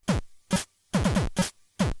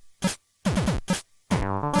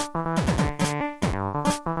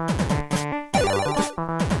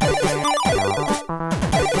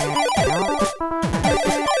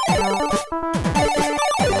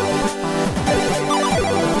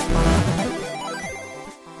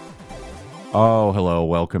Oh, hello.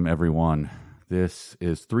 Welcome, everyone. This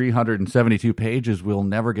is 372 pages we'll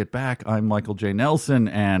never get back. I'm Michael J. Nelson.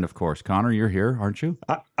 And, of course, Connor, you're here, aren't you?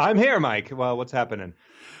 I'm here, Mike. Well, what's happening?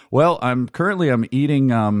 Well, I'm eating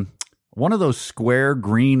one of those square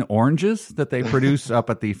green oranges that they produce up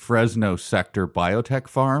at the Fresno sector biotech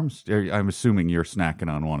farms. I'm assuming you're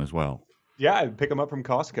snacking on one as well. Yeah, I pick them up from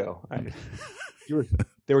Costco.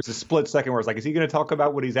 There was a split second where I was like, is he going to talk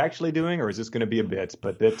about what he's actually doing, or is this going to be a bit?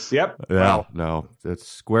 But it's, yep. Yeah, wow. No, it's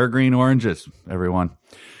square green oranges, everyone.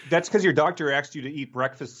 That's because your doctor asked you to eat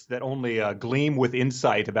breakfasts that only gleam with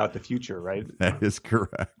insight about the future, right? That is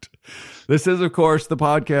correct. This is, of course, the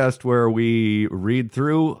podcast where we read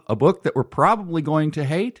through a book that we're probably going to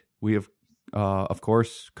hate. We have, of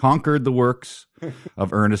course, conquered the works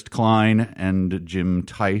of Ernest Cline and Jim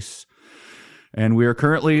Tice. And we are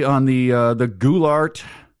currently on the Goulart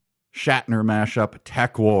Shatner mashup,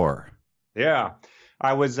 Tech War. Yeah,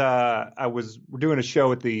 I was doing a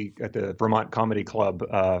show at the Vermont Comedy Club,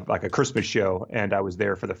 like a Christmas show, and I was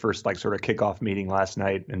there for the first sort of kickoff meeting last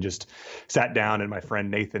night, and just sat down. And my friend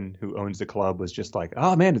Nathan, who owns the club, was just like,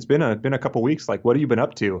 "Oh man, it's been a couple weeks. Like, what have you been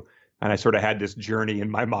up to?" And I sort of had this journey in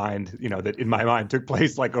my mind, that in my mind took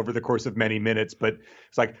place over the course of many minutes. But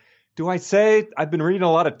it's like, do I say I've been reading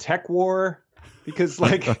a lot of Tech War? Because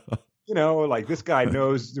this guy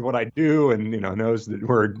knows what I do and, knows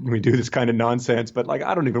that we do this kind of nonsense. But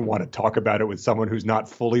I don't even want to talk about it with someone who's not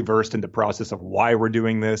fully versed in the process of why we're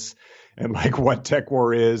doing this and what Tech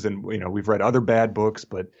War is. And, we've read other bad books,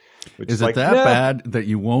 but is it that bad that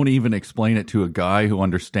you won't even explain it to a guy who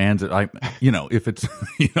understands it? If it's,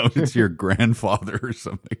 it's your grandfather or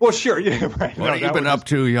something. Well, sure. Yeah, right. What have you been up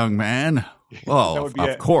to, young man? Well,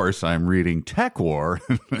 of course, I'm reading Tech War.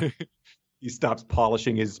 He stops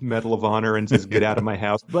polishing his Medal of Honor and says, "Get out of my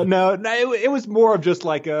house." But no, it was more of just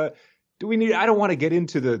I don't want to get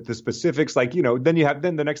into the specifics. Then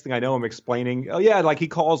the next thing I know, I'm explaining, oh yeah, he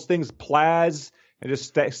calls things plaz and just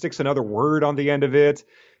sticks another word on the end of it.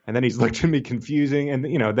 And then he's looked at me confusing. And,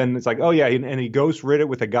 then it's oh yeah. And he ghost writ it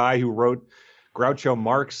with a guy who wrote Groucho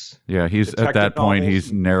Marx. Yeah, he's at that point,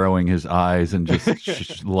 he's narrowing his eyes and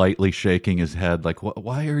just lightly shaking his head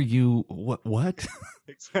why are you, what?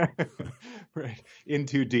 Exactly. Right. In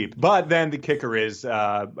too deep. But then the kicker is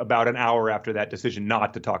about an hour after that decision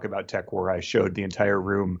not to talk about Tech War, I showed the entire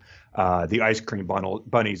room the ice cream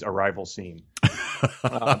bunny's arrival scene.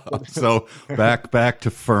 So back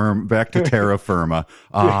to terra firma.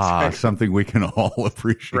 Exactly. Something we can all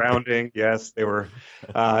appreciate. Grounding, yes, they were.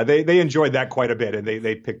 They enjoyed that quite a bit, and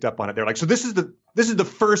they picked up on it. They're like, so this is the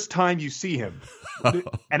first time you see him,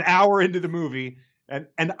 an hour into the movie.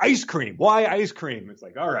 And ice cream. Why ice cream? It's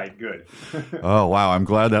all right, good. Oh, wow. I'm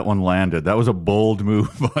glad that one landed. That was a bold move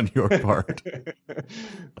on your part.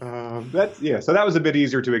 So that was a bit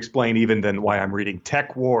easier to explain even than why I'm reading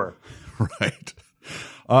Tech War. Right.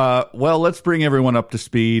 Well, let's bring everyone up to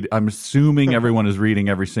speed. I'm assuming everyone is reading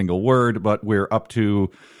every single word, but we're up to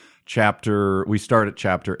we start at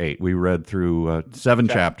chapter 8. We read through 7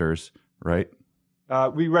 chapters, right?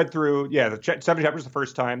 We read through, the 7 chapters the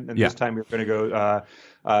first time, and this time we're going to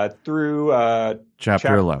go through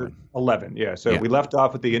chapter 11. 11, yeah. So we left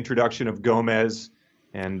off with the introduction of Gomez,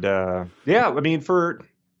 and I'm going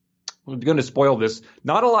to spoil this.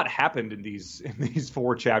 Not a lot happened in these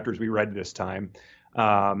 4 chapters we read this time.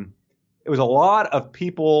 It was a lot of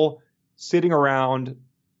people sitting around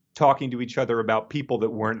talking to each other about people that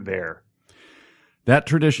weren't there. That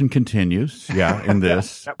tradition continues, in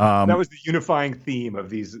this. That was the unifying theme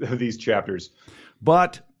of these chapters.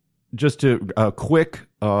 But just to a quick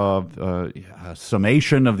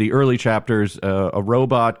summation of the early chapters, a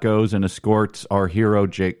robot goes and escorts our hero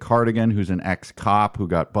Jake Cardigan, who's an ex-cop who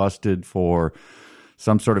got busted for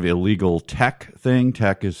some sort of illegal tech thing.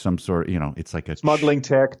 Tech is some sort of, it's like a smuggling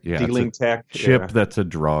tech, dealing tech. Chip that's a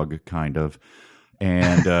drug, kind of.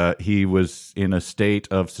 And he was in a state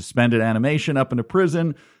of suspended animation up in a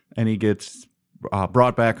prison, and he gets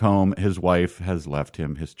brought back home. His wife has left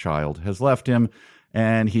him. His child has left him,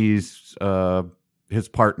 and his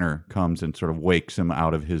partner comes and sort of wakes him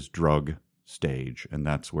out of his drug stage, and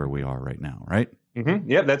that's where we are right now, right? Mm-hmm.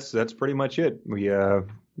 Yeah, that's pretty much it. We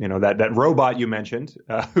that robot you mentioned,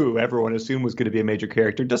 who everyone assumed was going to be a major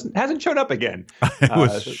character, hasn't shown up again. I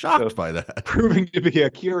was shocked by that. Proving to be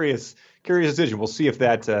a curious decision. We'll see if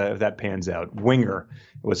that pans out. Winger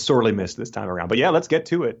was sorely missed this time around. But yeah, let's get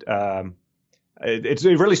to it.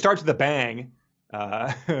 It really starts with a bang.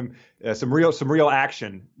 Some real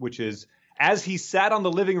action, which is as he sat on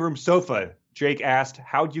the living room sofa, Jake asked,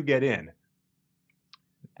 "How'd you get in?"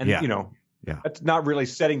 And that's not really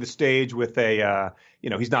setting the stage with a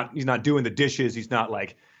he's not doing the dishes. He's not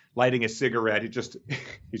like lighting a cigarette.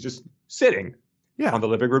 He's just sitting on the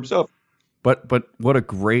living room sofa. But what a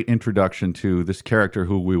great introduction to this character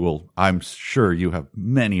who I'm sure you have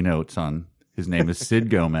many notes on. His name is Sid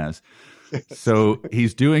Gomez. So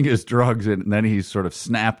he's doing his drugs, and then he's sort of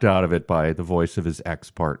snapped out of it by the voice of his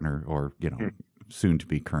ex-partner, or,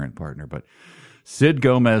 soon-to-be current partner. But Sid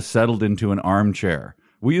Gomez settled into an armchair.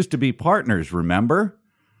 We used to be partners, remember?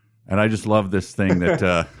 And I just love this thing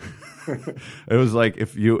that it was like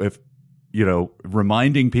if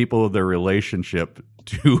reminding people of their relationship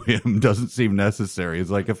to him doesn't seem necessary. It's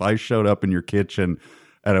like if I showed up in your kitchen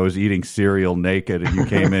and I was eating cereal naked and you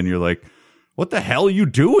came in, you're like, what the hell are you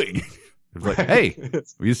doing? It's like, hey,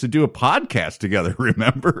 we used to do a podcast together,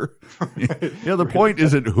 remember? The point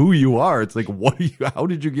isn't who you are. It's like, how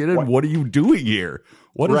did you get in? What are you doing here?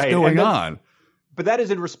 What is going on? But that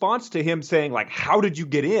is in response to him saying, like, how did you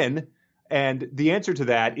get in? And the answer to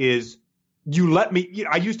that is, you let me,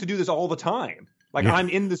 I used to do this all the time. Like, I'm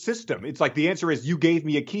in the system. It's like the answer is, you gave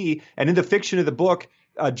me a key. And in the fiction of the book,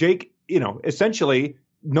 Jake, essentially,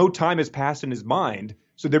 no time has passed in his mind.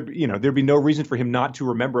 So there'd be no reason for him not to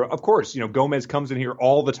remember. Of course, Gomez comes in here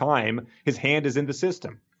all the time. His hand is in the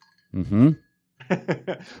system. Mm-hmm.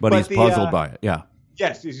 but he's puzzled by it. Yeah.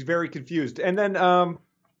 Yes, he's very confused. And then,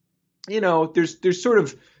 there's sort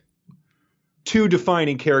of two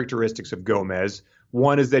defining characteristics of Gomez.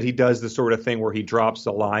 One is that he does the sort of thing where he drops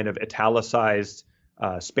a line of italicized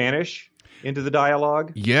Spanish into the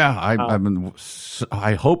dialogue. Yeah,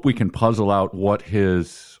 I hope we can puzzle out what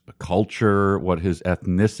his culture, what his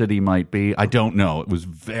ethnicity might be. I don't know. It was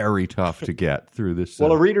very tough to get through this.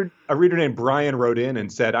 Well, a reader named Brian wrote in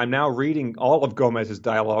and said, I'm now reading all of Gomez's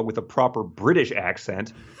dialogue with a proper British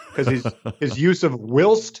accent because his use of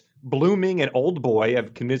whilst, blooming, and old boy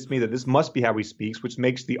have convinced me that this must be how he speaks, which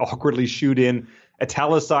makes the awkwardly shoot in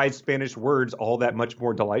italicized Spanish words all that much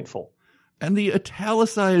more delightful. And the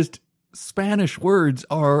italicized Spanish words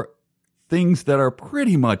are things that are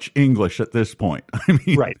pretty much English at this point. I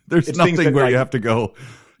mean, there's nothing where you have to go,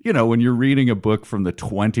 when you're reading a book from the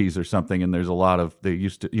 20s or something, and there's a lot of, they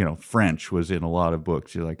used to, French was in a lot of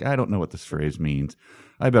books. You're like, I don't know what this phrase means.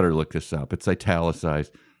 I better look this up. It's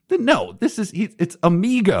italicized. Then no, it's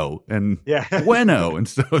amigo and bueno. And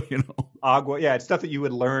so, Agua. Yeah, it's stuff that you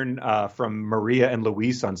would learn from Maria and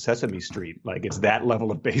Luis on Sesame Street. Like, it's that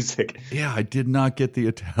level of basic. Yeah, I did not get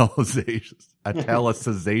the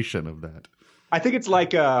italicization of that. I think it's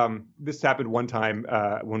like this happened one time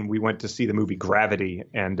when we went to see the movie Gravity,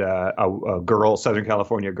 and a girl, Southern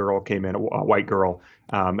California girl, came in, a white girl,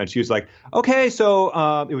 and she was like, "Okay,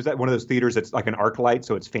 so it was at one of those theaters that's like an ArcLight,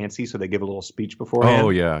 so it's fancy, so they give a little speech beforehand." Oh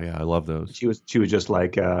yeah, I love those. She was just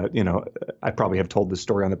like, I probably have told this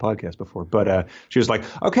story on the podcast before, but she was like,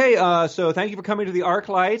 "Okay, so thank you for coming to the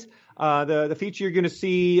ArcLight. The feature you're going to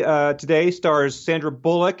see today stars Sandra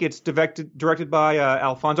Bullock. It's directed by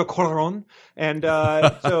Alfonso Cuarón. And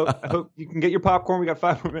so I hope you can get your popcorn. We got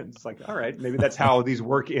 5 more minutes." It's like, all right, maybe that's how these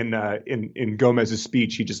work in Gomez's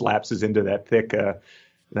speech. He just lapses into that thick,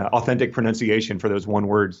 authentic pronunciation for those one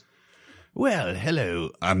words. Well,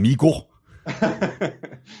 hello, amigo.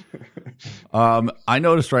 I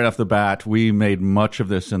noticed right off the bat we made much of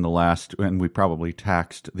this in the last, and we probably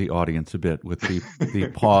taxed the audience a bit with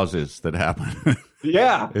the pauses that happen.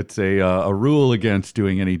 Yeah, it's a rule against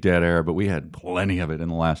doing any dead air, but we had plenty of it in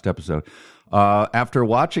the last episode. After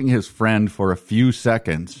watching his friend for a few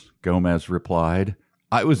seconds, Gomez replied,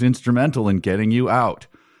 "I was instrumental in getting you out."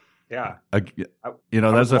 Yeah,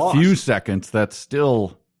 that's a few seconons. That's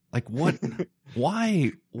still like what.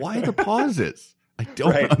 Why the pauses? I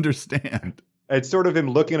don't understand. It's sort of him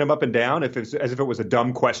looking him up and down as if it was a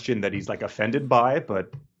dumb question that he's like offended by,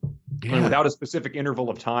 but without a specific interval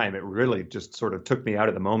of time, it really just sort of took me out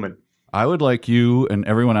of the moment. I would like you and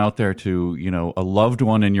everyone out there to, a loved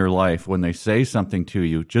one in your life, when they say something to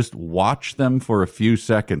you, just watch them for a few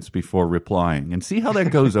seconds before replying and see how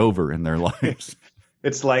that goes over in their lives.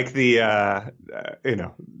 It's like the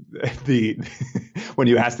when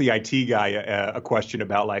you ask the IT guy a question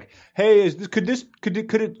about like, hey,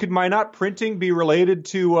 could my not printing be related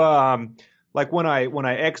to like when I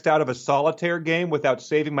X'd out of a solitaire game without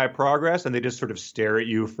saving my progress, and they just sort of stare at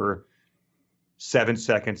you for 7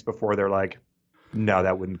 seconds before they're like, no,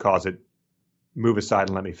 that wouldn't cause it. Move aside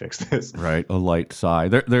and let me fix this. Right, a light sigh.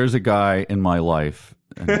 There's a guy in my life.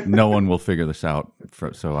 And no one will figure this out,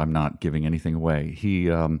 so I'm not giving anything away.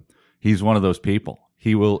 He's one of those people.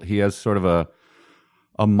 He has sort of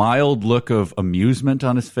a mild look of amusement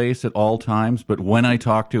on his face at all times, but when I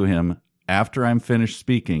talk to him after I'm finished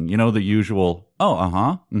speaking, the usual,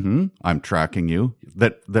 I'm tracking you,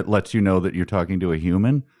 that lets you know that you're talking to a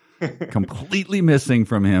human. completely missing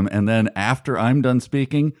from him. And then after I'm done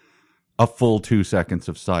speaking, a full 2 seconds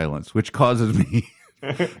of silence, which causes me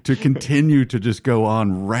to continue to just go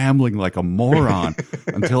on rambling like a moron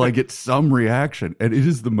until I get some reaction. And it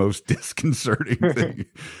is the most disconcerting thing.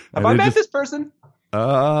 Have I met this person?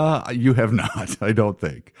 You have not, I don't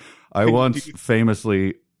think. I once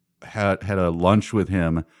famously had a lunch with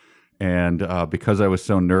him, and because I was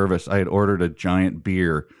so nervous, I had ordered a giant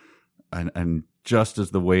beer, and just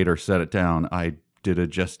as the waiter set it down, I did a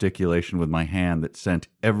gesticulation with my hand that sent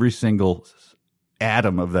every single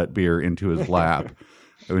atom of that beer into his lap,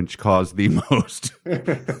 which caused the most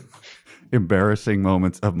embarrassing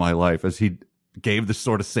moments of my life, as he gave the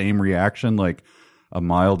sort of same reaction, like a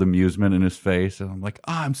mild amusement in his face. And I'm like,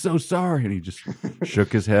 I'm so sorry. And he just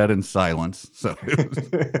shook his head in silence. So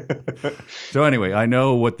anyway, I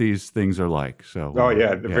know what these things are like. So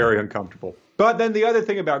they're very uncomfortable. But then the other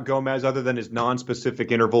thing about Gomez, other than his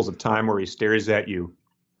non-specific intervals of time where he stares at you,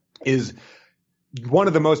 is one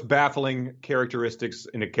of the most baffling characteristics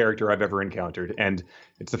in a character I've ever encountered. And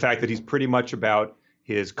it's the fact that he's pretty much about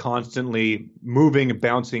his constantly moving,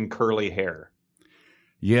 bouncing, curly hair.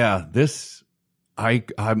 Yeah, I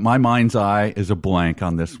my mind's eye is a blank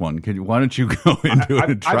on this one. Why don't you go into it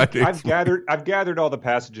and try to explain? I've gathered all the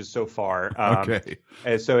passages so far. Okay.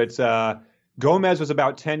 And so it's Gomez was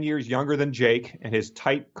about 10 years younger than Jake, and his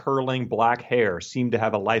tight, curling black hair seemed to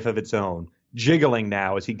have a life of its own, jiggling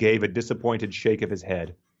now as he gave a disappointed shake of his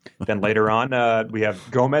head. Then later on, we have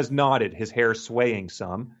Gomez nodded, his hair swaying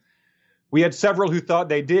some. We had several who thought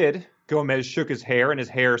they did. Gomez shook his hair, and his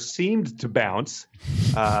hair seemed to bounce.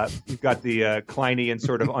 You've got the Kleinian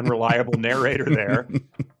sort of unreliable narrator there.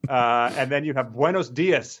 And then you have Buenos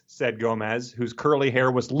dias, said Gomez, whose curly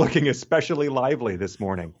hair was looking especially lively this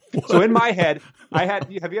morning. What? So in my head,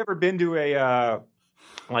 have you ever been to a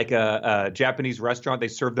Japanese restaurant? They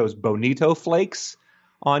serve those bonito flakes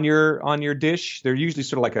on your dish. They're usually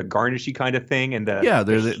sort of like a garnishy kind of thing. And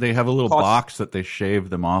they have a little box that they shave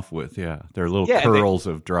them off with. Yeah, they're little curls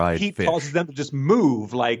of dried heat fish. Causes them to just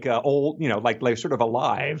move like like sort of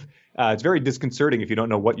alive. It's very disconcerting if you don't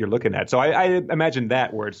know what you're looking at. So I imagine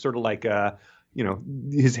that, where it's sort of like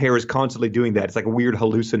his hair is constantly doing that. It's like a weird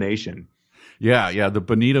hallucination. Yeah, the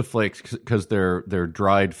bonito flakes, because they're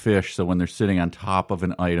dried fish. So when they're sitting on top of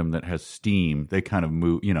an item that has steam, they kind of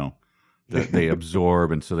move. They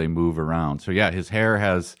absorb, and so they move around. So yeah, his hair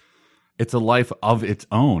it's a life of its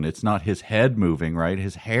own. It's not his head moving, right?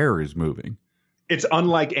 His hair is moving. It's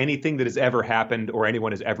unlike anything that has ever happened or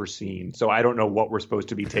anyone has ever seen. So I don't know what we're supposed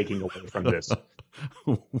to be taking away from this.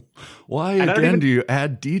 Why do you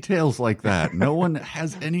add details like that? No one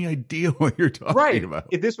has any idea what you're talking about.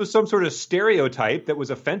 If this was some sort of stereotype that was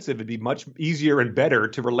offensive, it'd be much easier and better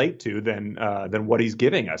to relate to than what he's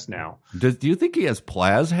giving us now. Do you think he has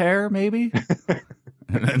Plaz hair, maybe?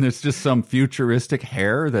 And it's just some futuristic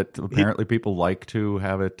hair that apparently people like to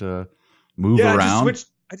have it move around?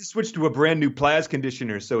 I just switched to a brand new Plaz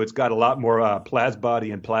conditioner, so it's got a lot more Plaz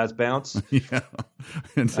body and Plaz bounce. Yeah,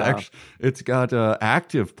 it's got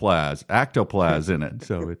active Plaz, Actoplaz in it,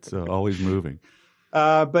 so it's always moving.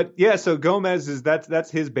 But yeah, so Gomez that's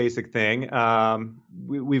his basic thing.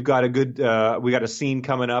 We've got a scene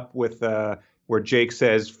coming up with where Jake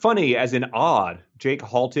says, "Funny as in odd." Jake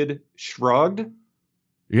halted, shrugged.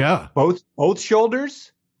 Yeah, both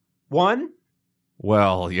shoulders, one.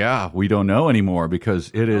 Well, yeah, we don't know anymore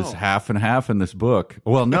because it is half and half in this book.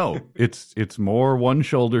 Well, no, it's more one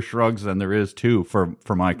shoulder shrugs than there is two for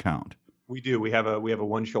my count. We do. We have a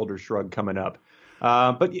one shoulder shrug coming up.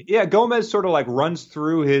 But yeah, Gomez sort of like runs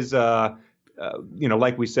through his, like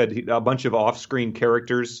we said, a bunch of off-screen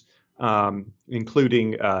characters,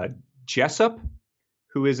 including Jessup,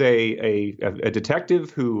 who is a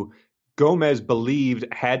detective who Gomez believed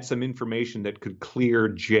had some information that could clear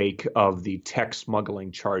Jake of the tech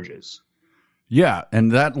smuggling charges. Yeah,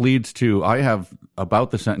 and that leads to, I have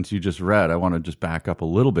about the sentence you just read. I want to just back up a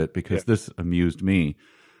little bit because this amused me.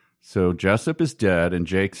 So Jessup is dead, and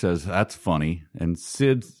Jake says, "That's funny." And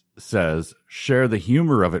Sid says, "Share the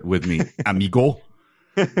humor of it with me, amigo."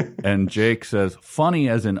 And Jake says, "Funny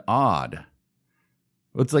as in odd."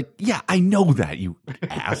 It's like, yeah, I know that, you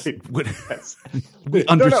ass. We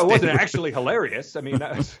understand. No, it wasn't actually hilarious. I mean,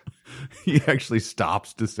 that was... He actually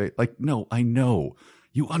stops to say, like, no, I know.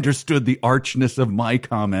 You understood the archness of my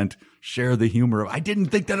comment. Share the humor. I didn't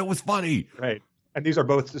think that it was funny. Right. And these are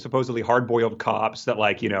both supposedly hard-boiled cops that,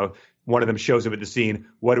 like, one of them shows up at the scene.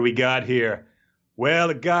 "What do we got here?" "Well,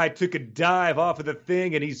 a guy took a dive off of the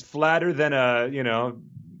thing, and he's flatter than a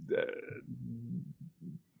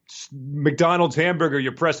McDonald's hamburger,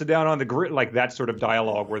 you press it down on the grill, like that sort of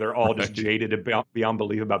dialogue where they're all just Right. jaded beyond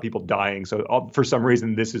belief about people dying. So for some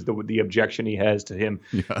reason, this is the objection he has to him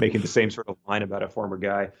Yeah. making the same sort of line about a former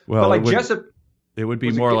guy. Well, but like it would- Jessup, It would be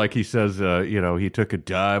Was it more good? like he says, he took a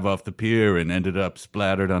dive off the pier and ended up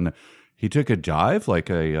splattered on the. He took a dive, like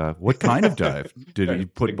a what kind of dive? Did he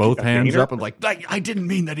put both a hands gainer? up and like? I didn't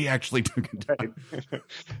mean that he actually took a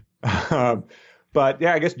dive. But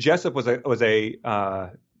yeah, I guess Jessup was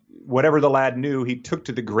a whatever the lad knew, he took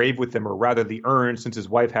to the grave with him, or rather the urn, since his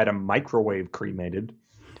wife had a microwave cremated.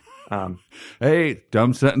 Hey,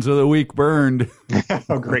 dumb sentence of the week burned.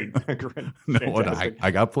 Oh, great! No, Fantastic.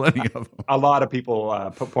 I got plenty of them. A lot of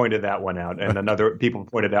people pointed that one out, and another people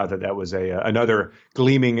pointed out that was another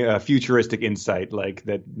gleaming futuristic insight, like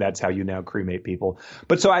that's how you now cremate people.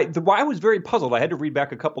 But so I was very puzzled. I had to read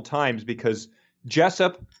back a couple times because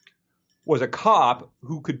Jessup was a cop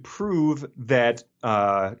who could prove that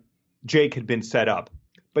Jake had been set up,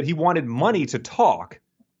 but he wanted money to talk.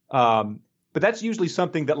 But that's usually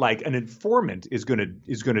something that like an informant is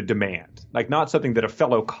gonna demand, like not something that a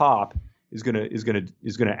fellow cop is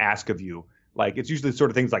gonna ask of you. Like it's usually the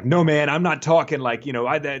sort of things like, no man, I'm not talking. Like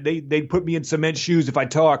they put me in cement shoes if I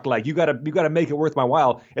talk. Like you gotta make it worth my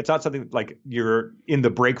while. It's not something like you're in the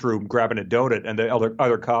break room grabbing a donut and the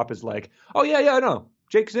other cop is like, oh yeah, I know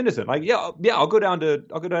Jake's innocent. Like yeah, I'll go down to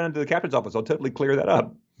the captain's office. I'll totally clear that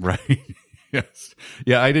up. Right. Yes.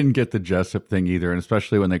 Yeah, I didn't get the Jessup thing either, and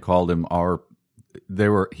especially when they called him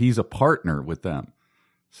he's a partner with them.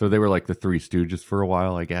 So they were like the Three Stooges for a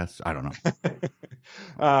while, I guess. I don't know.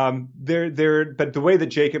 But the way that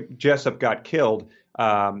Jessup got killed,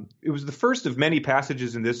 it was the first of many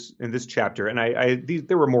passages in this chapter, and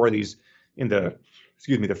there were more of these in the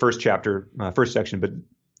first chapter, first section. But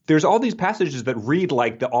there's all these passages that read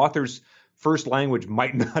like the author's first language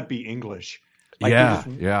might not be English. Like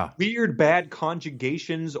Yeah. Weird bad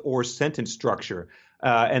conjugations or sentence structure.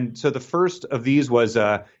 And so the first of these was,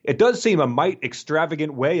 it does seem a mite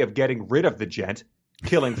extravagant way of getting rid of the gent,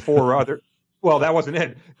 killing four other. Well, that wasn't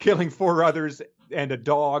it. Killing four others and a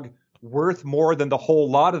dog worth more than the whole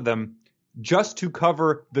lot of them just to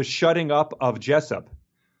cover the shutting up of Jessup.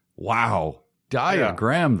 Wow.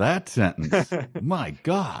 Diagram that sentence. My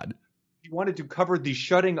God. He wanted to cover the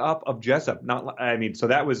shutting up of Jessup. So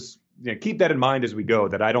that was, keep that in mind as we go,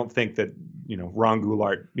 that I don't think that, Ron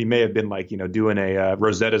Goulart, he may have been like, doing a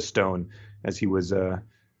Rosetta Stone as he was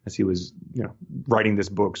writing this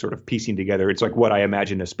book, sort of piecing together. It's like what I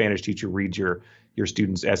imagine a Spanish teacher reads your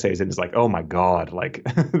students' essays and is like, oh my God, like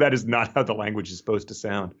that is not how the language is supposed to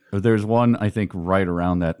sound. There's one, I think, right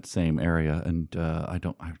around that same area, and I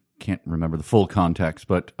can't remember the full context,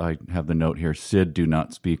 but I have the note here. Sid do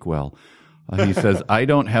not speak well. He says, I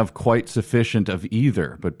don't have quite sufficient of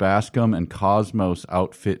either, but Bascom and Cosmos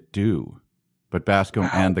outfit do. But Bascom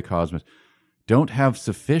and the Cosmos don't have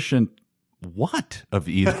sufficient what of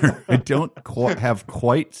either? I don't have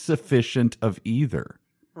quite sufficient of either.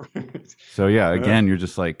 So yeah, again, you're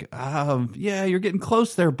just like, you're getting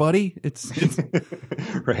close there, buddy. It's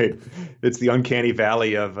right. It's the uncanny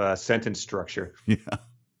valley of sentence structure. Yeah.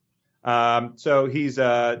 So he's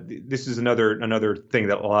this is another thing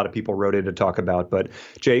that a lot of people wrote in to talk about. But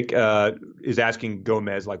Jake is asking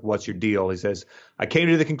Gomez, like, what's your deal? He says, I came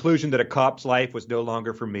to the conclusion that a cop's life was no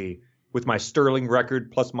longer for me. With my sterling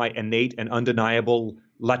record plus my innate and undeniable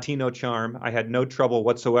Latino charm, I had no trouble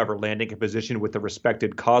whatsoever landing a position with the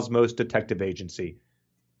respected Cosmos Detective Agency.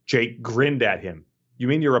 Jake grinned at him. You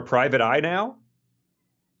mean you're a private eye now?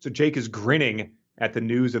 So Jake is grinning at the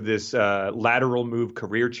news of this lateral move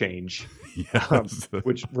career change, Yes.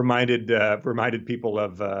 which reminded people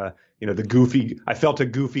of the goofy. I felt a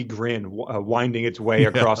goofy grin winding its way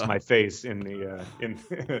across my face in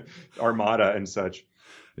Armada and such.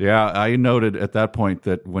 Yeah, I noted at that point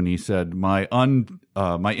that when he said my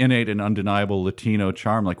innate and undeniable Latino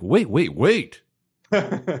charm, like, wait.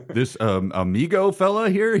 This amigo fella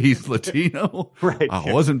here, he's Latino? Right.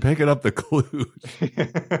 I wasn't picking up the clues.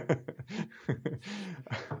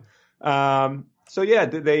 So yeah,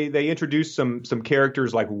 they introduced some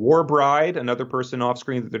characters like Warbride, another person off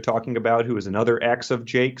screen that they're talking about, who is another ex of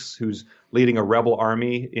Jake's, who's leading a rebel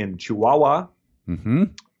army in Chihuahua.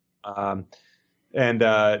 Mm-hmm. And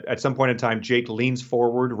at some point in time, Jake leans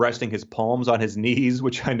forward, resting his palms on his knees,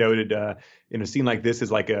 which I noted in a scene like this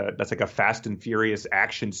is like a Fast and Furious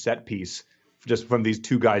action set piece, just from these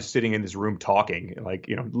two guys sitting in this room talking. Like,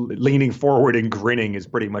 leaning forward and grinning is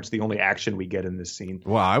pretty much the only action we get in this scene.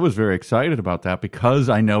 Well, I was very excited about that because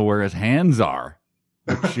I know where his hands are.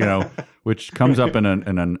 which, which comes up in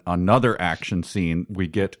another action scene. We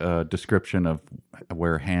get a description of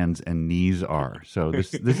where hands and knees are. So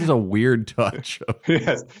this is a weird touch.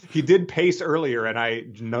 Yes, he did pace earlier, and I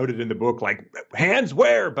noted in the book like hands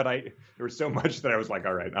where, but there was so much that I was like,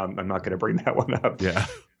 all right, I'm not going to bring that one up. Yeah.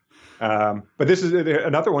 But this is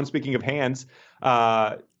another one. Speaking of hands,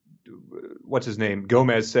 what's his name?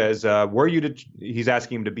 Gomez says, he's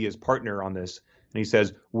asking him to be his partner on this. And he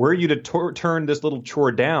says, were you to turn this little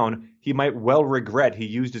chore down, he might well regret he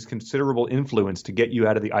used his considerable influence to get you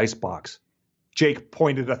out of the icebox. Jake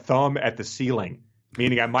pointed a thumb at the ceiling,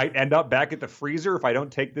 meaning I might end up back at the freezer if I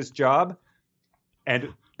don't take this job. And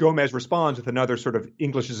Gomez responds with another sort of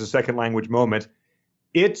English as a second language moment.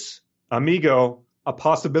 It's, amigo, a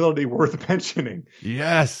possibility worth mentioning.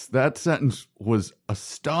 Yes, that sentence was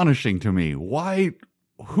astonishing to me. Why?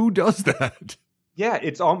 Who does that? Yeah,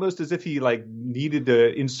 it's almost as if he needed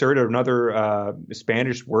to insert another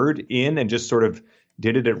Spanish word in and just sort of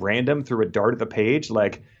did it at random through a dart of the page.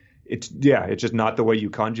 It's just not the way you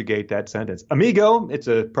conjugate that sentence. Amigo, it's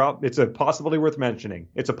a possibility worth mentioning.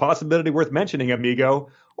 It's a possibility worth mentioning, amigo.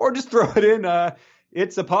 Or just throw it in.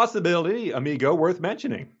 It's a possibility, amigo, worth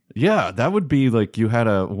mentioning. Yeah, that would be like you had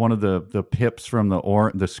one of the pips from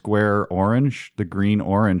the square orange, the green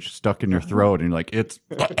orange stuck in your throat, and you're like, it's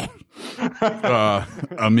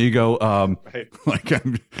amigo. Right.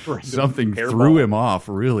 Like something threw him off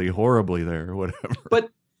really horribly there, or whatever. But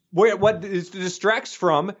what distracts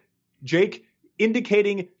from Jake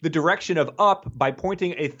indicating the direction of up by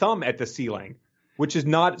pointing a thumb at the ceiling, which is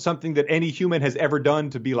not something that any human has ever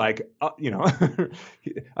done to be like,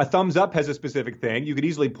 a thumbs up has a specific thing. You could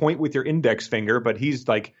easily point with your index finger, but he's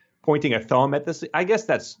like pointing a thumb at this. I guess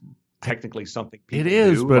that's technically something people It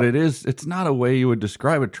is, do. but it's not a way you would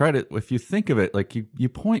describe it. Try to, if you think of it, like you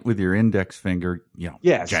point with your index finger,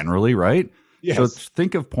 yes. Generally, right? Yes. So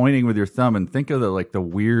think of pointing with your thumb and think of the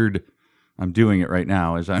weird, I'm doing it right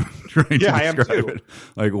now as I'm trying to describe I am too. it.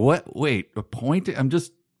 Like what? Wait, a point? I'm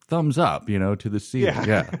just thumbs up, to the ceiling.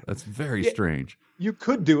 Yeah, that's very strange. You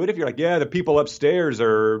could do it if you're like, the people upstairs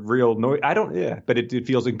are real noise. But it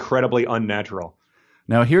feels incredibly unnatural.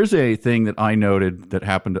 Now, here's a thing that I noted that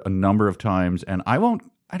happened a number of times, and I don't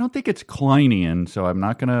think it's Kleinian, so I'm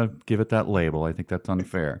not going to give it that label. I think that's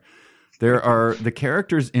unfair. The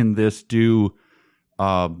characters in this do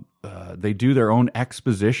their own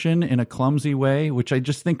exposition in a clumsy way, which I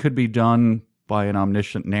just think could be done by an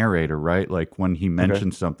omniscient narrator, right? Like when he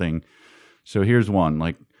mentions something. So here's one,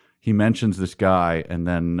 like he mentions this guy, and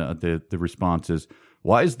then the response is,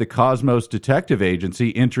 why is the Cosmos Detective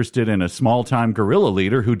Agency interested in a small-time guerrilla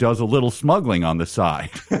leader who does a little smuggling on the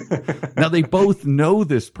side? Now, they both know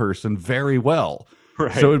this person very well.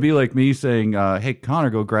 Right. So it'd be like me saying, hey,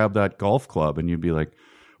 Connor, go grab that golf club. And you'd be like,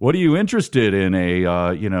 what are you interested in? A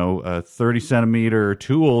 30-centimeter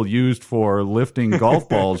tool used for lifting golf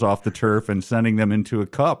balls off the turf and sending them into a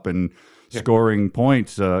cup and scoring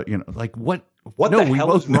points. Like what? What the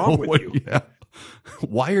hell is wrong with you? Yeah.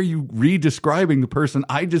 Why are you re-describing the person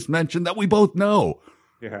I just mentioned that we both know?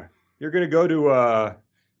 Yeah. You're going to go to a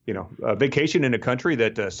vacation in a country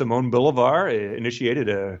that Simone Bolivar initiated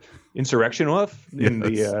a insurrection with in the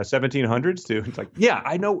 1700s too. It's like,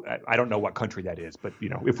 I know. I don't know what country that is, but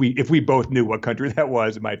if we both knew what country that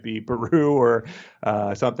was, it might be Peru or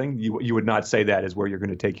something. You would not say that is where you're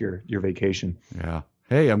going to take your vacation. Yeah.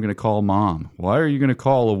 Hey, I'm going to call mom. Why are you going to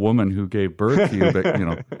call a woman who gave birth to you?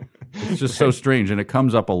 But it's just so strange, and it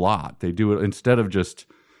comes up a lot. They do it instead of just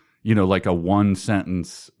like a one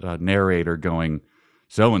sentence narrator going,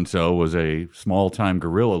 so-and-so was a small-time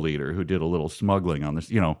guerrilla leader who did a little smuggling on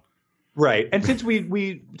this, Right. And since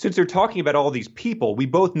since they're talking about all these people, we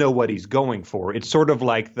both know what he's going for. It's sort of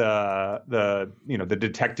like the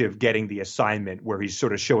detective getting the assignment where he's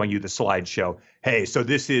sort of showing you the slideshow. Hey, so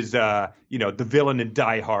this is the villain in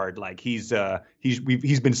Die Hard. Like he's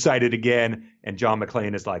been cited again, and John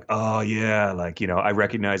McClane is like, oh yeah, like I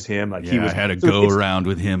recognize him. Like I had a go around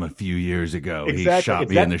with him a few years ago. Exactly, he shot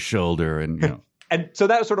me in the shoulder, and And so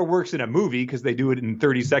that sort of works in a movie because they do it in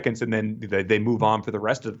 30 seconds and then they move on for the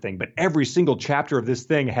rest of the thing. But every single chapter of this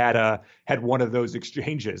thing had one of those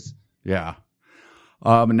exchanges. Yeah.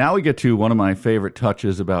 Now we get to one of my favorite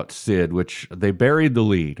touches about Sid, which they buried the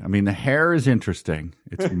lead. I mean, the hair is interesting.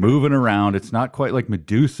 It's moving around. It's not quite like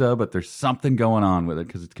Medusa, but there's something going on with it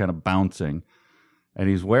because it's kind of bouncing. And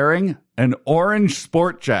he's wearing an orange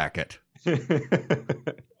sport jacket.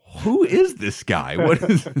 Who is this guy? What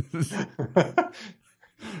is this?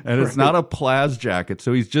 And it's not a Plaz jacket.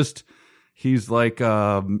 So he's He's like,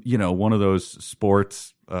 one of those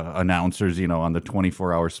sports announcers, on the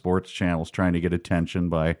 24-hour sports channels trying to get attention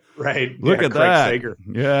by, right. Look at Craig that. Sager.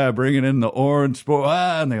 Yeah, bringing in the orange sport.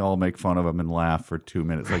 And they all make fun of him and laugh for 2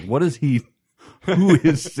 minutes. Like, what is he? Who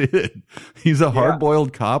is Sid? He's a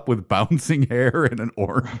hard-boiled cop with bouncing hair and an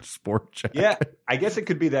orange sport jacket. Yeah, I guess it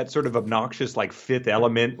could be that sort of obnoxious, like Fifth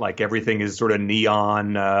Element, like everything is sort of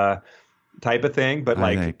neon type of thing. But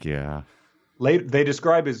like, I think, yeah. They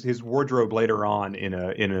describe his wardrobe later on in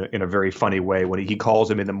a very funny way when he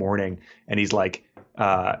calls him in the morning and he's like,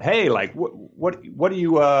 "Hey, like what are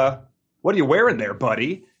you wearing there,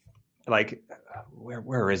 buddy?" Like,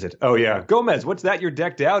 where is it? Oh yeah, Gomez, what's that you're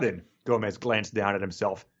decked out in? Gomez glanced down at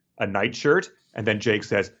himself. A nightshirt, and then Jake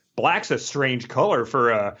says, "Black's a strange color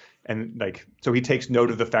for and like so he takes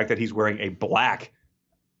note of the fact that he's wearing a black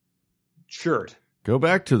shirt. Go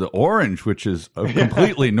back to the orange, which is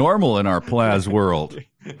completely normal in our Plaz world.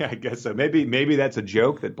 Yeah, I guess so. Maybe that's a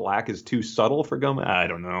joke that black is too subtle for Gomez. I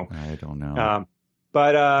don't know.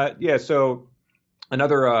 So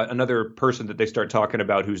another person that they start talking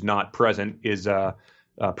about who's not present is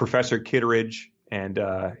Professor Kitteridge and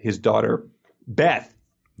his daughter Beth.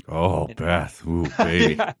 Oh, Beth. Ooh,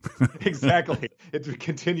 baby. Yeah, exactly. It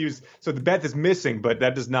continues. So the Beth is missing, but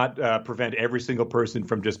that does not prevent every single person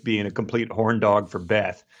from just being a complete horn dog for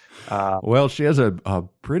Beth. Well, she has a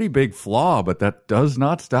pretty big flaw, but that does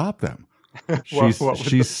not stop them.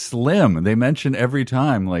 She's slim. They mention every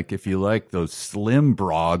time, like, if you like those slim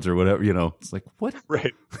broads or whatever, it's like, what?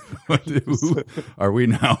 Right. Are we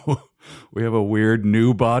now? We have a weird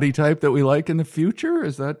new body type that we like in the future?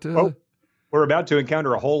 Is that... We're about to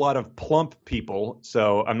encounter a whole lot of plump people,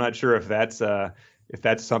 so I'm not sure if that's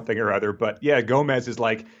something or other. But yeah, Gomez is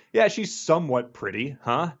like, yeah, she's somewhat pretty,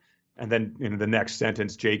 huh? And then in the next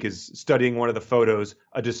sentence, Jake is studying one of the photos,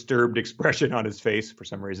 a disturbed expression on his face for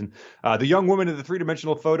some reason. The young woman in the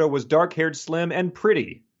three-dimensional photo was dark-haired, slim, and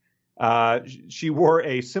pretty. She wore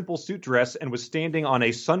a simple suit dress and was standing on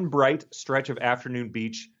a sun-bright stretch of afternoon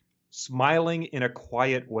beach, smiling in a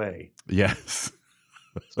quiet way. Yes.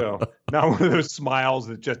 So not one of those smiles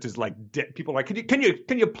that just is like people are like,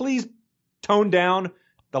 can you please tone down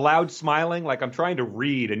the loud smiling? Like, I'm trying to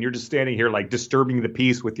read and you're just standing here like disturbing the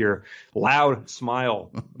peace with your loud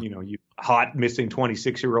smile. You hot missing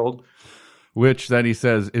 26-year-old. Which then he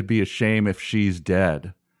says it'd be a shame if she's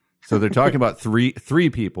dead. So they're talking about three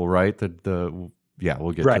people, right? We'll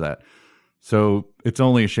get to that. So it's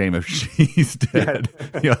only a shame if she's dead.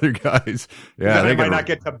 The other guys, they might not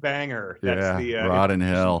get to bang her. That's rot in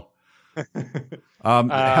hell.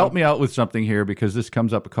 Help me out with something here because this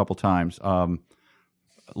comes up a couple times.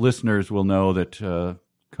 Listeners will know that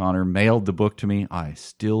Connor mailed the book to me. I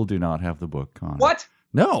still do not have the book, Connor. What?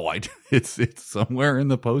 No, it's somewhere in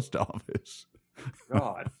the post office.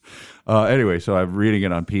 God. Anyway, so I'm reading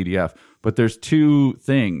it on PDF, but there's two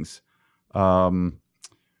things.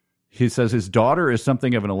 He says his daughter is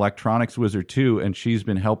something of an electronics wizard too, and she's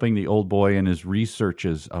been helping the old boy in his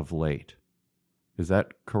researches of late. Is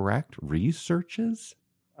that correct? Researches?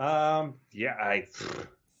 Yeah.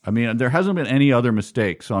 I mean, there hasn't been any other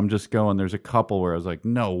mistake, so I'm just going. There's a couple where I was like,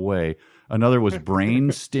 no way. Another was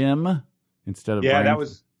brainstem instead of that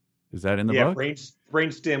was. Is that in the book? Yeah,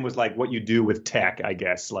 brainstem was like what you do with tech, I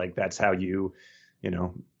guess. Like that's how you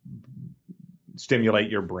stimulate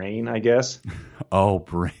your brain, I guess. Oh,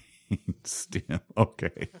 brainstem.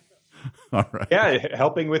 Okay. All right. Yeah,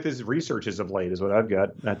 helping with his researches of late is what I've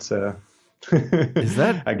got. That's Is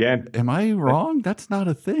that again? Am I wrong? That's not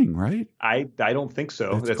a thing, right? I don't think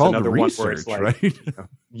so. It's That's called another research, one where it's like right?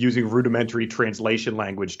 Using rudimentary translation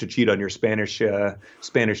language to cheat on your Spanish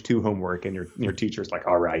 2 homework, and your teacher's like,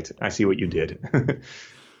 "All right, I see what you did."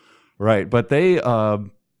 Right, but they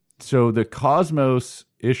so the Cosmos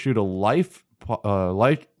issued a large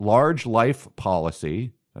life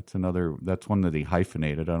policy. That's one that he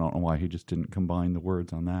hyphenated. I don't know why he just didn't combine the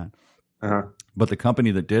words on that. Uh-huh. But the company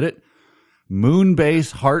that did it,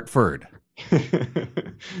 Moonbase Hartford.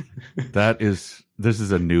 This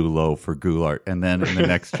is a new low for Goulart. And then in the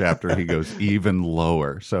next chapter, he goes even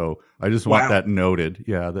lower. So I just want that noted.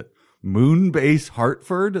 Yeah, that Moonbase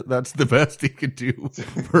Hartford, that's the best he could do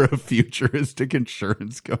for a futuristic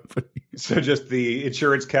insurance company. So just the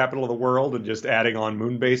insurance capital of the world and just adding on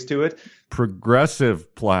Moonbase to it?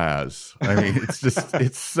 Progressive Plaz. I mean,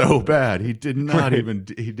 it's so bad. He did not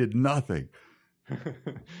he did nothing.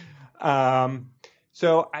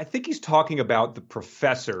 So I think he's talking about the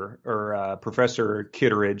professor or Professor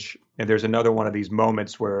Kitteridge. And there's another one of these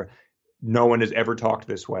moments where no one has ever talked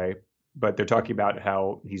this way, but they're talking about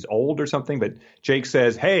how he's old or something. But Jake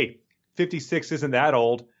says, "Hey, 56 isn't that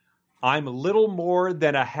old." I'm little more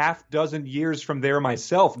than a half dozen years from there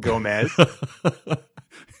myself, Gomez.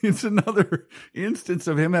 It's another instance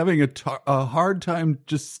of him having a hard time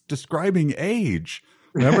just describing age.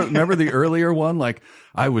 Remember the earlier one? Like,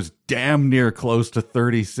 I was damn near close to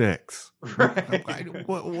 36. Right.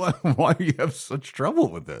 Why do you have such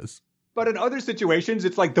trouble with this? But in other situations,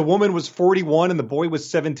 it's like the woman was 41 and the boy was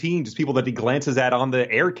 17, just people that he glances at on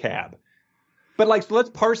the air cab. But like, so let's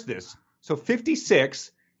parse this. So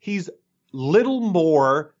 56, he's little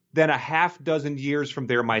more than a half dozen years from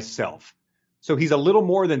there myself. So he's a little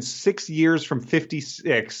more than 6 years from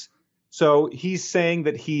 56. So he's saying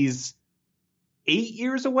that he's 8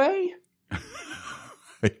 years away?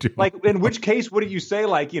 I do. Like, in which case, what do you say?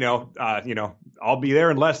 Like, I'll be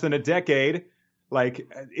there in less than a decade.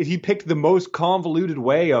 Like, he picked the most convoluted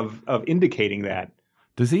way of indicating that.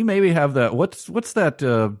 Does he maybe have that? What's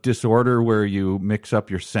that disorder where you mix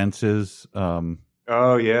up your senses?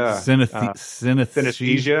 Oh yeah,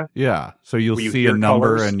 synesthesia. Yeah, so you'll see a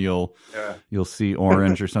number colors, and you'll see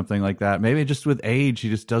orange or something like that. Maybe just with age, he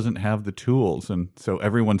just doesn't have the tools, and so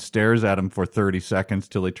everyone stares at him for 30 seconds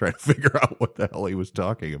till they try to figure out what the hell he was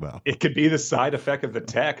talking about. It could be the side effect of the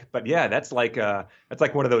tech, but yeah, that's like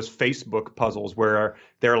one of those Facebook puzzles where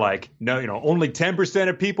they're like, no, only 10%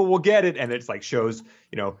 of people will get it, and it's like shows,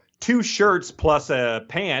 2 shirts plus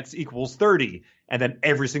pants equals 30. And then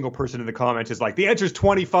every single person in the comments is like, the answer's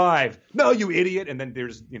 25. No, you idiot. And then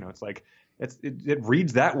there's, it's like, it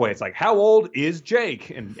reads that way. It's like, how old is Jake?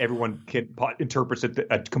 And everyone interprets it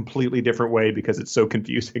a completely different way because it's so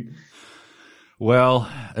confusing.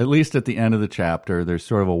 Well, at least at the end of the chapter, there's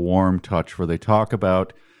sort of a warm touch where they talk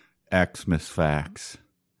about Xmas facts.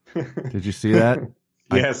 Did you see that?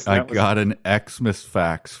 Yes. I got an Xmas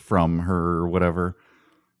facts from her or whatever.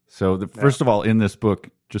 So first of all, in this book,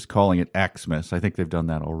 just calling it Xmas. I think they've done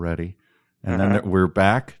that already. And then we're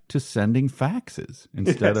back to sending faxes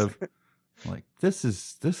instead of like, this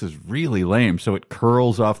is really lame. So it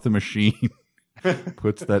curls off the machine,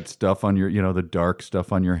 puts that stuff on your, the dark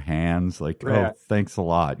stuff on your hands. Like, oh, thanks a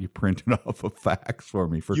lot. You printed off a fax for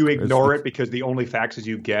me for Christmas. Ignore it because the only faxes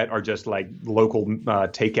you get are just like local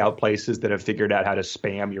takeout places that have figured out how to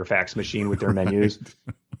spam your fax machine with their menus.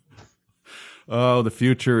 Oh, the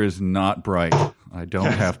future is not bright. I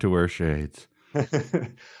don't have to wear shades.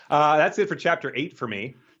 That's it for chapter 8 for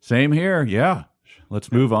me. Same here. Yeah.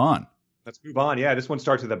 Let's move on. Yeah, this one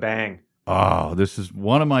starts with a bang. Oh, this is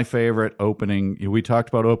one of my favorite opening. We talked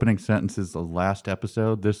about opening sentences the last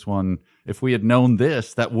episode. This one, if we had known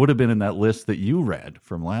this, that would have been in that list that you read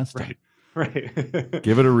from last time. Right.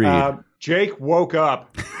 Give it a read. Jake woke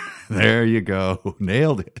up. There you go.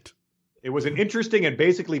 Nailed it. It was an interesting and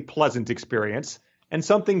basically pleasant experience, and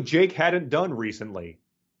something Jake hadn't done recently.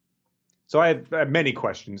 So I have many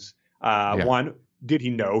questions. One, did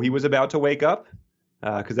he know he was about to wake up?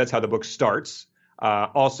 Because that's how the book starts.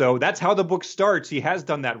 Also, that's how the book starts. He has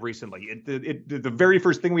done that recently. The very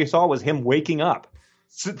first thing we saw was him waking up.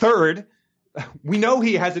 Third, we know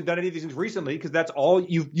he hasn't done any of these things recently because that's all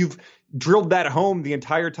you've drilled that home the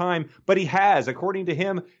entire time. But he has. According to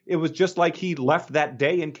him, it was just like he left that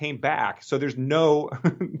day and came back. So there's no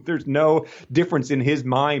difference in his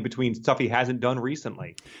mind between stuff he hasn't done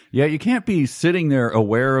recently. Yeah, you can't be sitting there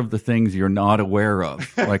aware of the things you're not aware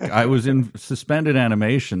of. Like I was in suspended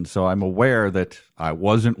animation, so I'm aware that I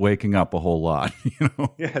wasn't waking up a whole lot.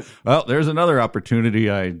 Yes. Well, there's another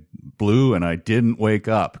opportunity I blew and I didn't wake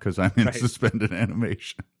up because I'm in suspended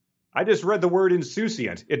animation. I just read the word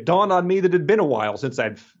insouciant. It dawned on me that it had been a while since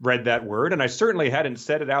I'd read that word, and I certainly hadn't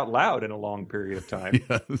said it out loud in a long period of time.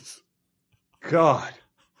 Yes. God.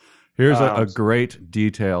 Here's a great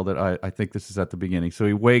detail that I think this is at the beginning. So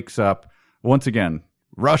he wakes up, once again,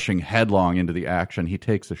 rushing headlong into the action. He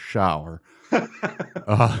takes a shower.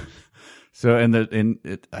 So,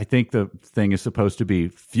 I think the thing is supposed to be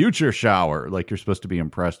future shower, like you're supposed to be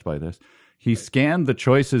impressed by this. He scanned the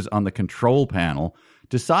choices on the control panel,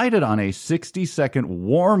 decided on a 60-second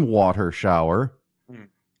warm water shower.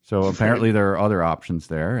 So apparently there are other options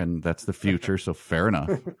there, and that's the future, so fair enough.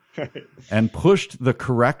 And pushed the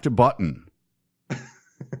correct button.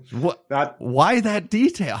 Why that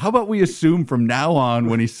detail? How about we assume from now on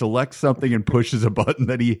when he selects something and pushes a button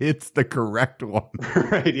that he hits the correct one?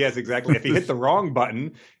 Right, yes, exactly. If he hit the wrong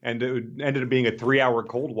button and it ended up being a 3-hour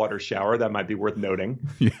cold water shower, that might be worth noting.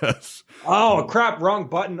 Yes. Oh, crap, wrong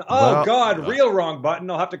button. Oh, well, God, real wrong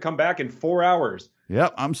button. I'll have to come back in 4 hours.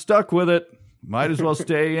 Yep, I'm stuck with it. Might as well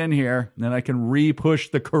stay in here. Then I can re-push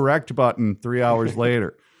the correct button 3 hours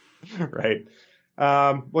later. Right.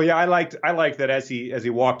 Well, yeah, I liked that as he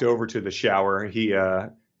walked over to the shower, he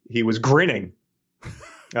was grinning.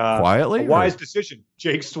 Quietly? A wise decision.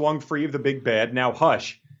 Jake swung free of the big bed. Now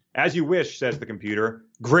hush. As you wish, says the computer.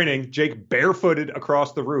 Grinning, Jake barefooted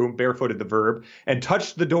across the room, barefooted the verb, and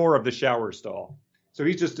touched the door of the shower stall. So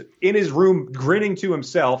he's just in his room grinning to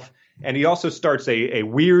himself, and he also starts a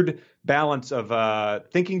weird balance of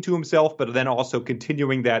thinking to himself, but then also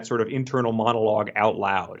continuing that sort of internal monologue out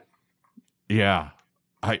loud. Yeah.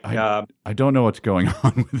 I don't know what's going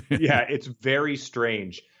on with it. Yeah, it's very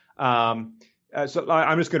strange. So I'm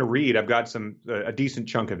just going to read. I've got a decent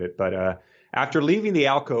chunk of it, but after leaving the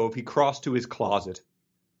alcove, he crossed to his closet.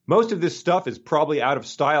 Most of this stuff is probably out of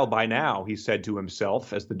style by now, he said to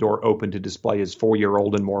himself as the door opened to display his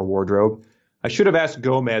 4-year-old and more wardrobe. I should have asked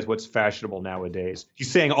Gomez what's fashionable nowadays.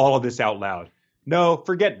 He's saying all of this out loud. No,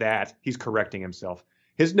 forget that. He's correcting himself.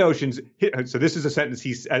 His notions, so this is a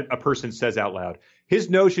sentence a person says out loud. His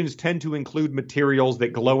notions tend to include materials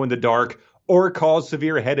that glow in the dark or cause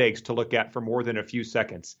severe headaches to look at for more than a few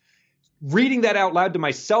seconds. Reading that out loud to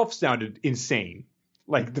myself sounded insane.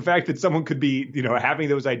 Like the fact that someone could be, having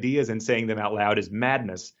those ideas and saying them out loud is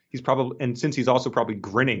madness. And since he's also probably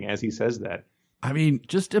grinning as he says that. I mean,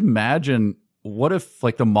 just imagine what if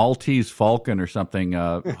like the Maltese Falcon or something,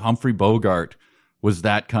 Humphrey Bogart was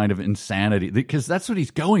that kind of insanity, because that's what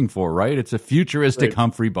he's going for, right? It's a futuristic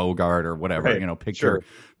Humphrey Bogart or whatever, Right.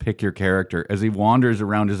 Pick your character as he wanders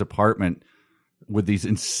around his apartment with these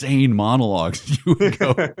insane monologues. You would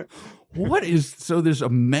go, so there's a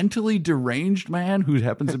mentally deranged man who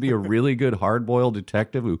happens to be a really good hard-boiled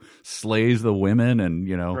detective who slays the women and,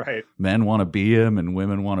 Right. men want to be him and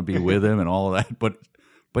women want to be with him and all of that.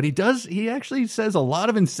 But he actually says a lot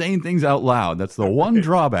of insane things out loud. That's the one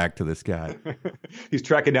drawback to this guy. He's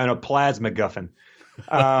tracking down a plasma guffin.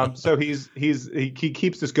 So he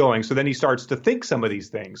keeps this going. So then he starts to think some of these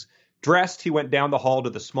things. Dressed, he went down the hall to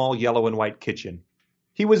the small yellow and white kitchen.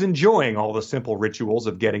 He was enjoying all the simple rituals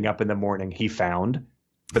of getting up in the morning, he found.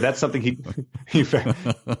 But that's something he found.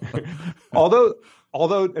 Although,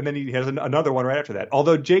 and then he has another one right after that.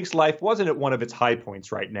 Although Jake's life wasn't at one of its high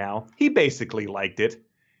points right now, he basically liked it.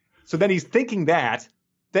 So then he's thinking that.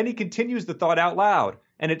 Then he continues the thought out loud.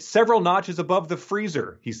 And it's several notches above the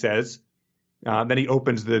freezer, he says. Then he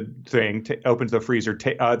opens the thing, opens the freezer,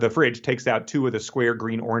 the fridge, takes out 2 of the square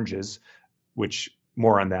green oranges, which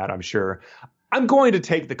more on that, I'm sure. I'm going to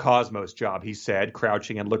take the Cosmos job, he said,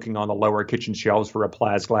 crouching and looking on the lower kitchen shelves for a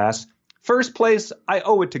Plas glass. First place, I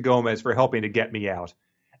owe it to Gomez for helping to get me out.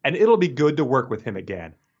 And it'll be good to work with him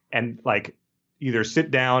again. And either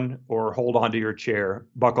sit down or hold onto your chair,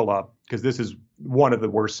 buckle up, because this is one of the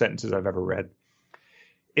worst sentences I've ever read.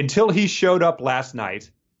 Until he showed up last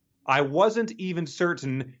night, I wasn't even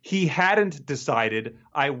certain he hadn't decided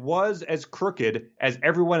I was as crooked as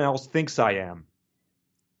everyone else thinks I am.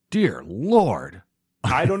 Dear Lord.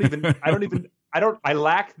 I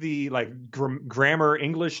lack the grammar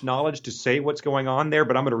English knowledge to say what's going on there,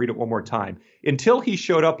 but I'm going to read it one more time. Until he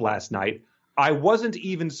showed up last night, I wasn't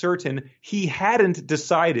even certain he hadn't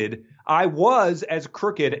decided I was as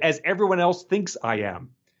crooked as everyone else thinks I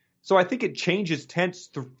am. So I think it changes tense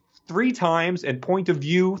 3 times and point of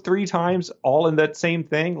view 3 times, all in that same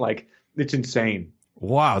thing. It's insane.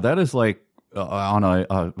 Wow, that is on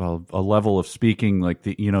a level of speaking like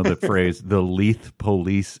the phrase "the Leith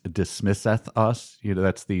police dismisseth us."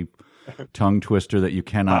 That's the tongue twister that you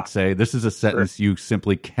cannot say. This is a sentence you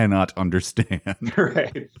simply cannot understand.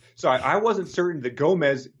 Right. So I wasn't certain that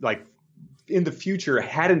Gomez, in the future,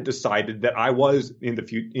 hadn't decided that I was in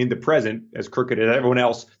the present as crooked as everyone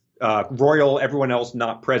else. Royal, everyone else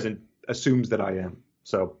not present assumes that I am.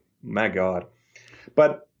 So, my God.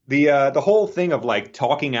 But the whole thing of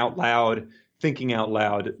talking out loud, thinking out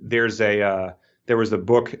loud. There was a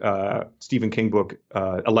book, Stephen King book,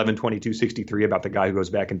 11/22/63, about the guy who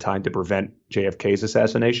goes back in time to prevent JFK's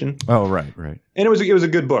assassination. Oh, right. And it was a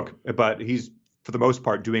good book, but he's for the most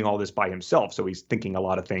part doing all this by himself. So he's thinking a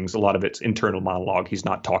lot of things. A lot of it's internal monologue. He's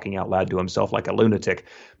not talking out loud to himself like a lunatic.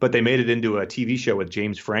 But they made it into a TV show with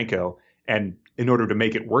James Franco, and in order to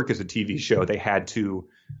make it work as a TV show, they had to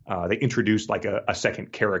they introduced a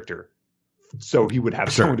second character. So he would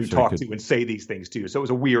have someone to talk to and say these things too. So it was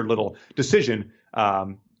a weird little decision.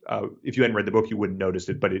 If you hadn't read the book, you wouldn't notice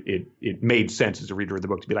it, but it made sense as a reader of the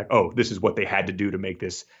book to be like, oh, this is what they had to do to make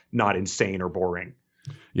this not insane or boring.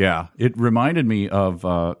 Yeah, it reminded me of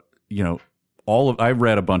I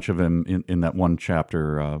read a bunch of him in that one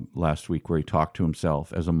chapter last week where he talked to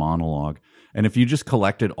himself as a monologue. And if you just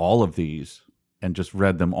collected all of these and just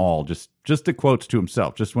read them all, just the quotes to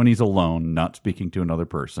himself, just when he's alone, not speaking to another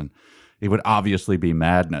person, it would obviously be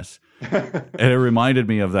madness. And it reminded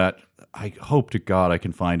me of that. I hope to God I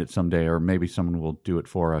can find it someday, or maybe someone will do it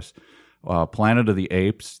for us. Planet of the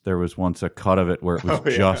Apes, there was once a cut of it where it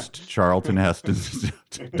was just Charlton Heston's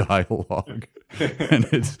dialogue. And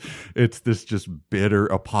it's this just bitter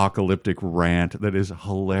apocalyptic rant that is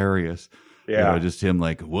hilarious. Yeah. Just him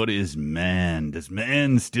like, what is man? Does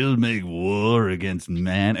man still make war against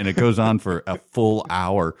man? And it goes on for a full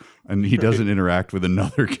hour, and he doesn't interact with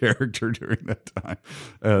another character during that time.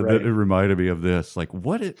 That it reminded me of this. Like,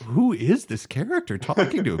 who is this character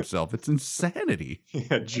talking to himself? It's insanity.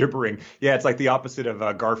 Yeah, gibbering. Yeah, it's like the opposite of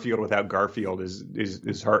Garfield without Garfield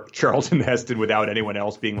is Charlton Heston without anyone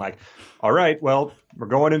else being like, all right, well, we're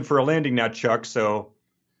going in for a landing now, Chuck, so...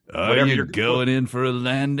 Are you going in for a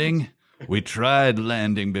landing? We tried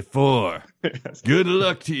landing before. Good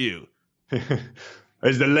luck to you.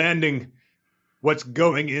 Is the landing what's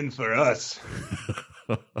going in for us?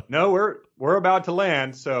 No, we're about to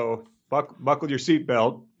land, so buckle your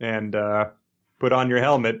seatbelt and put on your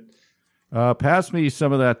helmet. Pass me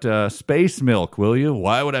some of that space milk, will you?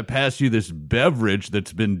 Why would I pass you this beverage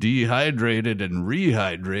that's been dehydrated and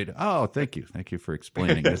rehydrated? Oh, thank you. Thank you for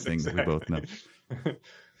explaining this thing that we both know.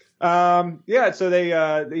 So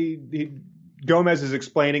Gomez is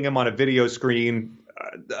explaining him on a video screen.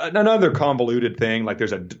 Another convoluted thing, like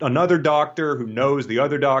there's another doctor who knows the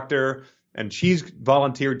other doctor, and she's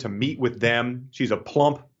volunteered to meet with them. She's a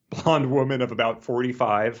plump blonde woman of about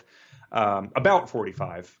 45.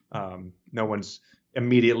 No one's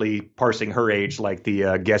immediately parsing her age like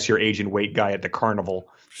the guess your age and weight guy at the carnival.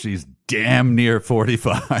 She's damn near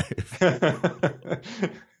 45.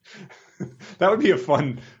 That would be a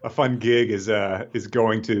fun gig is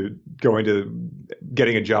going to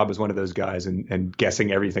getting a job as one of those guys and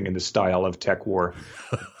guessing everything in the style of Tech War,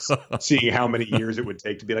 seeing how many years it would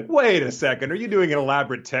take to be like, wait a second, are you doing an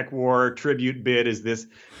elaborate Tech War tribute bid? Is this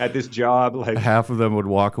at this job? Like half of them would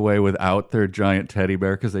walk away without their giant teddy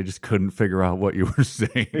bear because they just couldn't figure out what you were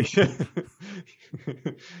saying.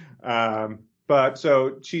 But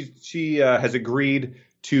so she has agreed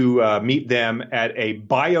to meet them at a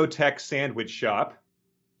biotech sandwich shop.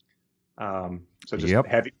 So just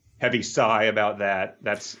heavy sigh about that.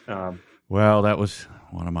 That's well, that was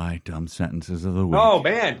one of my dumb sentences of the week. Oh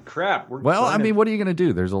man, crap. What are you going to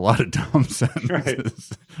do? There's a lot of dumb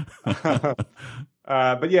sentences. Right.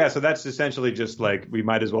 But yeah, so that's essentially just like we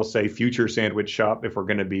might as well say future sandwich shop if we're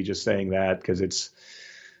going to be just saying that because it's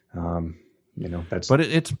that's. But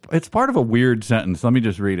it's part of a weird sentence. Let me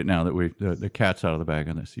just read it now that the cat's out of the bag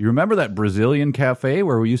on this. You remember that Brazilian cafe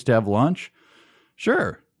where we used to have lunch?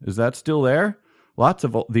 Sure. Is that still there? Lots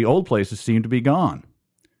of the old places seem to be gone.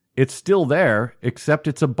 It's still there, except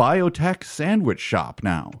it's a biotech sandwich shop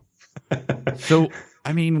now. So,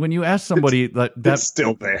 I mean, when you ask somebody that's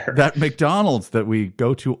still there, that McDonald's that we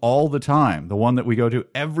go to all the time, the one that we go to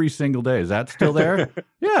every single day, is that still there?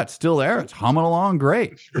 Yeah, it's still there. It's humming along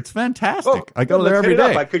great. It's fantastic. I go there every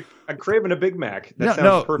day. I'm craving a Big Mac. That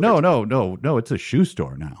sounds perfect. No. It's a shoe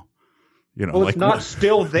store now. Well, it's not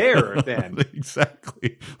still there then.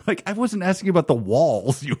 Exactly. Like I wasn't asking about the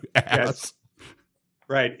walls, you ass. Yes.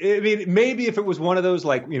 Right. I mean, maybe if it was one of those,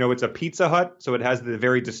 like, it's a Pizza Hut, so it has the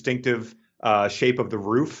very distinctive shape of the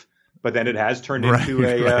roof, but then it has turned into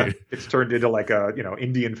it's turned into like a,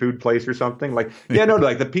 Indian food place or something. Like,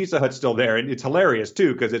 like the Pizza Hut's still there. And it's hilarious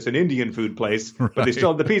too, because it's an Indian food place, but they still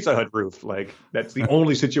have the Pizza Hut roof. Like that's the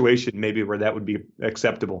only situation maybe where that would be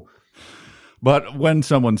acceptable. But when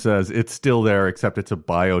someone says it's still there, except it's a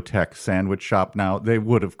biotech sandwich shop now, they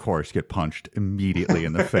would, of course, get punched immediately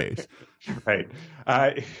in the face. Right.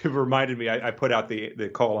 It reminded me, I put out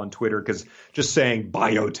the call on Twitter because just saying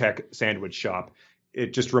biotech sandwich shop,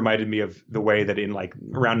 it just reminded me of the way that in like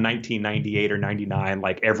around 1998 or 99,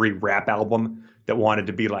 like every rap album that wanted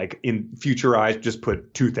to be like in futurized just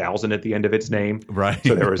put 2000 at the end of its name. Right.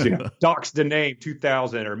 So there was, Doc's the name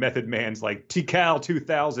 2000 or Method Man's like TCal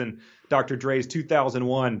 2000. Dr. Dre's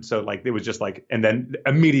 2001. So like it was just like, and then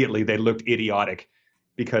immediately they looked idiotic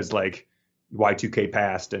because like Y2K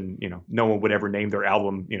passed and, no one would ever name their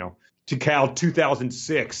album, TCal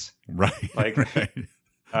 2006. Right. Like,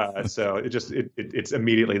 right. So it's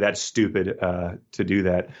immediately that stupid to do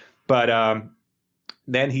that. But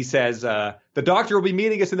then he says, the doctor will be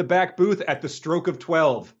meeting us in the back booth at the stroke of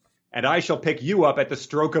 12 and I shall pick you up at the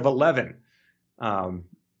stroke of 11.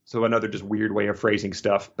 So another just weird way of phrasing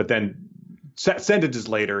stuff. But then sentences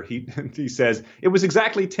later, he says, it was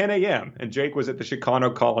exactly 10 a.m. and Jake was at the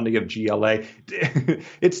Chicano colony of GLA.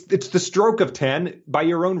 It's the stroke of 10 by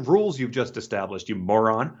your own rules you've just established, you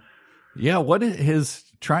moron. Yeah, what is his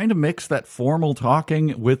trying to mix that formal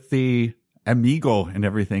talking with the amigo and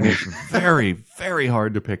everything is very, very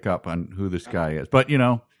hard to pick up on who this guy is. But,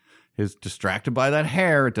 is distracted by that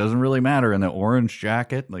hair. It doesn't really matter. And the orange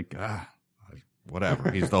jacket, like,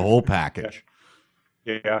 whatever. He's the whole package.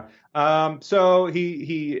 Yeah. So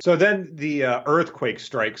then the earthquake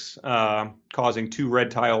strikes, causing 2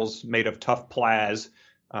 red tiles made of tough plaz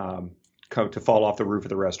to fall off the roof of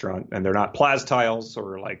the restaurant. And they're not plaz tiles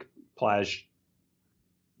or like plaz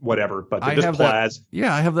whatever, but they're just plaz.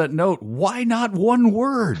 I have that note. Why not one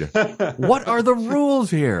word? What are the rules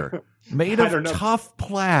here? Made of tough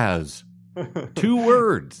plaz. 2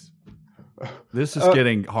 words. This is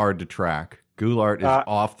getting hard to track. Goulart is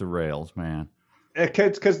off the rails, man.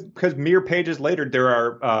 Because mere pages later, there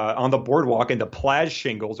are on the boardwalk, and the plaz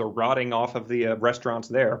shingles are rotting off of the restaurants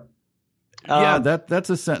there. That's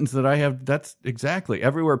a sentence that I have. That's exactly.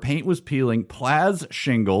 Everywhere paint was peeling, plaz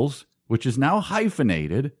shingles, which is now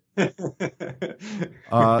hyphenated. So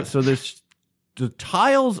the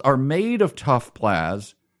tiles are made of tough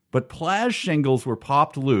plaz, but plaz shingles were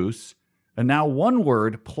popped loose, and now one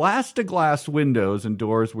word, plastiglass windows and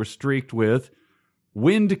doors were streaked with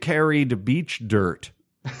wind-carried beach dirt.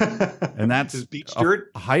 And that's beach dirt?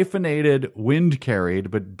 Hyphenated wind-carried,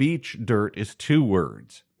 but beach dirt is 2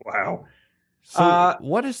 words. Wow. So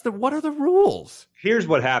what are the rules? Here's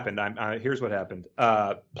what happened. Here's what happened.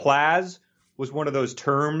 Plaz was one of those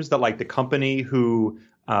terms that like the company who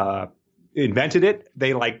invented it,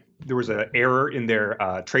 there was an error in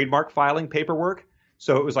their trademark filing paperwork.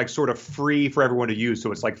 So it was like sort of free for everyone to use.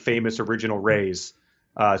 So it's like famous original Rays.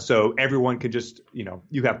 So everyone can just,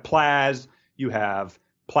 you have plaz, you have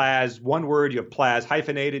plaz, one word, you have plaz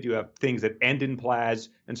hyphenated, you have things that end in plaz.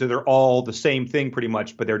 And so they're all the same thing pretty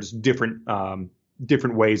much, but they're just different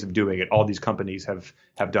ways of doing it. All these companies have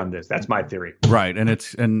done this. That's my theory. Right. And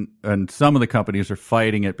it's and some of the companies are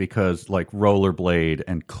fighting it because like Rollerblade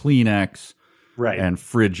and Kleenex and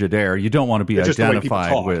Frigidaire, you don't want to be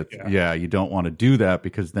identified with. Yeah, you don't want to do that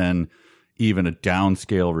because then even a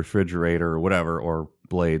downscale refrigerator or whatever, or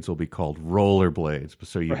blades will be called rollerblades.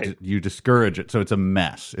 So you discourage it. So it's a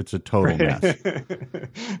mess. It's a total mess.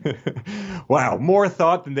 Wow. More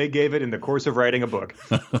thought than they gave it in the course of writing a book.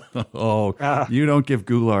 You don't give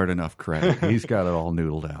Goulart enough credit. He's got it all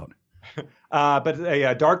noodled out. But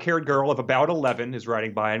a dark-haired girl of about 11 is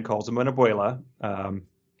riding by and calls him an abuela.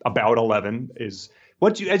 About 11 is...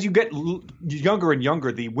 As you get younger and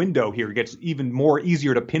younger, the window here gets even more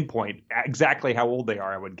easier to pinpoint exactly how old they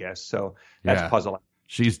are, I would guess. So that's puzzling.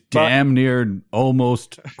 She's damn near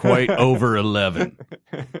almost quite over 11.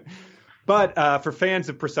 But for fans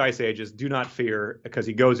of precise ages, do not fear, because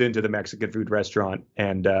he goes into the Mexican food restaurant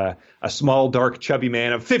and a small, dark, chubby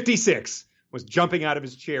man of 56 was jumping out of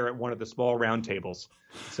his chair at one of the small round tables.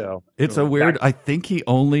 So it's a weird. I think he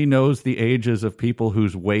only knows the ages of people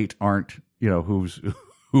whose weight aren't, who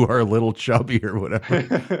are a little chubby or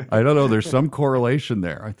whatever. I don't know. There's some correlation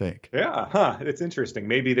there, I think. Yeah, it's interesting.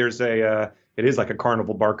 Maybe there's it is like a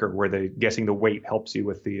carnival barker where guessing the weight helps you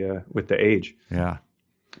with the age. Yeah.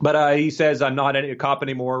 But he says, "I'm not a cop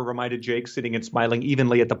anymore," reminded Jake, sitting and smiling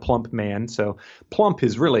evenly at the plump man. So plump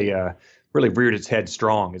is really reared its head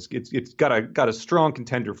strong. It's got a strong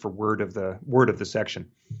contender for word of the section.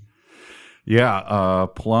 Yeah,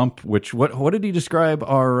 plump. Which what did he describe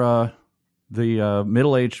the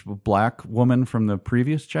middle-aged black woman from the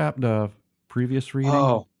previous previous reading?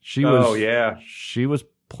 Oh, she was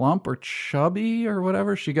plump or chubby or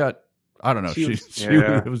whatever. She got, I don't know. She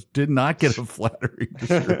did not get a flattering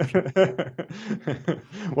description.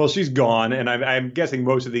 Well, she's gone, and I'm guessing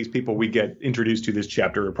most of these people we get introduced to this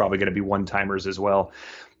chapter are probably going to be one-timers as well.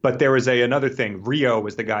 But there was another thing. Rio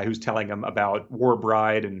was the guy who's telling him about War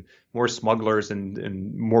Bride and more smugglers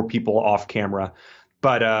and more people off camera.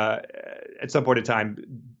 But at some point in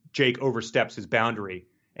time, Jake oversteps his boundary,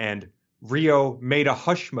 and Rio made a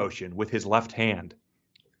hush motion with his left hand.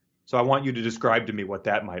 So I want you to describe to me what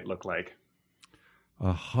that might look like.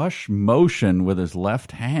 A hush motion with his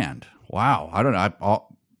left hand. Wow. I don't know.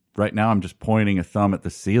 Right now, I'm just pointing a thumb at the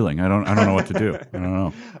ceiling. I don't know what to do. I don't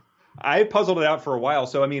know. I puzzled it out for a while.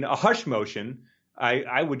 So, I mean, a hush motion,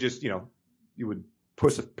 I would just, you would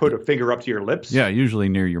put a finger up to your lips. Yeah, usually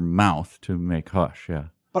near your mouth to make hush, yeah.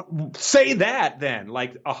 But say that then.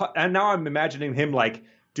 And now I'm imagining him,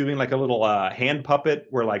 doing, a little hand puppet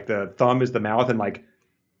where, the thumb is the mouth and,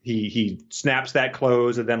 he snaps that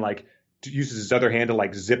close and then, uses his other hand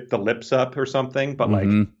to, zip the lips up or something. But,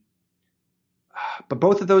 but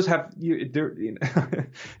both of those have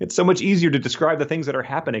it's so much easier to describe the things that are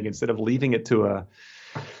happening instead of leaving it to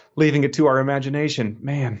our imagination,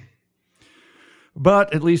 man.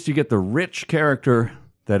 But at least you get the rich character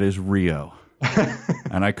that is Rio.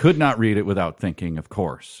 And I could not read it without thinking, of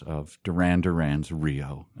course, of Duran Duran's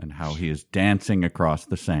Rio and how he is dancing across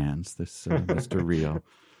the sands, this Mr. Rio.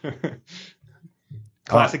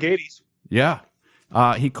 Classic 80s. Yeah.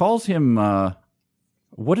 He calls him,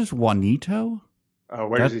 what is Juanito?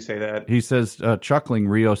 Where does he say that? He says, chuckling,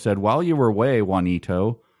 Rio said, while you were away,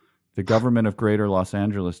 Juanito, the government of Greater Los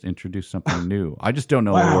Angeles introduced something new. I just don't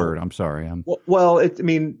know the word. I'm sorry. Well,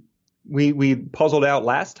 we puzzled out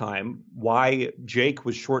last time why Jake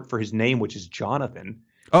was short for his name, which is Jonathan.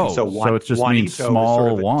 Oh, so it just means small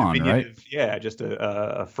sort of Juan, right? Yeah, just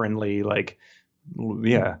a friendly, like,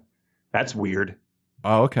 yeah, that's weird.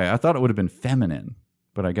 Oh, okay. I thought it would have been feminine,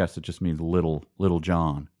 but I guess it just means little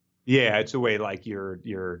John. Yeah, it's a way like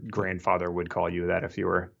your grandfather would call you that if you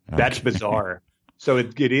were. That's bizarre. So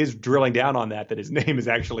it is drilling down on that his name is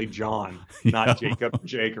actually John, not Jacob,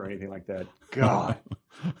 Jake, or anything like that. God.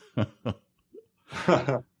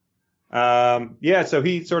 Yeah, so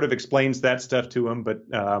he sort of explains that stuff to him, but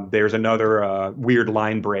there's another weird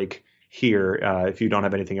line break here if you don't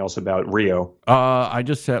have anything else about Rio. I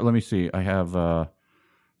just said, let me see. I have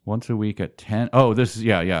once a week at 10. Oh, this is,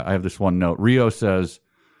 yeah. I have this one note. Rio says,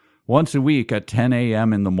 once a week at 10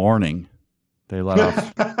 a.m. in the morning, they let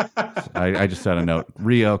off. I just had a note.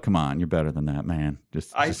 Rio, come on. You're better than that, man.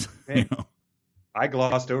 I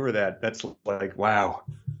glossed over that. That's like, wow.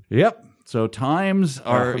 Yep. So times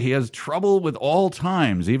are, he has trouble with all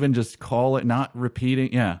times, even just call it, not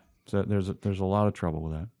repeating. Yeah. So there's a lot of trouble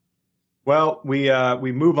with that. Well,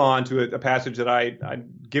 we move on to a passage that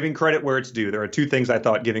I'm giving credit where it's due. There are two things I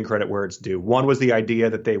thought giving credit where it's due. One was the idea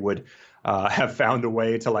that they would have found a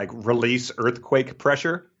way to like release earthquake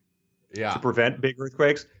pressure to prevent big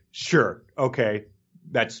earthquakes. Sure. Okay.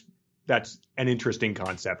 That's an interesting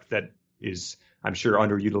concept that is, I'm sure,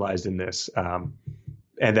 underutilized in this.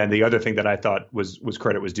 And then the other thing that I thought was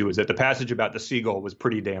credit was due is that the passage about the seagull was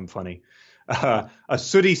pretty damn funny. A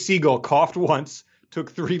sooty seagull coughed once,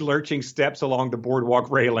 took 3 lurching steps along the boardwalk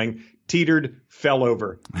railing, teetered, fell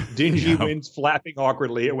over. Dingy winds flapping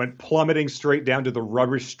awkwardly, it went plummeting straight down to the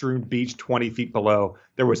rubbish-strewn beach 20 feet below.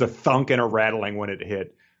 There was a thunk and a rattling when it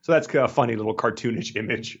hit. So that's a funny little cartoonish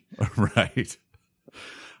image. Right.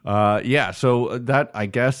 Yeah, so that, I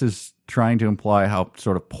guess, is trying to imply how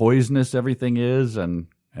sort of poisonous everything is and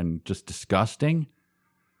just disgusting.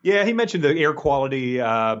 Yeah, he mentioned the air quality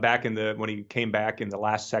back when he came back in the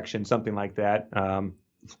last section, something like that.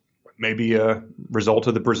 Maybe a result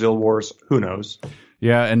of the Brazil Wars. Who knows?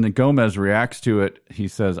 Yeah, and then Gomez reacts to it. He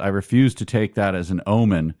says, I refuse to take that as an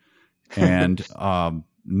omen. And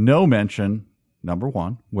no mention, number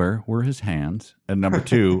one, where were his hands? And number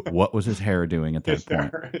two, what was his hair doing at that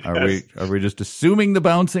point? Are we just assuming the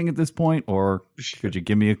bouncing at this point, or could you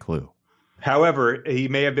give me a clue? However, he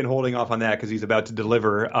may have been holding off on that because he's about to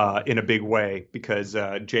deliver in a big way because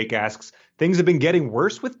Jake asks, things have been getting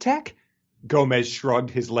worse with tech? Gomez shrugged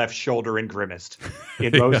his left shoulder and grimaced.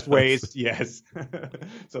 In most ways, yes.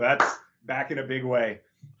 So that's back in a big way.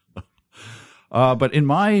 But in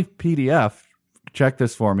my PDF, check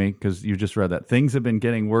this for me because you just read that. Things have been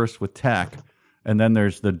getting worse with tech. And then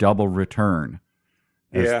there's the double return.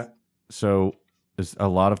 So is a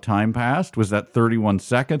lot of time passed? Was that 31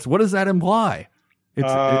 seconds? What does that imply?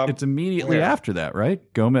 It's immediately after that, right?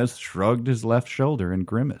 Gomez shrugged his left shoulder and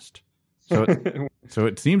grimaced. So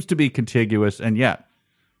it seems to be contiguous, and yet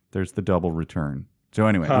there's the double return. So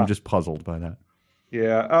anyway, I'm just puzzled by that.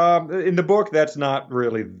 Yeah. In the book, that's not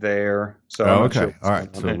really there. So okay. Sure all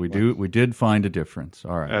right. So anyway. we did find a difference.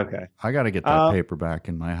 All right. Okay. I got to get that paperback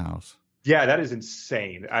in my house. Yeah, that is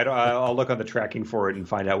insane. I'll look on the tracking for it and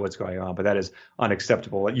find out what's going on, but that is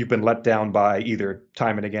unacceptable. You've been let down by either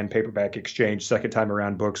Time and Again Paperback Exchange, Second Time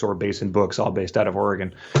Around Books, or Basin Books, all based out of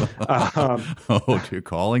Oregon. You're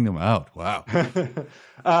calling them out. Wow.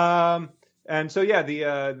 And so, yeah,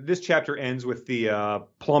 this chapter ends with the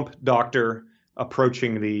plump doctor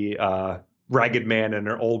approaching the ragged man in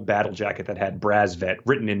an old battle jacket that had Brasvet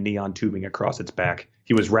written in neon tubing across its back.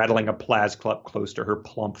 He was rattling a Plasclep close to her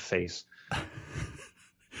plump face.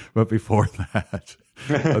 But before that,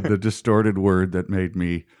 the distorted word that made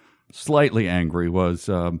me slightly angry was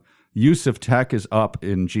use of tech is up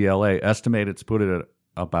in GLA. Estimated put it at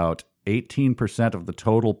about 18% of the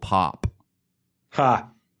total pop. Ha.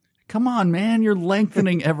 Come on, man, you're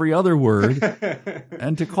lengthening every other word.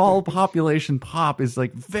 And to call population pop is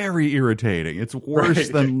like very irritating. It's worse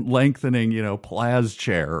than lengthening, Plas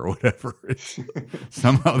chair or whatever.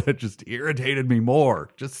 Somehow that just irritated me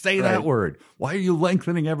more. Just say that word. Why are you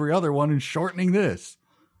lengthening every other one and shortening this?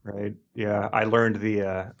 Right. Yeah. I learned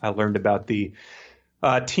about the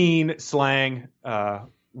teen slang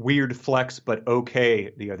weird flex, but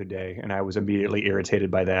okay the other day, and I was immediately irritated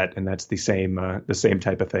by that. And that's the same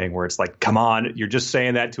type of thing where it's like, come on, you're just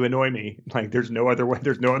saying that to annoy me. Like there's no other way,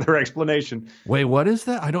 there's no other explanation. Wait, what is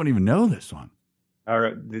that? I don't even know this one.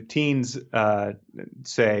 The teens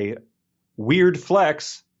say weird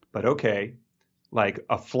flex, but okay. Like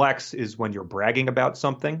a flex is when you're bragging about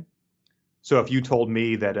something. So if you told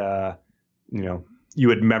me that, you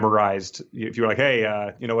had memorized, if you were like, hey,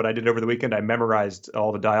 you know what I did over the weekend? I memorized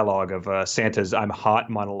all the dialogue of Santa's I'm hot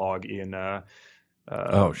monologue in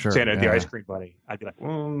Santa and the Ice Cream Bunny. I'd be like,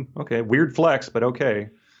 okay, weird flex, but okay.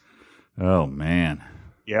 Oh, man.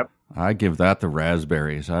 Yep. I give that the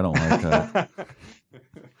raspberries. I don't like that.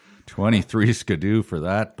 23 skidoo for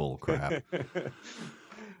that bull crap.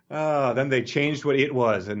 Then they changed what it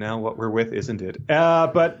was, and now what we're with isn't it?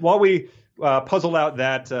 But while we puzzle out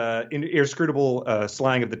that inscrutable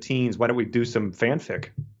slang of the teens, why don't we do some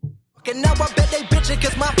fanfic? And now I bet they bitching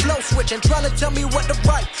cause my flow switching, trying to tell me what to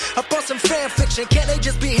write about some fan fiction. Can't they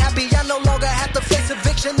just be happy? I no longer have to face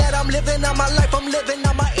eviction, that I'm living out my life, I'm living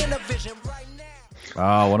out my inner vision right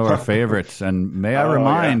now. One of our favorites. And may I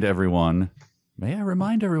remind everyone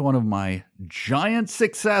of my giant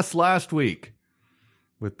success last week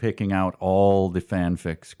with picking out all the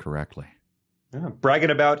fanfics correctly. Yeah,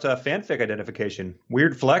 bragging about fanfic identification.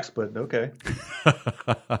 Weird flex, but okay.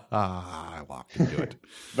 I walked into it.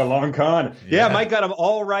 The long con. Yeah, Mike got them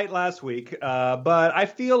all right last week. But I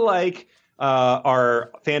feel like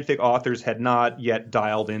our fanfic authors had not yet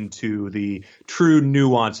dialed into the true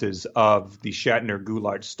nuances of the Shatner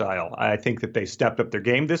Goulart style. I think that they stepped up their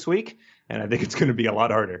game this week, and I think it's going to be a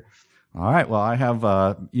lot harder. All right. Well, I have,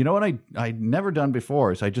 you know what I never done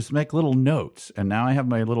before is I just make little notes, and now I have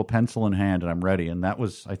my little pencil in hand and I'm ready. And that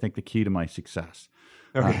was, I think, the key to my success.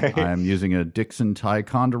 Okay. I'm using a Dixon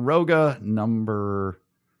Ticonderoga number.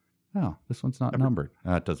 Oh, this one's not numbered.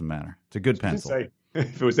 It doesn't matter. It's a good pencil.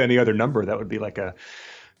 If it was any other number, that would be like that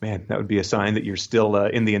would be a sign that you're still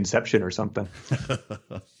in the inception or something.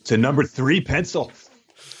 It's a number 3 pencil.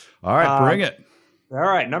 All right, bring it. All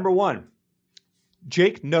right, number 1.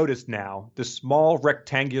 Jake noticed now the small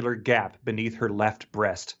rectangular gap beneath her left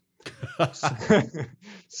breast.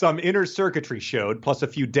 Some inner circuitry showed, plus a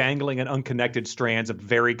few dangling and unconnected strands of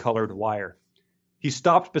vari-colored wire. He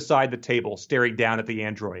stopped beside the table, staring down at the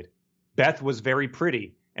android. Beth was very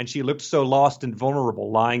pretty, and she looked so lost and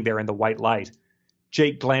vulnerable lying there in the white light.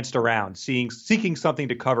 Jake glanced around, seeking something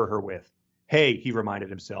to cover her with. Hey, he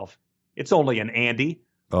reminded himself, it's only an Andy.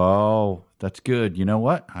 Oh, that's good. You know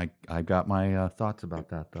what? I got my thoughts about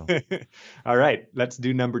that, though. All right, let's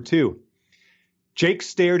do number 2. Jake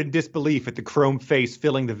stared in disbelief at the chrome face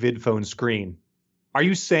filling the vidphone screen. Are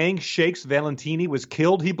you saying Shakes Valentini was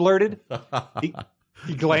killed? He blurted. He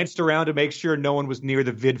glanced around to make sure no one was near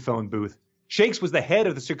the vidphone booth. Shakes was the head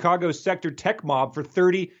of the Chicago sector tech mob for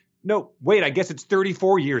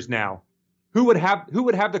 34 years now. Who would have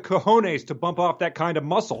the cojones to bump off that kind of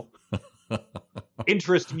muscle?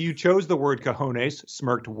 Interesting you chose the word cojones,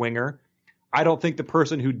 smirked Winger. I don't think the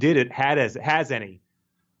person who did it has any.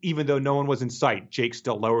 Even though no one was in sight, Jake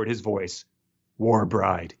still lowered his voice. War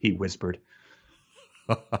bride, he whispered.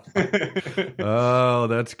 Oh,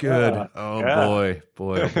 that's good. Boy.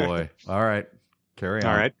 All right, carry on.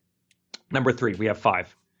 All right. Number 3, we have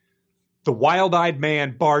 5. The wild-eyed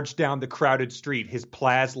man barged down the crowded street, his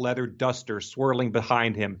Plaz leather duster swirling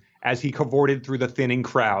behind him as he cavorted through the thinning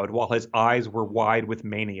crowd while his eyes were wide with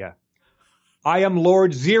mania. I am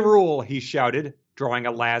Lord Zerul, he shouted, drawing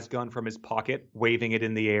a las gun from his pocket, waving it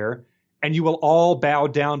in the air, and you will all bow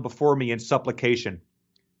down before me in supplication.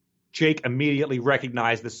 Jake immediately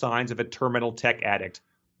recognized the signs of a terminal tech addict,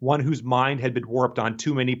 one whose mind had been warped on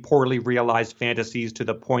too many poorly realized fantasies to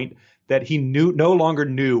the point that he no longer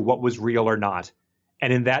knew what was real or not.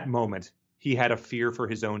 And in that moment, he had a fear for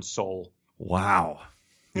his own soul. Wow.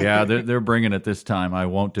 Yeah, they're bringing it this time. I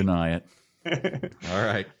won't deny it. All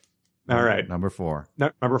right. Number 4.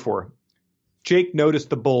 Number 4. Jake noticed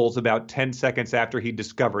the bulls about 10 seconds after he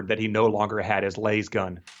discovered that he no longer had his laser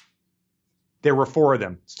gun. There were 4 of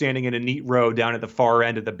them, standing in a neat row down at the far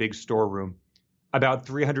end of the big storeroom. About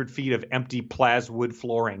 300 feet of empty plaswood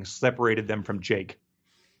flooring separated them from Jake.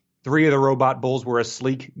 3 of the robot bulls were a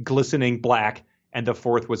sleek, glistening black, and the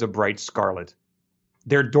 4th was a bright scarlet.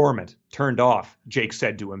 They're dormant, turned off, Jake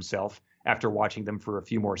said to himself, after watching them for a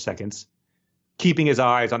few more seconds. Keeping his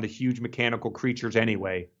eyes on the huge mechanical creatures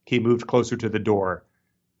anyway, he moved closer to the door.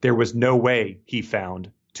 There was no way, he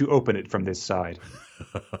found, to open it from this side.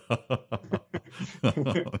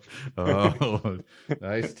 Oh,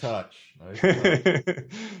 nice touch. Right.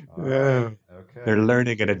 Okay. They're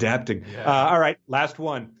learning and adapting. Yeah. All right, last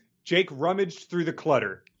one. Jake rummaged through the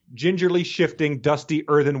clutter, gingerly shifting dusty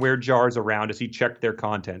earthenware jars around as he checked their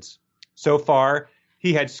contents. So far,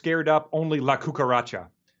 he had scared up only La Cucaracha,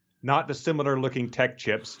 not the similar-looking tech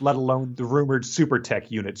chips, let alone the rumored super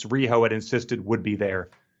tech units Riho had insisted would be there.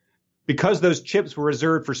 Because those chips were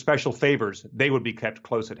reserved for special favors, they would be kept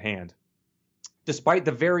close at hand. Despite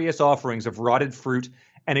the various offerings of rotted fruit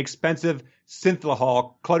and expensive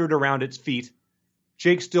synthahol cluttered around its feet,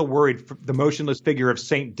 Jake still worried the motionless figure of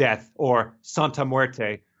Saint Death, or Santa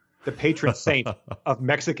Muerte, the patron saint of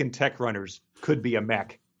Mexican tech runners, could be a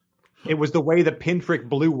mech. It was the way the pinprick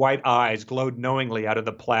blue-white eyes glowed knowingly out of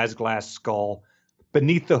the plasglass skull.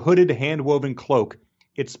 Beneath the hooded hand-woven cloak,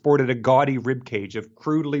 it sported a gaudy ribcage of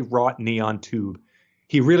crudely wrought neon tube.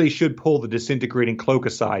 He really should pull the disintegrating cloak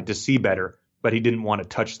aside to see better, but he didn't want to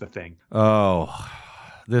touch the thing. Oh,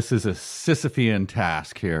 this is a Sisyphean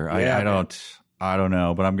task here. Yeah, I don't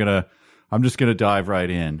know, but I'm just gonna dive right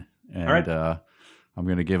in, and All right. I'm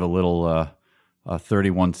gonna give a little a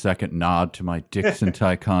 31-second nod to my Dixon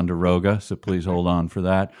Ticonderoga. So please hold on for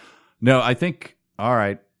that. No, I think all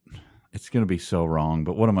right. It's gonna be so wrong,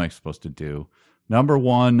 but what am I supposed to do? Number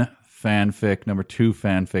 1, fanfic. Number 2,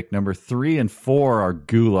 fanfic. Number 3 and 4 are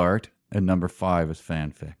Goulart, and number 5 is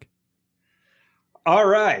fanfic. All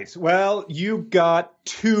right. Well, you got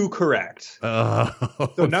 2 correct. So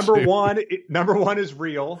number dude. number one is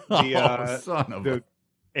real. The, Son of the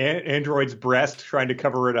android's breast trying to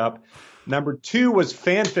cover it up. Number 2 was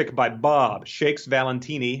fanfic by Bob Shakes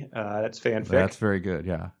Valentini. That's fanfic. That's very good.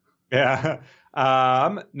 Yeah. Yeah.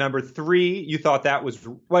 Number 3, you thought that was.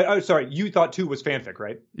 Well, oh, sorry. You thought 2 was fanfic,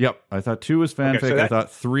 right? Yep. I thought 2 was fanfic. Okay, so I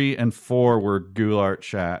thought 3 and 4 were Goulart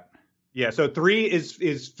chat. Yeah. So 3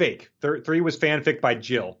 is fake. 3 was fanfic by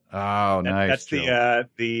Jill. Oh, nice. That's Jill.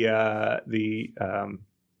 the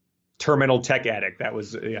terminal tech addict. That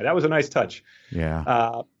was a nice touch.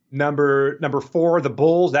 Yeah. Number 4, the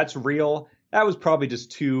Bulls. That's real. That was probably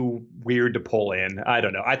just too weird to pull in. I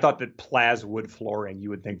don't know. I thought that plaswood flooring, you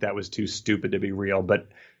would think that was too stupid to be real, but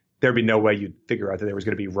there'd be no way you'd figure out that there was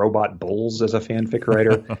going to be robot bulls as a fanfic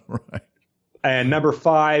writer. Right. And number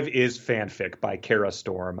 5 is fanfic by Kara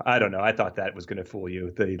Storm. I don't know. I thought that was going to fool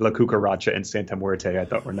you. The La Cucaracha and Santa Muerte I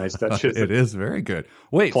thought were nice touches. It is very good.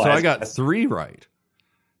 Wait, so I got 3 right.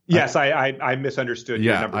 Yes, I misunderstood.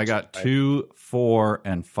 Your Yeah, number I got 2, 2, 4,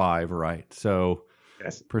 and 5 right. So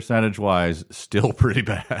yes. percentage-wise, still pretty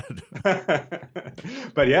bad.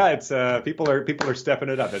 But yeah, it's people are stepping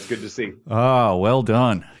it up. It's good to see. Oh, well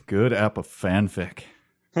done. Good ep of fanfic.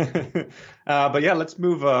 But yeah, let's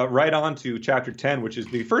move right on to chapter 10, which is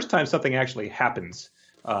the first time something actually happens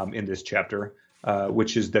in this chapter,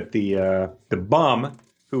 which is that the bum,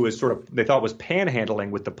 who is sort of they thought was panhandling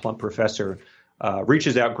with the plump professor,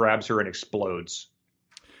 reaches out, grabs her, and explodes.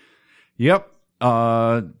 Yep.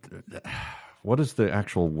 What is the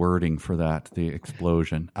actual wording for that, the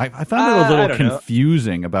explosion? I found it a little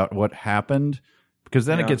confusing about what happened, because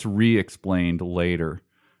then it gets re-explained later.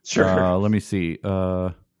 Sure. Let me see.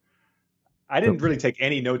 I didn't really take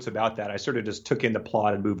any notes about that. I sort of just took in the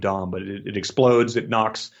plot and moved on, but it explodes. It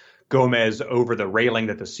knocks Gomez over the railing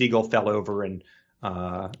that the seagull fell over. And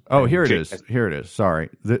here it is. Here it is. Sorry.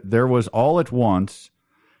 There was all at once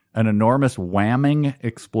an enormous whamming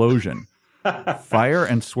explosion. Fire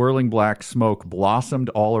and swirling black smoke blossomed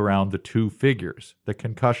all around the 2 figures. The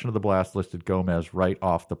concussion of the blast lifted Gomez right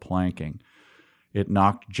off the planking. It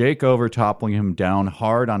knocked Jake over, toppling him down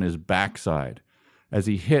hard on his backside. As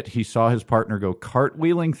he hit, he saw his partner go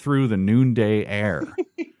cartwheeling through the noonday air.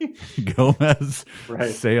 Gomez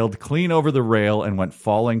sailed clean over the rail and went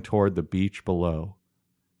falling toward the beach below.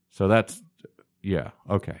 So that's, yeah,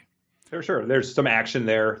 okay. Sure. There's some action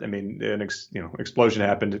there. I mean, an explosion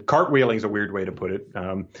happened. Cartwheeling is a weird way to put it,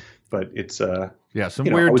 but it's yeah, some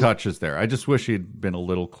weird touches there. I just wish he'd been a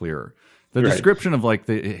little clearer. The description of like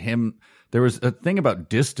him. There was a thing about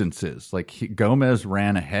distances. Like Gomez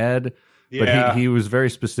ran ahead, but he was very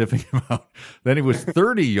specific about. Then he was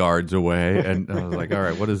 30 yards away, and I was like, all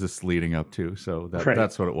right, what is this leading up to? So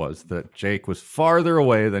that's what it was. That Jake was farther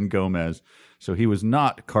away than Gomez, so he was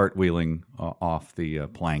not cartwheeling off the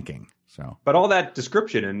planking. So, but all that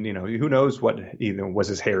description, and who knows what? Was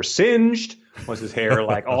his hair singed? Was his hair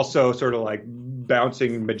like also sort of like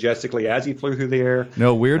bouncing majestically as he flew through the air?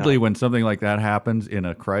 No, weirdly, when something like that happens in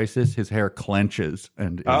a crisis, his hair clenches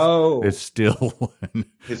and is still.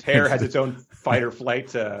 His hair has its own fight or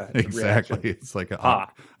flight. Exactly, reaction. It's like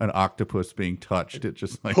an octopus being touched. It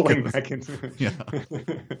just like pulling back into. Yeah.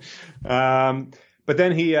 But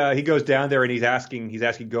then he goes down there and he's asking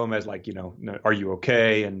Gomez, like, are you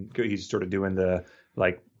okay? And he's sort of doing the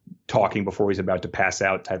like talking before he's about to pass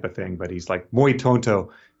out type of thing. But he's like, muy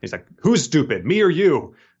tonto. He's like, who's stupid, me or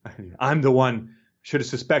you? I'm the one. Should have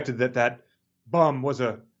suspected that bum was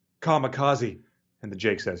a kamikaze. And the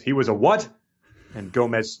Jake says, he was a what? And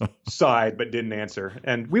Gomez sighed but didn't answer.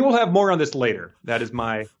 And we will have more on this later. That is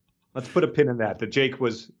my... Let's put a pin in that. That Jake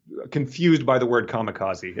was confused by the word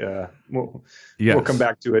kamikaze. We'll come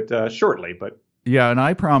back to it shortly. But yeah, and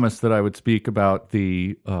I promised that I would speak about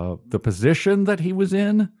the position that he was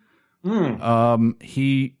in.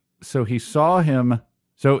 He saw him.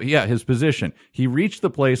 So yeah, his position. He reached the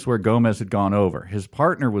place where Gomez had gone over. His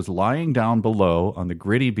partner was lying down below on the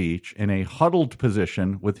gritty beach in a huddled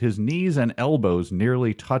position with his knees and elbows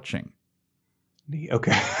nearly touching.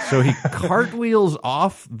 Okay. So he cartwheels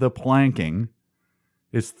off the planking,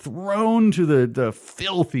 is thrown to the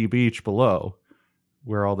filthy beach below,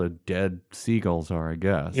 where all the dead seagulls are, I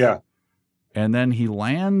guess. Yeah. And then he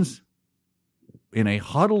lands in a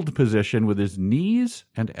huddled position with his knees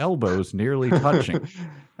and elbows nearly touching.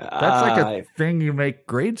 That's like a thing you make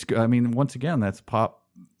grade school. I mean, once again, that's pop,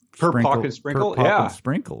 pock and sprinkle. And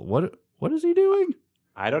sprinkle. What is he doing?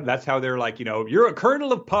 That's how they're like, you're a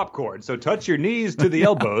kernel of popcorn, so touch your knees to the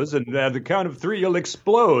elbows, and at the count of 3, you'll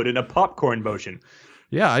explode in a popcorn motion.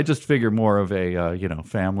 Yeah, I just figure more of a,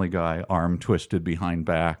 Family Guy, arm twisted behind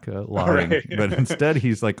back, lying. Right. But instead,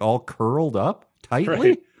 he's like all curled up tightly.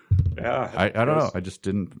 Right. Yeah, I don't know. I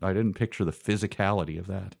didn't picture the physicality of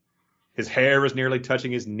that. His hair was nearly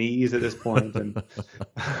touching his knees at this point, and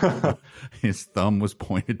his thumb was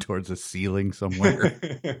pointed towards a ceiling somewhere.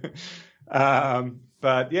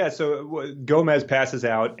 But yeah, so Gomez passes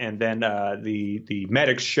out, and then the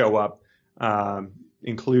medics show up,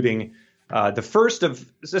 including the first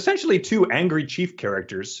of essentially 2 angry chief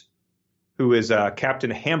characters, who is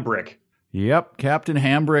Captain Hambrick. Yep, Captain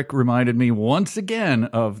Hambrick reminded me once again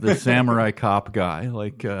of the samurai cop guy.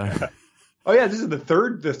 Oh yeah, this is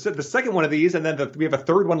the second one of these, and then we have a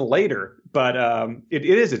third one later. But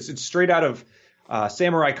it's straight out of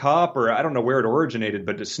Samurai Cop, or I don't know where it originated,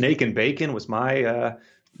 but Snake and Bacon was my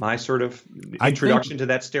sort of introduction to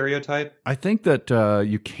that stereotype. I think that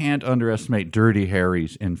you can't underestimate Dirty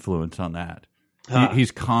Harry's influence on that.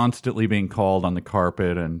 He's constantly being called on the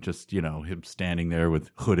carpet, and just, him standing there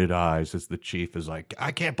with hooded eyes as the chief is like,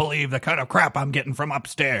 I can't believe the kind of crap I'm getting from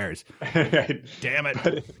upstairs. Damn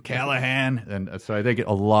it, Callahan. And so I think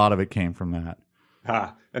a lot of it came from that.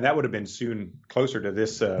 And that would have been soon closer to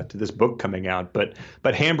this book coming out. But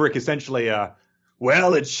Hambrick essentially,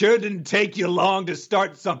 well, it sure didn't take you long to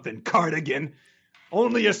start something, Cardigan.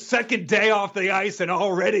 Only a second day off the ice and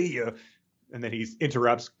already you... And then he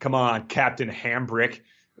interrupts, come on, Captain Hambrick,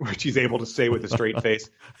 which he's able to say with a straight face.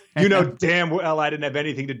 You know damn well I didn't have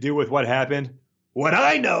anything to do with what happened. What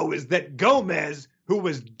I know is that Gomez, who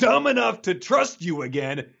was dumb enough to trust you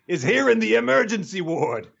again, is here in the emergency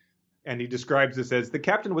ward. And he describes this as the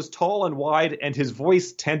captain was tall and wide, and his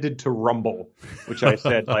voice tended to rumble, which I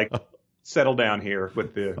said, settle down here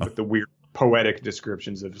with the weird poetic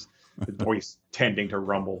descriptions of the voice tending to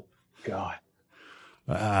rumble. God.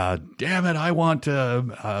 Damn it, I want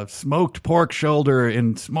smoked pork shoulder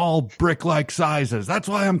in small brick-like sizes. That's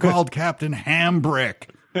why I'm called Captain Hambrick.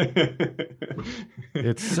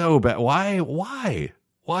 It's so bad. Why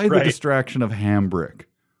the distraction of Hambrick?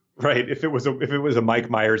 Right. If it was a Mike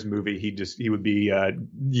Myers movie, he would be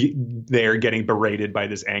there getting berated by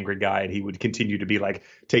this angry guy, and he would continue to be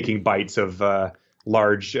taking bites of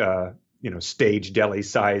large, stage deli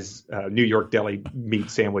size New York deli meat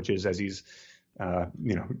sandwiches as he's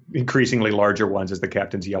increasingly larger ones as the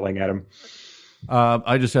captain's yelling at him.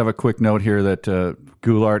 I just have a quick note here that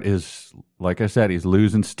Goulart is, like I said, he's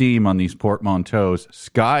losing steam on these portmanteaus.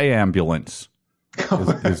 Sky ambulance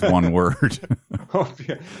is one word. Oh,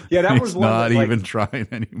 yeah, that was he's one. Not even trying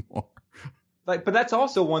anymore. But that's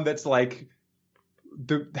also one that's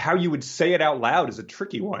how you would say it out loud is a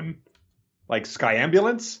tricky one. Sky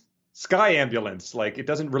ambulance. Sky ambulance, it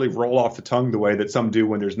doesn't really roll off the tongue the way that some do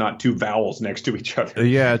when there's not 2 vowels next to each other.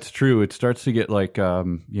 Yeah, it's true. It starts to get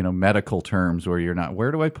medical terms where you're not.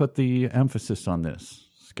 Where do I put the emphasis on this?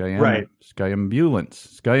 Sky ambulance.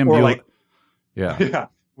 Sky ambulance. Yeah.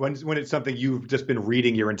 When it's something you've just been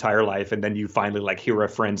reading your entire life, and then you finally hear a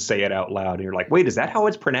friend say it out loud, and you're like, wait, is that how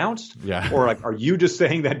it's pronounced? Yeah. Or are you just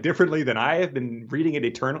saying that differently than I have been reading it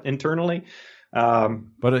internally?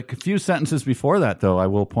 But a few sentences before that, though, I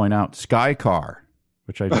will point out Sky Car,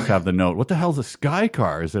 which I just have the note. What the hell's a Sky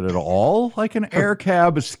Car? Is it at all like an air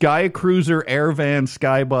cab, a Sky Cruiser, air van,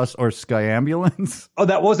 Sky Bus, or Sky Ambulance? Oh,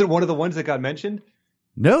 that wasn't one of the ones that got mentioned?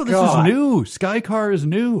 No, this is new. Sky Car is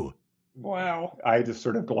new. Wow. I just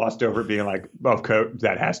sort of glossed over being like, of course,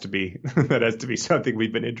 that has to be something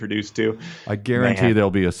we've been introduced to. I guarantee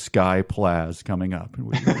there'll be a Sky Plaz coming up.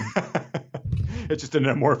 It's just an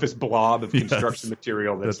amorphous blob of construction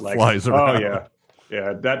material that's that like, flies around. oh yeah.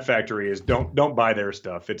 Yeah, that factory is don't buy their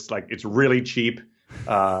stuff. It's like it's really cheap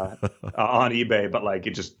on eBay, but like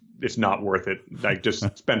it's not worth it. Like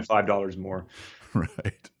just spend $5 more.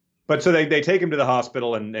 Right. But so they take him to the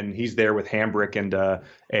hospital and he's there with Hambrick and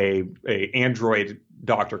a android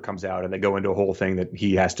doctor comes out and they go into a whole thing that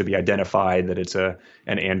he has to be identified, that it's an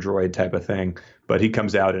android type of thing. But he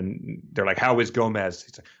comes out and they're like, how is Gomez?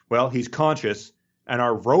 He's like, well, he's conscious and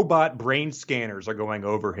our robot brain scanners are going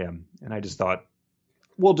over him. And I just thought,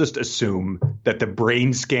 we'll just assume that the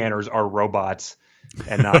brain scanners are robots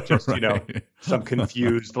and not just, some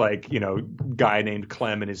confused, guy named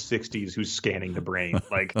Clem in his 60s who's scanning the brain.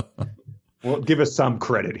 Like, well, give us some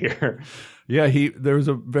credit here. Yeah, there was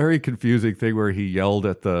a very confusing thing where he yelled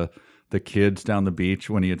at the kids down the beach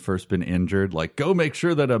when he had first been injured, like, go make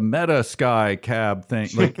sure that a Meta Sky cab thing,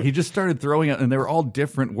 like he just started throwing out, and they were all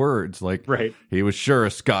different words. Like, right. He was sure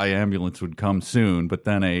a Sky ambulance would come soon, but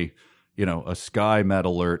then a Sky Med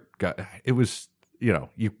Alert it was,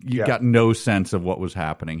 you got no sense of what was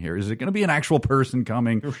happening here. Is it going to be an actual person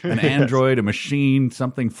coming, an android, a machine,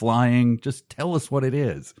 something flying? Just tell us what it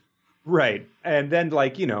is. Right. And then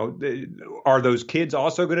are those kids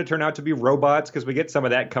also going to turn out to be robots? Because we get some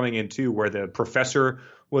of that coming in too, where the professor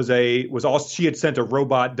she had sent a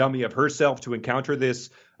robot dummy of herself to encounter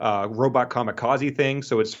this robot kamikaze thing.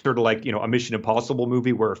 So it's sort of like, a Mission Impossible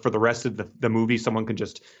movie where for the rest of the movie, someone can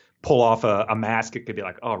just pull off a mask. It could be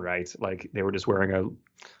like, all right, like they were just wearing a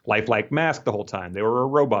lifelike mask the whole time. They were a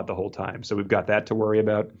robot the whole time. So we've got that to worry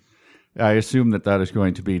about. I assume that is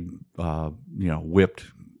going to be, whipped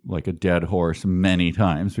like a dead horse many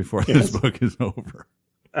times before this book is over.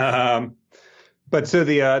 But so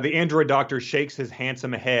the android doctor shakes his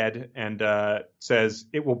handsome head and says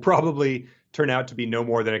it will probably turn out to be no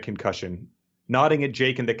more than a concussion. Nodding at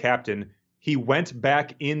Jake and the captain, he went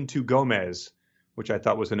back into Gomez, which I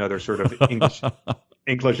thought was another sort of English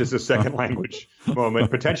as a second language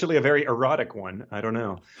moment, potentially a very erotic one. I don't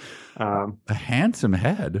know. A handsome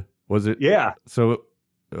head? Was it? Yeah. So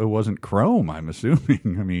it wasn't chrome, I'm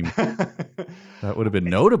assuming. I mean, that would have been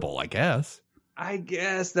notable, I guess. I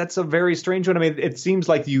guess that's a very strange one. I mean, it seems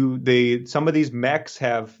like some of these mechs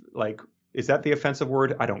have is that the offensive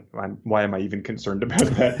word? Why am I even concerned about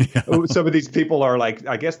that? Yeah. Some of these people are like,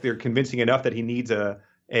 I guess they're convincing enough that he needs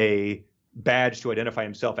a badge to identify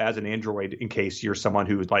himself as an android in case you're someone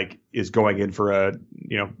who is going in for a,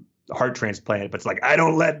 heart transplant, but it's like, I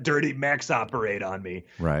don't let dirty mechs operate on me.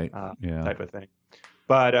 Right. Yeah. Type of thing.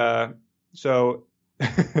 But so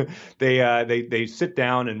they sit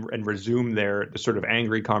down and resume the sort of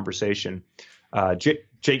angry conversation.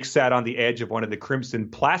 Jake sat on the edge of one of the crimson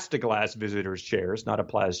plexiglass visitors' chairs, not a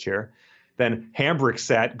Plaz chair. Then Hambrick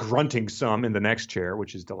sat grunting some in the next chair,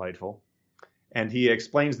 which is delightful. And he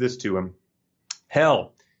explains this to him.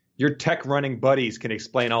 Hell, your tech-running buddies can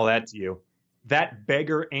explain all that to you. That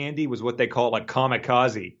beggar Andy was what they call a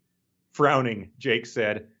kamikaze. Frowning, Jake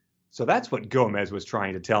said, so that's what Gomez was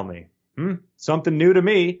trying to tell me. Something new to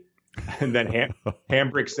me. And then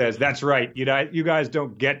Hambrick says, that's right. You guys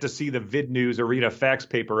don't get to see the vid news or read a fax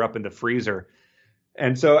paper up in the freezer.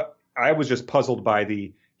 And so I was just puzzled by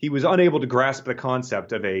he was unable to grasp the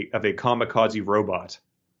concept of a kamikaze robot.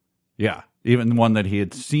 Yeah. Even one that he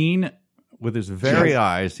had seen with his very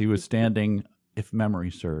eyes. He was standing, if memory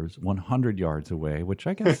serves, 100 yards away, which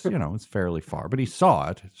I guess, is fairly far, but he saw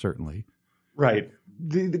it, certainly. Right.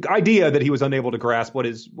 The idea that he was unable to grasp what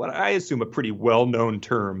I assume a pretty well-known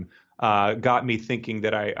term got me thinking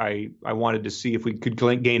that I wanted to see if we could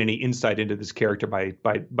gain any insight into this character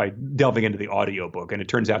by delving into the audiobook. And it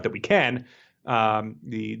turns out that we can.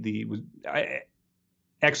 The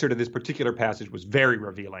excerpt of this particular passage was very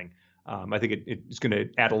revealing. I think it's going to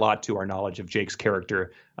add a lot to our knowledge of Jake's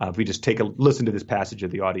character if we just take a listen to this passage of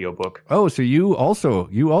the audiobook. Oh, so you also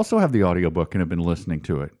have the audiobook and have been listening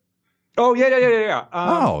to it. Oh, yeah.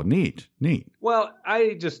 Oh, neat. Well,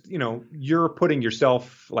 I just, you're putting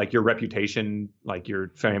yourself, like your reputation, like your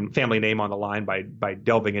family name on the line by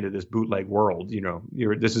delving into this bootleg world.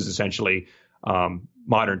 This is essentially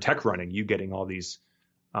modern tech running, you getting all these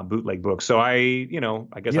bootleg books. So I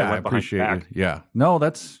guess I went behind the back. Yeah. No,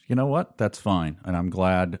 that's, what? That's fine. And I'm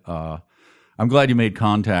glad you made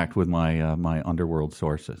contact with my underworld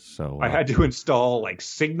sources. So I had to install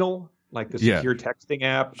Signal, like the secure texting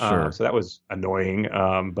app. Sure. So that was annoying.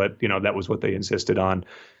 But that was what they insisted on.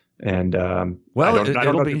 And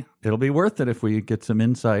it'll be worth it if we get some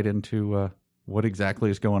insight into what exactly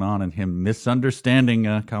is going on and him misunderstanding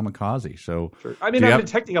Kamikaze. So, sure. I mean, I'm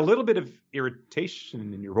detecting a little bit of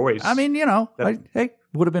irritation in your voice. I mean, hey,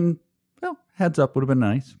 would have been, heads up would have been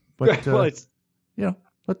nice. But, well, it's,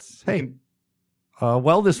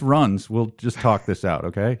 while this runs, we'll just talk this out,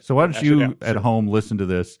 okay? So why don't you at home listen to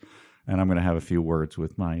this, and I'm going to have a few words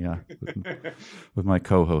with my with my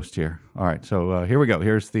co-host here. All right, so here we go.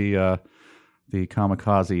 Here's the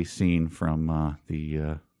Kamikaze scene from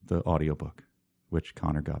the audiobook, which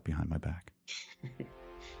Connor got behind my back.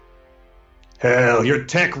 Hell, your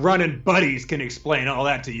tech-running buddies can explain all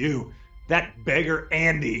that to you. That beggar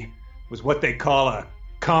Andy was what they call a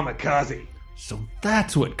kamikaze. So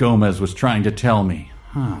that's what Gomez was trying to tell me,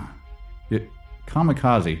 huh?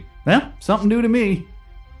 Kamikaze. Yeah, something new to me.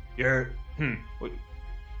 You're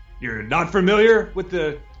not familiar with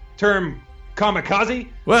the term kamikaze?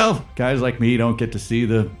 Well, guys like me don't get to see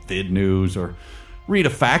the vid news or read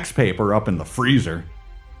a fax paper up in the freezer.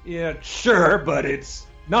 Yeah, sure, but it's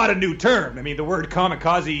not a new term. I mean, the word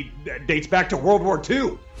kamikaze dates back to World War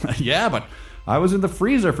II. Yeah, but I was in the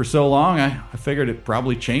freezer for so long, I figured it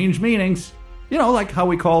probably changed meanings. You know, like how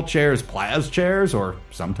we call chairs plas chairs, or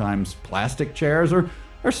sometimes plastic chairs, or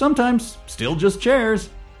sometimes still just chairs.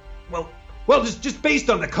 Well, just based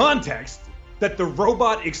on the context that the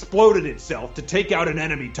robot exploded itself to take out an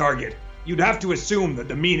enemy target, you'd have to assume that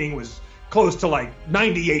the meaning was close to like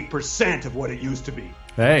 98% of what it used to be.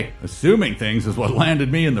 Hey, assuming things is what landed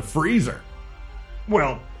me in the freezer.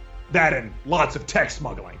 Well, that and lots of tech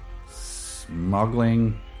smuggling.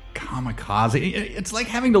 Smuggling? Kamikaze? It's like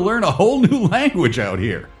having to learn a whole new language out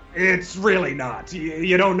here. It's really not.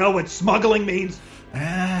 You don't know what smuggling means?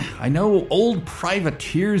 I know old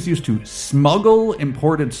privateers used to smuggle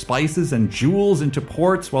imported spices and jewels into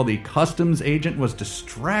ports while the customs agent was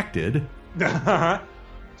distracted.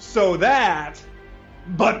 So that,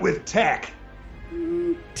 but with tech.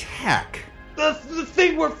 Tech? The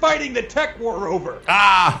thing we're fighting the tech war over.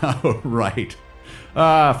 Ah, right.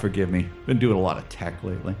 Forgive me. Been doing a lot of tech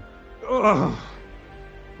lately. Ugh.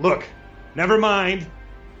 Look, never mind.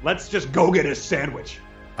 Let's just go get a sandwich.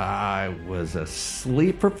 I was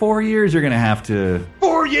asleep for 4 years. You're going to have to...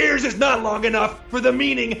 4 years is not long enough for the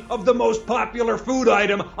meaning of the most popular food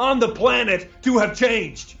item on the planet to have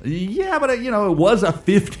changed. Yeah, but, it was a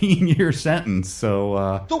 15-year sentence,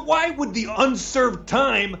 so... So why would the unserved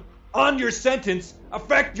time on your sentence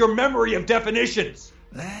affect your memory of definitions?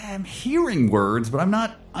 I'm hearing words, but I'm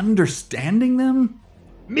not understanding them.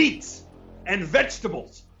 Meats and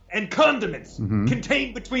vegetables and condiments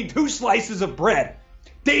contained between two slices of bread,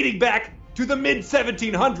 dating back to the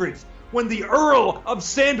mid-1700s, when the Earl of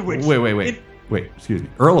Sandwich... Wait, excuse me.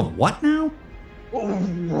 Earl of what now?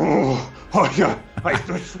 Oh yeah,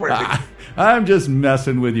 I swear. I'm just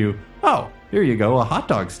messing with you. Oh, here you go, a hot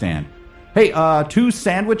dog stand. Hey, 2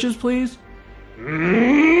 sandwiches, please?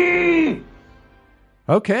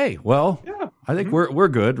 Okay, well, yeah. I think we're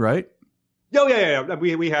good, right? Oh, yeah.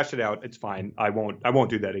 We hashed it out. It's fine. I won't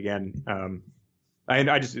do that again.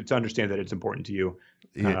 I just to understand that it's important to you.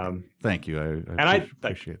 Thank you. I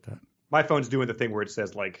appreciate that. My phone's doing the thing where it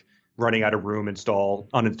says like running out of room,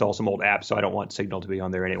 uninstall some old apps, so I don't want Signal to be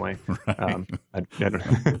on there anyway. Right.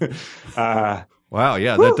 Wow,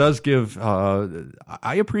 yeah, that does give.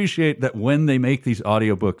 I appreciate that when they make these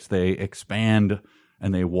audiobooks, they expand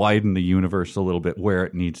and they widen the universe a little bit where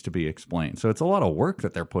it needs to be explained. So it's a lot of work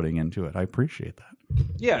that they're putting into it. I appreciate that.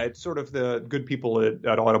 Yeah, it's sort of the good people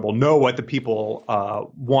at Audible know what the people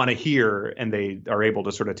want to hear, and they are able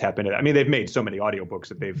to sort of tap into it. I mean, they've made so many audiobooks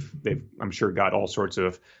that they've I'm sure got all sorts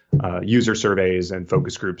of user surveys and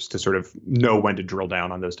focus groups to sort of know when to drill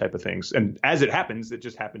down on those type of things. And as it happens, it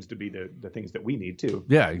just happens to be the things that we need too.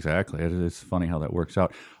 Yeah, exactly. It's funny how that works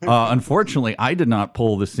out. Unfortunately, I did not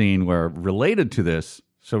pull the scene where related to this.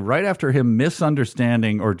 So right after him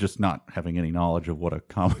misunderstanding or just not having any knowledge of what a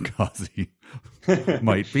kamikaze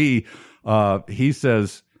might be, he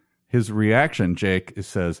says, his reaction, Jake,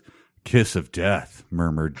 says, "Kiss of death,"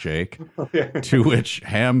 murmured Jake. To which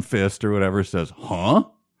Hamfist or whatever says, "Huh?"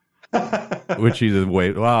 Which he said,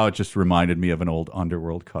 "Wait, wow, it just reminded me of an old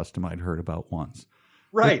Underworld custom I'd heard about once."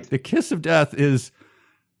 Right. The kiss of death is...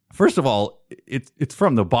 First of all, it's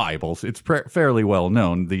from the Bibles. It's fairly well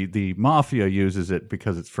known. The mafia uses it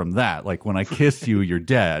because it's from that. Like, when I kiss you, you're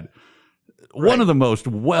dead. Right. One of the most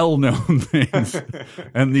well-known things.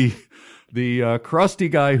 And the crusty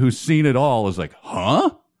guy who's seen it all is like, huh?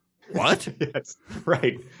 What? Yes,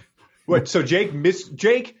 right. What? So Jake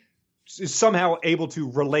is somehow able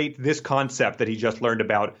to relate this concept that he just learned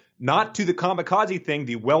about not to the kamikaze thing,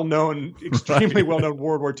 the well-known, extremely well-known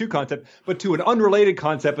World War II concept, but to an unrelated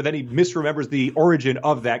concept, but then he misremembers the origin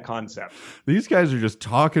of that concept. These guys are just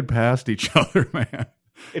talking past each other, man.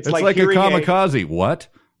 It's like a kamikaze. What?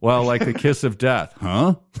 Well, like the kiss of death.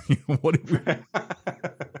 Huh? What?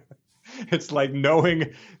 It's like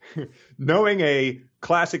knowing a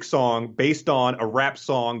classic song based on a rap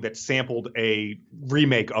song that sampled a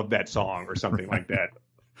remake of that song or something like that.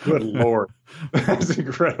 Good Lord. That's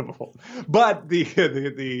incredible. But the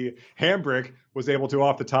Hambrick was able to,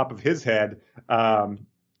 off the top of his head,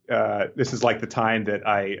 this is like the time that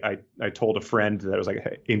I told a friend that was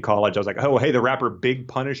like in college, I was like, oh, hey, the rapper Big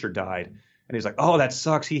Punisher died. And he's like, oh, that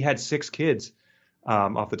sucks. He had 6 kids.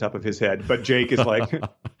 Off the top of his head. But Jake is like,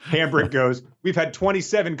 Hambrick goes, we've had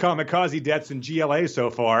 27 kamikaze deaths in GLA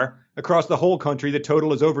so far. Across the whole country, the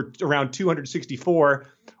total is around 264.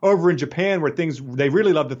 Over in Japan, where they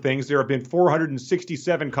really love the things, there have been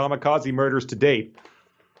 467 kamikaze murders to date.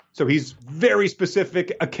 So he's very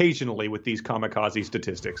specific occasionally with these kamikaze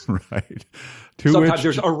statistics. Right. Sometimes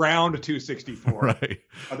there's around 264. Right.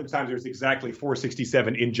 Other times there's exactly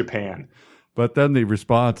 467 in Japan. But then the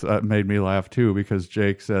response made me laugh too, because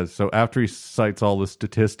Jake says, so after he cites all the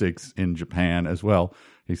statistics in Japan as well,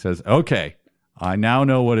 he says, okay, I now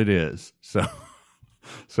know what it is. So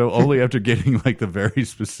only after getting like the very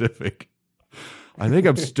specific, I think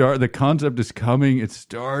the concept is coming. It's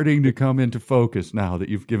starting to come into focus now that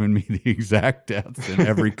you've given me the exact deaths in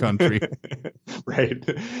every country. Right.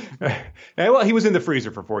 Well, he was in the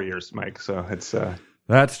freezer for 4 years, Mike. So it's,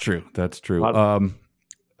 that's true. That's true.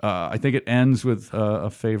 I think it ends with a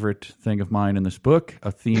favorite thing of mine in this book,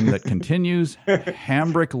 a theme that continues.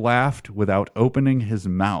 Hambrick laughed without opening his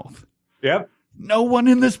mouth. Yep. No one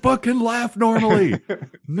in this book can laugh normally.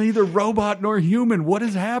 Neither robot nor human. What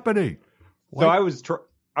is happening? So I was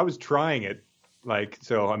trying it. I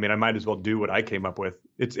mean, I might as well do what I came up with.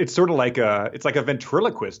 It's sort of like a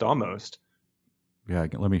ventriloquist almost. Yeah,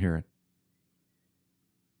 let me hear it.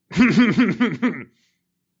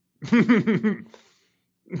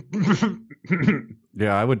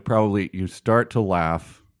 Yeah, I would probably, you start to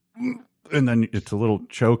laugh and then it's a little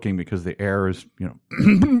choking because the air is,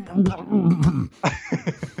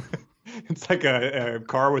 It's like a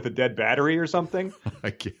car with a dead battery or something.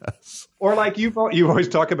 I guess. Or like you always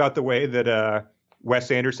talk about the way that Wes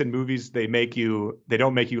Anderson movies, they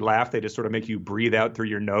don't make you laugh. They just sort of make you breathe out through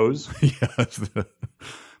your nose. Yes.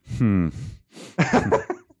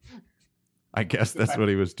 I guess that's what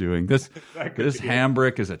he was doing. This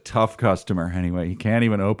Hambrick is a tough customer anyway. He can't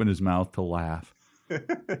even open his mouth to laugh.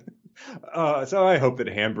 So I hope that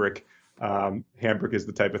Hambrick is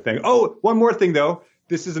the type of thing. Oh, one more thing though.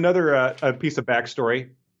 This is another a piece of backstory.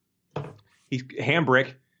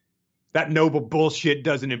 Hambrick, that noble bullshit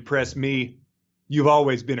doesn't impress me. You've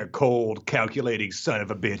always been a cold, calculating son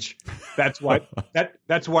of a bitch. That's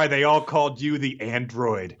why they all called you the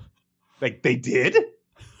android. Like they did?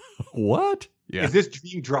 What? Yeah. Is this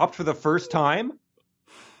being dropped for the first time?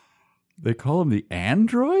 They call him the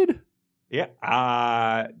android? Yeah.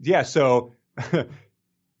 Yeah. So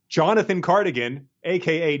Jonathan Cardigan,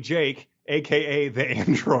 a.k.a. Jake, a.k.a. the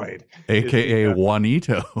android. A.k.a.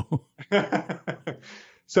 Juanito.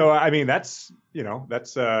 So, I mean, that's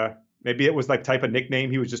maybe it was like type of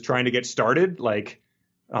nickname he was just trying to get started, like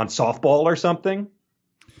on softball or something.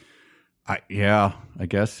 I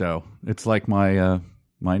guess so. It's like my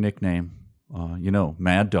nickname,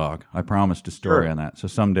 Mad Dog. I promised a story on that, so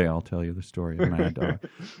someday I'll tell you the story of Mad Dog.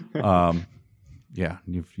 Yeah,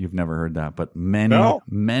 you've never heard that, but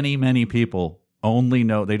many people only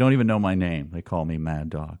know. They don't even know my name. They call me Mad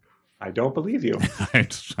Dog. I don't believe you.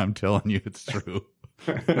 I'm telling you, it's true.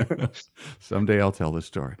 Someday I'll tell this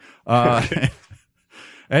story.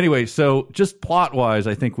 Anyway, so just plot wise,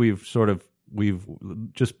 I think we've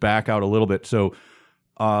just back out a little bit. So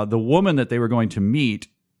the woman that they were going to meet,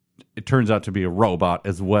 it turns out to be a robot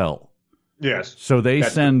as well. Yes. So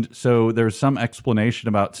so there's some explanation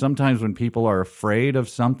about sometimes when people are afraid of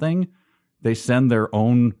something, they send their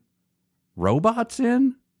own robots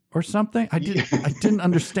in or something. I didn't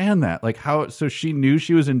understand that. Like so she knew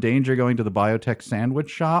she was in danger going to the biotech sandwich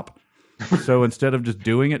shop. So instead of just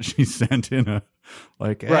doing it, she sent in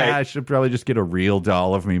I should probably just get a real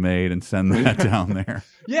doll of me made and send that down there.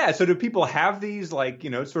 Yeah. So do people have these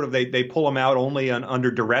sort of they pull them out only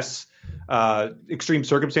under duress, extreme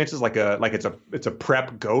circumstances, like it's a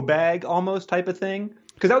prep go bag almost type of thing?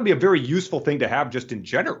 Because that would be a very useful thing to have just in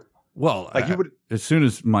general. Well, as soon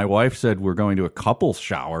as my wife said we're going to a couples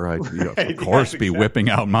shower, I'd of course be whipping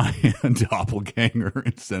out my doppelganger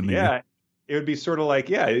and sending it. It would be sort of like,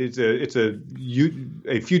 yeah, it's a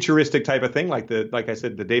futuristic type of thing, like I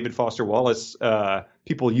said, the David Foster Wallace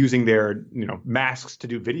people using their masks to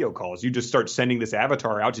do video calls. You just start sending this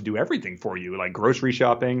avatar out to do everything for you, like grocery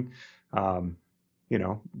shopping, going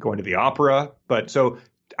to the opera. But so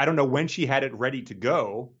I don't know when she had it ready to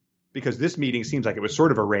go, because this meeting seems like it was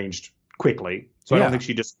sort of arranged quickly. So I don't think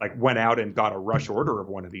she just like went out and got a rush order of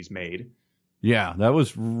one of these made. Yeah, that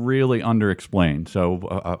was really underexplained.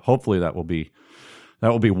 So hopefully that will be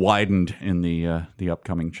widened in the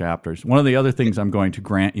upcoming chapters. One of the other things I'm going to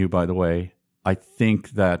grant you, by the way, I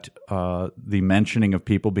think that the mentioning of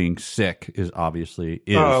people being sick is a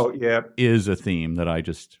theme that I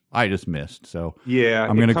just missed. So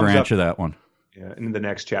I'm going to grant you that one. Yeah, in the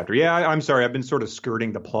next chapter. Yeah, I'm sorry, I've been sort of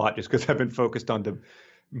skirting the plot just because I've been focused on the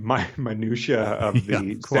minutia of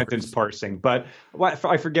the sentence parsing, but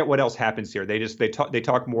I forget what else happens here. They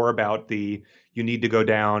talk more about you need to go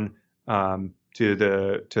down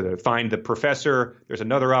to find the professor. There's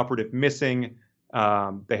another operative missing.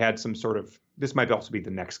 They had some sort of, this might also be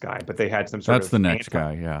the next guy, but they had some sort of. That's the next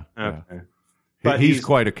guy, yeah. Okay. Yeah. But he's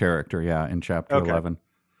quite a character, in chapter 11.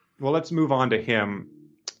 Well, let's move on to him.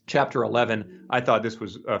 Chapter 11. I thought this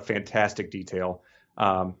was a fantastic detail.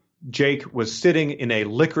 Jake was sitting in a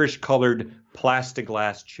licorice-colored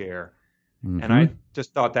plastiglass chair. Mm-hmm. And I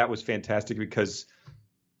just thought that was fantastic because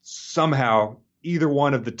somehow either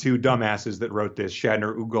one of the two dumbasses that wrote this,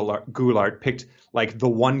 Shatner or Goulart, picked like the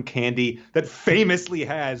one candy that famously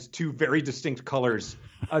has two very distinct colors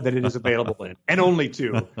that it is available in, and only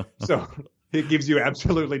two. So it gives you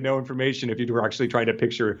absolutely no information if you were actually trying to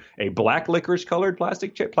picture a black licorice-colored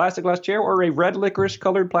plastiglass chair or a red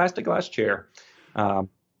licorice-colored plastiglass chair.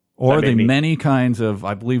 Or the many kinds of,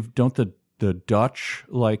 I believe, don't the Dutch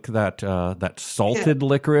like that salted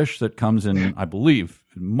licorice that comes in, I believe,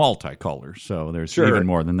 multicolors. So there's even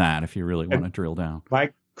more than that if you really want to drill down.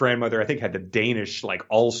 My grandmother, I think, had the Danish like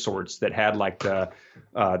all sorts that had like the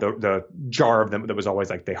jar of them that was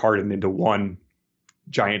always like they hardened into one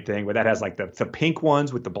giant thing, but that has like the pink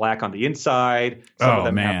ones with the black on the inside. Some of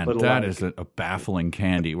them have little, that is a baffling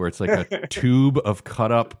candy where it's like a tube of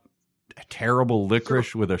cut up terrible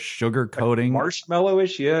licorice with a sugar coating, like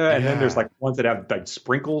marshmallowish, and then there's like ones that have like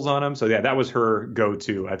sprinkles on them. So that was her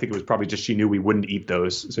go-to. I think it was probably just she knew we wouldn't eat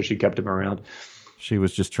those, so she kept them around. She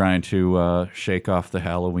was just trying to shake off the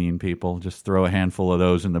Halloween people. Just throw a handful of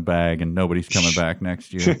those in the bag, and nobody's coming back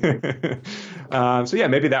next year. So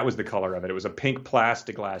maybe that was the color of it. It was a pink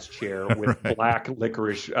plastiglass chair with black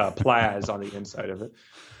licorice plaz on the inside of it,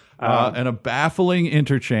 and a baffling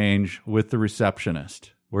interchange with the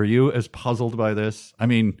receptionist. Were you as puzzled by this? I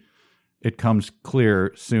mean, it comes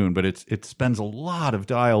clear soon, but it spends a lot of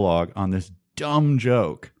dialogue on this dumb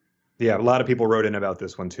joke. Yeah, a lot of people wrote in about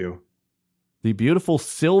this one too. The beautiful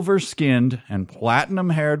silver-skinned and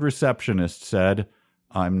platinum-haired receptionist said,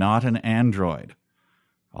 "I'm not an android."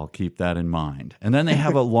 I'll keep that in mind. And then they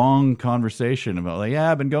have a long conversation about, like,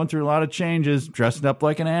 I've been going through a lot of changes, dressing up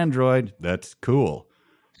like an android. That's cool.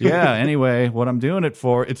 Yeah, anyway, what I'm doing it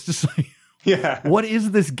for, it's just like... Yeah. What is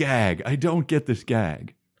this gag? I don't get this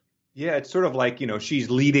gag. Yeah, it's sort of like, she's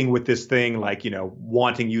leading with this thing, like,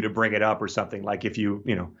 wanting you to bring it up or something. Like if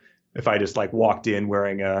if I just like walked in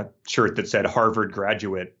wearing a shirt that said Harvard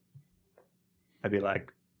graduate, I'd be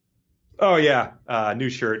like, oh yeah, new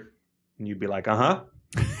shirt. And you'd be like, uh-huh.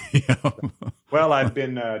 Yeah. Well, I've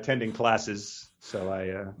been attending classes, so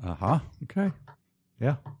I okay.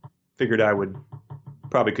 Yeah. Figured I would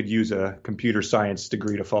probably could use a computer science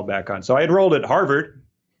degree to fall back on. So I enrolled at Harvard.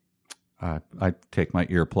 I take my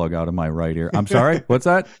earplug out of my right ear. I'm sorry. What's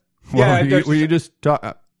that? Yeah, were you just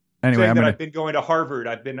talk? Anyway, I've been going to Harvard.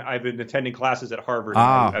 I've been attending classes at Harvard.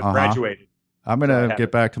 And I've graduated. I'm going to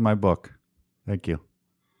get back to my book. Thank you.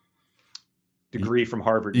 Degree from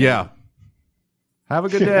Harvard. Yeah. Have a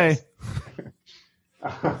good day.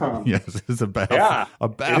 Yes, it's a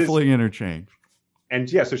baffling interchange. And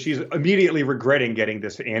so she's immediately regretting getting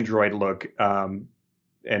this android look. And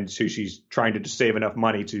so she's trying to just save enough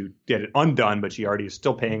money to get it undone, but she already is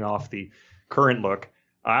still paying off the current look.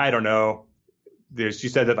 I don't know. She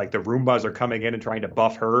said that like the Roombas are coming in and trying to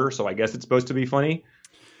buff her. So I guess it's supposed to be funny.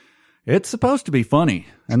 It's supposed to be funny.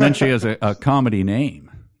 And then she has a comedy name.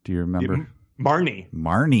 Do you remember?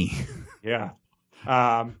 Marnie. Yeah.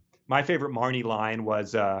 My favorite Marnie line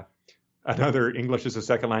was another English as a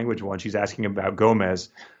second language one. She's asking about Gomez.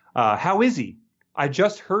 How is he? I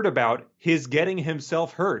just heard about his getting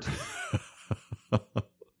himself hurt.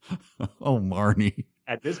 Oh, Marnie.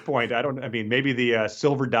 At this point, I mean, maybe the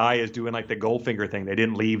silver dye is doing like the Goldfinger thing. They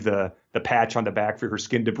didn't leave the patch on the back for her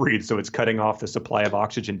skin to breathe, so it's cutting off the supply of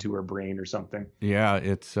oxygen to her brain or something. Yeah,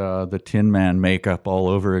 it's the Tin Man makeup all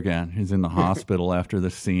over again. He's in the hospital after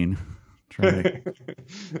this scene. But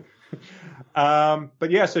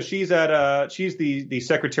yeah, so she's the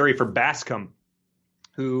secretary for Bascom,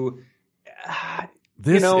 who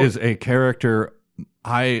this is a character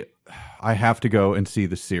I have to go and see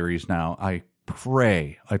the series now. I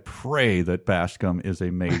pray that Bascom is a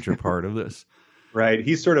major part of this. Right.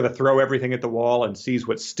 He's sort of a throw everything at the wall and sees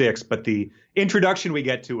what sticks. But the introduction we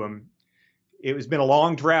get to him, it has been a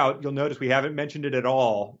long drought. You'll notice we haven't mentioned it at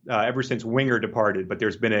all ever since Winger departed. But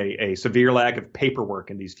there's been a severe lack of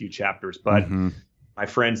paperwork in these few chapters. But my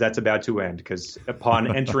friends, that's about to end, because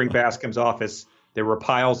upon entering Bascom's office, there were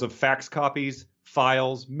piles of fax copies,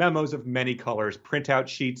 files, memos of many colors, printout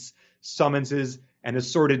sheets, summonses, and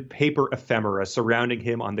assorted paper ephemera surrounding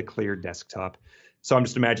him on the clear desktop. So I'm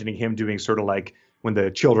just imagining him doing sort of like when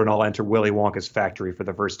the children all enter Willy Wonka's factory for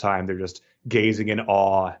the first time. They're just gazing in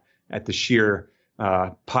awe at the sheer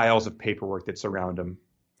piles of paperwork that surround him.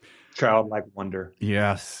 Childlike wonder.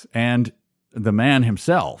 Yes. And the man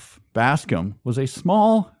himself, Bascom, was a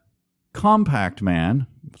small, compact man.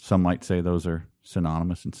 Some might say those are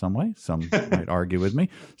synonymous in some way. Some might argue with me.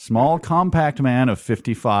 Small, compact man of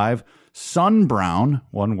 55, sun brown,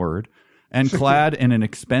 one word, and clad in an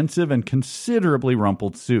expensive and considerably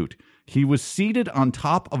rumpled suit. He was seated on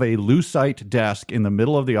top of a lucite desk in the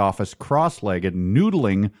middle of the office, cross-legged,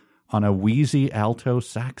 noodling on a wheezy alto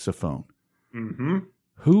saxophone. Mm-hmm.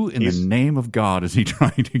 Who in the name of God is he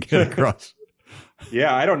trying to get across?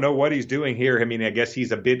 Yeah, I don't know what he's doing here. I mean, I guess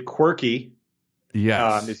he's a bit quirky.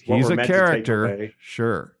 Yes, he's a character.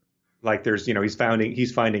 Sure. Like there's, he's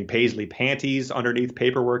finding Paisley panties underneath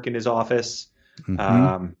paperwork in his office.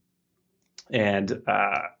 Mm-hmm.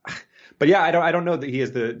 But yeah, I don't know that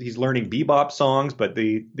he's learning bebop songs, but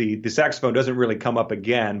the saxophone doesn't really come up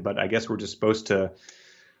again. But I guess we're just supposed to.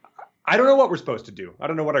 I don't know what we're supposed to do. I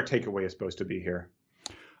don't know what our takeaway is supposed to be here.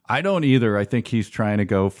 I don't either. I think he's trying to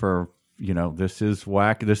go for, this is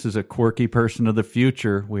whack. This is a quirky person of the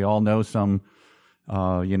future. We all know some,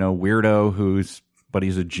 weirdo but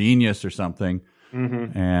he's a genius or something.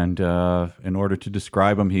 Mm-hmm. And in order to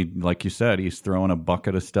describe him, he, like you said, he's throwing a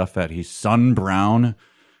bucket of stuff at. He's sun brown,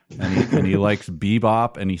 and he likes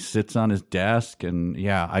bebop, and he sits on his desk, and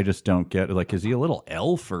yeah, I just don't get it. Like, is he a little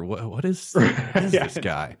elf or what is this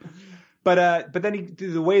guy? But then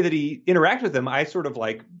the way that he interacts with him, I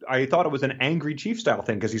thought it was an angry chief style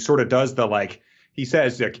thing, because he sort of does he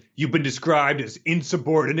says, like, you've been described as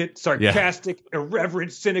insubordinate, sarcastic,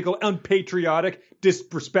 irreverent, cynical, unpatriotic,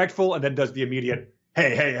 disrespectful, and then does the immediate,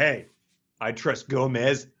 hey, I trust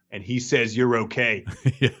Gomez, and he says you're okay.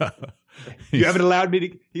 Yeah. You haven't allowed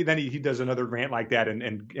me to. Then he does another rant like that,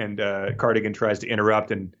 and Cardigan tries to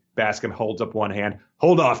interrupt, and Bascom holds up one hand.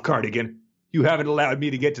 Hold off, Cardigan. You haven't allowed me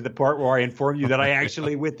to get to the part where I inform you that I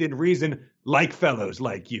actually, within reason, like fellows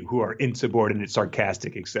like you who are insubordinate,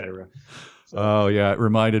 sarcastic, etc. Oh, yeah. It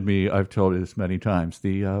reminded me, I've told you this many times,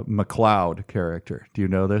 the McCloud character. Do you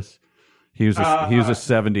know this? He was a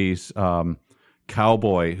 70s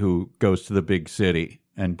cowboy who goes to the big city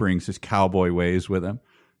and brings his cowboy ways with him.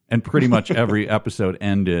 And pretty much every episode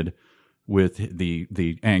ended with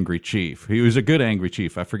the angry chief. He was a good angry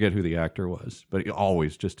chief. I forget who the actor was, but he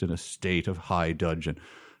always just in a state of high dudgeon.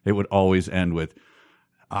 It would always end with,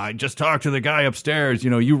 I just talked to the guy upstairs.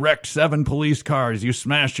 You wrecked 7 police cars. You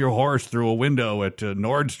smashed your horse through a window at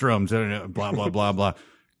Nordstrom's. Blah, blah, blah, blah.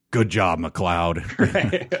 Good job, McCloud.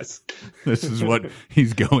 Right, yes. This is what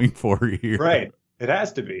he's going for here. Right. It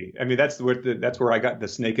has to be. I mean, that's where I got the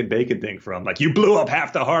snake and bacon thing from. Like, you blew up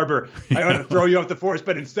half the harbor. I ought to throw you off the force,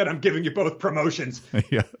 but instead I'm giving you both promotions.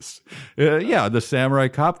 Yes. Yeah, the samurai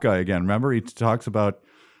cop guy again. Remember, he talks about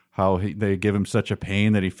how they give him such a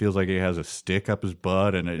pain that he feels like he has a stick up his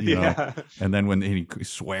butt, and and then when he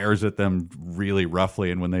swears at them really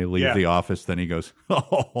roughly, and when they leave the office, then he goes,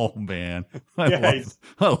 "Oh man, I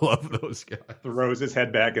love those guys." Throws his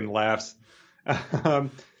head back and laughs. So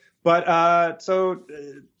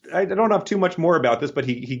I don't have too much more about this, but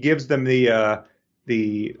he gives them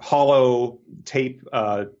the hollow tape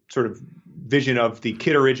sort of vision of the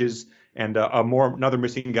Kitteridges and another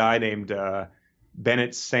missing guy named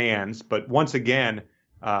Bennett Sands. But once again,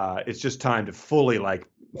 it's just time to fully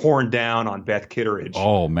horn down on Beth Kitteridge.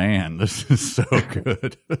 Oh man, this is so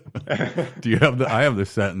good. Do you have I have the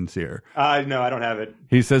sentence here. No, I don't have it.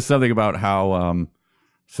 He says something about how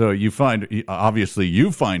so you find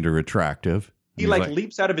her attractive. He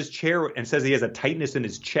leaps out of his chair and says he has a tightness in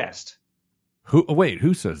his chest.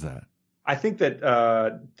 Who says that? I think that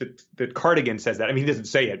Cardigan says that. I mean, he doesn't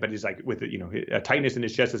say it, but he's like with a tightness in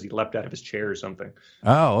his chest as he leapt out of his chair or something.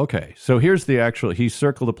 Oh, okay. So here's the actual. He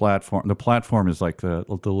circled the platform. The platform is like the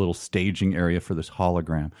little staging area for this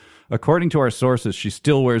hologram. According to our sources, she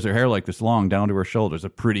still wears her hair like this long down to her shoulders. A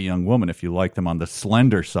pretty young woman, if you like them on the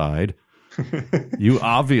slender side. You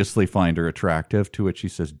obviously find her attractive. To which he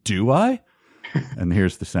says, "Do I?" And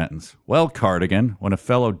here's the sentence. Well, Cardigan, when a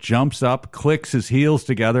fellow jumps up, clicks his heels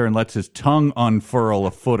together, and lets his tongue unfurl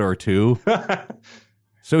a foot or two.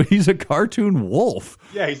 So he's a cartoon wolf.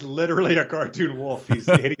 Yeah, he's literally a cartoon wolf. He's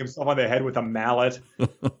hitting himself on the head with a mallet.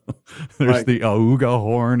 There's the auga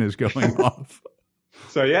horn is going off.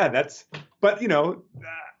 So yeah, but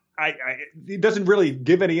it doesn't really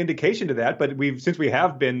give any indication to that. But since we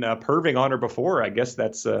have been perving on her before, I guess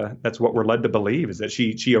that's what we're led to believe, is that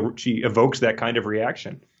she evokes that kind of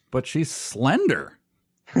reaction. But she's slender.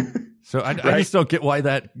 So I just don't get why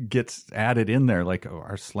that gets added in there. Like,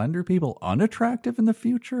 are slender people unattractive in the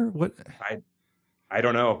future? What? I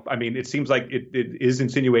don't know. I mean, it seems like it is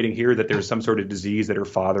insinuating here that there's some sort of disease that her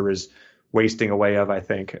father is wasting away of, I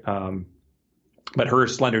think. But her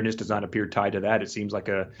slenderness does not appear tied to that. It seems like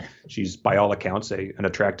she's, by all accounts, an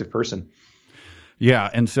attractive person. Yeah,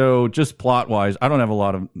 and so just plot-wise, I don't have a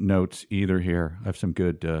lot of notes either here. I have some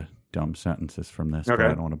good dumb sentences from this, but I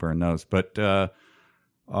don't want to burn those. But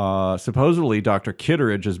supposedly, Dr.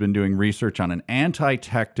 Kitteridge has been doing research on an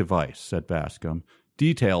anti-tech device, said Bascom.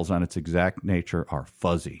 Details on its exact nature are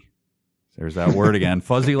fuzzy. There's that word again,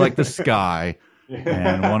 fuzzy like the sky,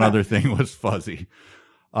 and one other thing was fuzzy.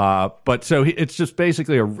 But so it's just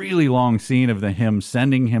basically a really long scene of him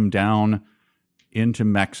sending him down into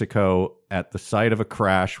Mexico at the site of a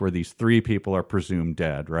crash where these three people are presumed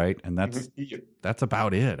dead, right? And that's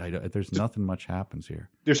about it. There's nothing much happens here.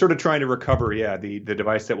 They're sort of trying to recover, the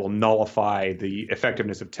device that will nullify the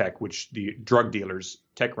effectiveness of tech, which the drug dealers,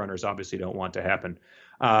 tech runners, obviously don't want to happen.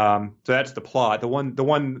 So that's the plot. The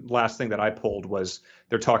one last thing that I pulled was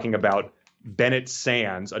they're talking about Bennett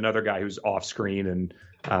Sands, another guy who's off screen and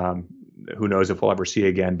who knows if we'll ever see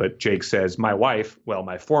again. But Jake says, my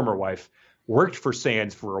former wife, worked for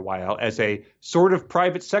Sands for a while as a sort of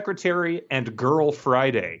private secretary and Girl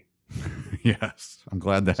Friday. Yes, I'm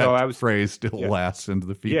glad that phrase still lasts into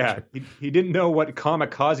the future. Yeah, he didn't know what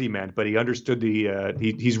kamikaze meant, but he understood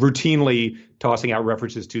he's routinely tossing out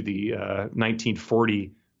references to the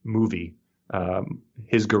 1940 movie,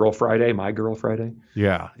 His Girl Friday, My Girl Friday.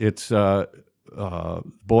 Yeah, it's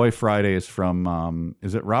Boy Friday is from,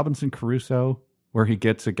 is it Robinson Crusoe? Where he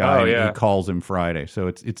gets a guy and he calls him Friday. So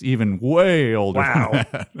it's even way older than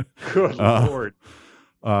that. Good Lord.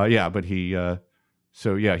 But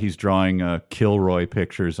he's drawing Kilroy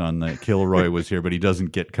pictures on the Kilroy was here, but he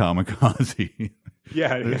doesn't get kamikaze.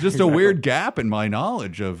 It's just a weird gap in my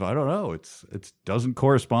knowledge of, I don't know, it doesn't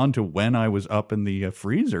correspond to when I was up in the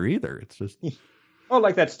freezer either. It's just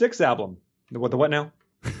like that Styx album. The what now?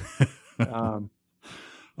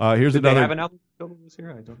 Here's Did another. They have an album was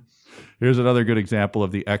here? I don't. Here's another good example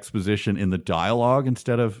of the exposition in the dialogue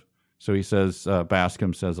instead of. So he says,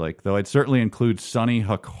 Bascom says, though I'd certainly include Sonny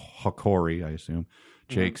Hakori, I assume.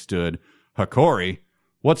 Jake stood. Hakori?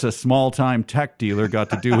 What's a small-time tech dealer got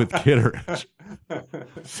to do with Kitteridge?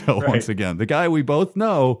 So once again, the guy we both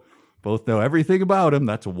know everything about him.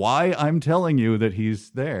 That's why I'm telling you that he's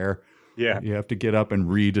there. Yeah, you have to get up and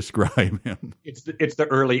re-describe him. It's the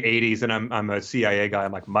early '80s, and I'm a CIA guy.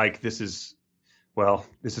 I'm like, Mike, this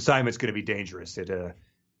assignment's going to be dangerous. It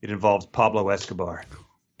involves Pablo Escobar.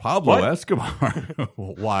 Escobar?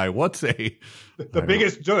 Why? What's the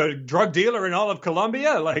biggest drug dealer in all of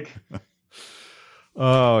Colombia? Like,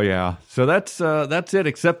 oh yeah. So that's it.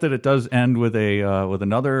 Except that it does end with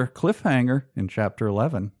another cliffhanger in chapter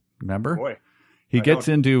 11. Remember? Boy, he gets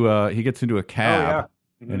into a cab. Oh,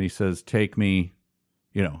 yeah. And he says, take me,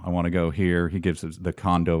 I want to go here. He gives us the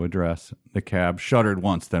condo address. The cab shuddered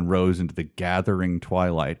once, then rose into the gathering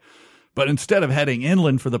twilight. But instead of heading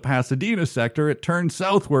inland for the Pasadena sector, it turned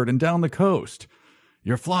southward and down the coast.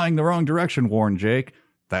 You're flying the wrong direction, warned Jake.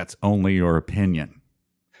 That's only your opinion.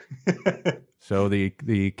 So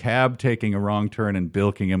the cab taking a wrong turn and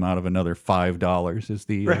bilking him out of another $5 is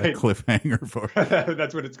the cliffhanger for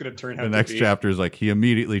That's what it's going to turn out. The next chapter is he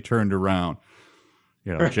immediately turned around.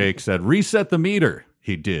 Jake said, reset the meter.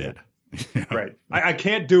 He did. Right. I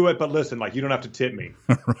can't do it, but listen, you don't have to tip me.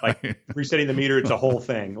 Resetting the meter, it's a whole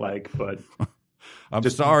thing. But I'm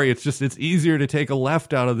sorry. It's easier to take a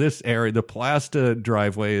left out of this area. The Plasta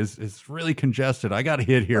driveway is really congested. I got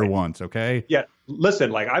hit here once. Okay. Yeah.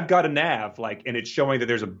 Listen, I've got a nav, and it's showing that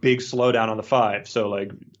there's a big slowdown on the 5. So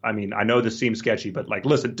I know this seems sketchy, but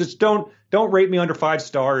listen, just don't rate me under 5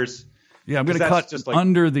 stars. Yeah, I'm going to cut just like,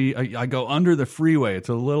 under the. I go under the freeway. It's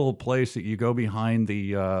a little place that you go behind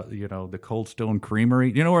the, the Cold Stone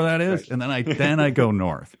Creamery. You know where that is? Right. And then I go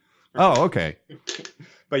north. Oh, okay.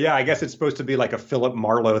 But yeah, I guess it's supposed to be like a Philip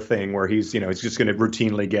Marlowe thing where he's just going to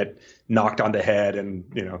routinely get knocked on the head and,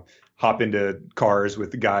 hop into cars with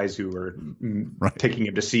the guys who are taking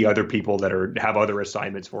him to see other people that have other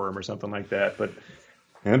assignments for him or something like that. But,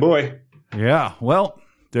 boy. Yeah. Well,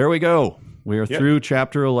 there we go. We are through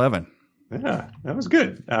chapter 11. Yeah, that was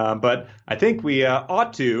good. But I think we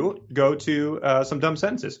ought to go to some dumb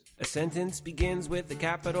sentences. A sentence begins with a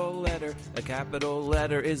capital letter. A capital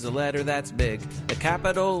letter is a letter that's big. A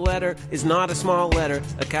capital letter is not a small letter.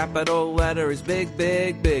 A capital letter is big,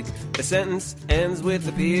 big, big. A sentence ends with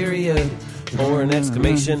a period, or an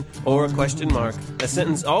exclamation, or a question mark. A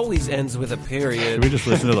sentence always ends with a period. Should we just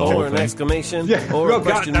listen to the whole thing? Or an exclamation, or a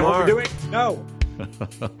question mark. What we're doing? No.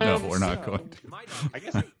 No, we're not going to. I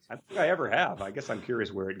don't think I ever have. I guess I'm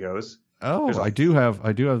curious where it goes. Oh, I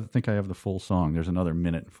think I have the full song. There's another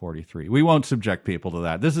minute and 43. We won't subject people to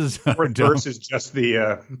that. This is verse is just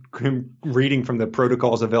the reading from the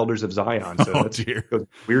Protocols of Elders of Zion. So that's a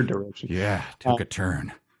weird direction. Yeah, took a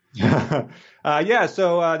turn. So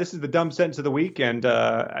this is the dumb sentence of the week, and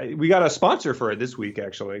we got a sponsor for it this week,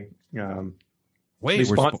 actually. Wait,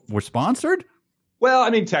 we're sponsored? Well,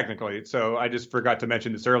 I mean, technically. So I just forgot to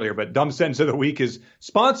mention this earlier, but Dumb Sentence of the Week is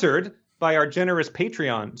sponsored by our generous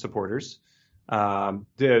Patreon supporters. The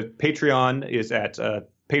Patreon is at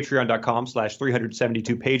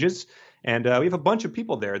patreon.com/372pages. And we have a bunch of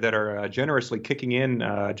people there that are generously kicking in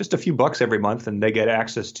just a few bucks every month, and they get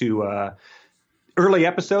access to early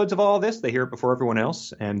episodes of all of this. They hear it before everyone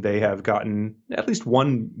else, and they have gotten at least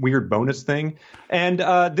one weird bonus thing. And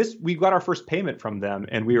we got our first payment from them,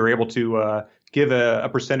 and we were able to give a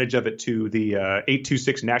percentage of it to the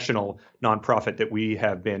 826 National nonprofit that we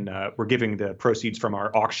have been we're giving the proceeds from our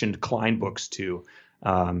auctioned Klein books to.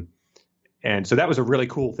 And so that was a really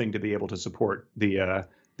cool thing to be able to support. The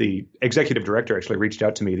executive director actually reached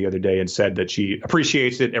out to me the other day and said that she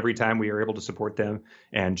appreciates it every time we are able to support them.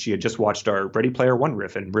 And she had just watched our Ready Player One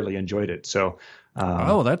riff and really enjoyed it. So,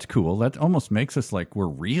 that's cool. That almost makes us like we're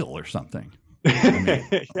real or something. I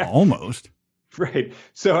mean, almost. Right.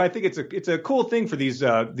 So I think it's a cool thing for these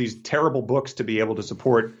terrible books to be able to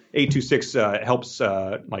support. 826 helps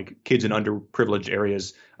like kids in underprivileged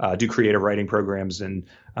areas do creative writing programs, and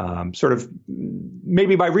sort of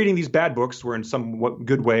maybe by reading these bad books, we're in some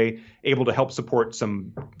good way able to help support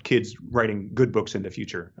some kids writing good books in the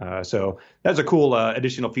future. So that's a cool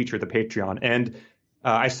additional feature of the Patreon. And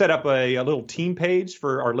I set up a little team page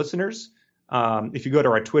for our listeners. If you go to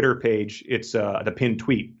our Twitter page, it's the pinned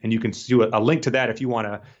tweet, and you can see a link to that if you want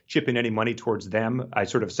to chip in any money towards them. I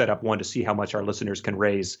sort of set up one to see how much our listeners can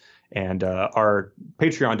raise, and our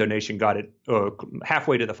Patreon donation got it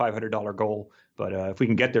halfway to the $500 goal. But if we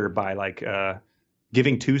can get there by like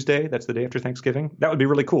Giving Tuesday, that's the day after Thanksgiving, that would be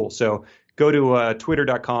really cool. So go to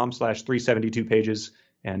twitter.com/372pages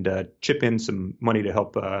and chip in some money to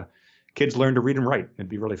help kids learn to read and write. It'd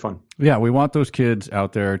be really fun. Yeah, we want those kids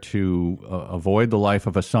out there to avoid the life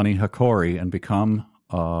of a Sonny Hakori and become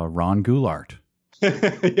Ron Goulart.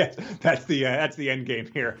 Yes, that's the end game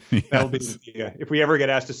here. Yes. That'll be if we ever get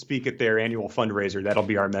asked to speak at their annual fundraiser, that'll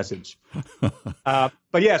be our message.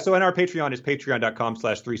 But yeah, so in our Patreon is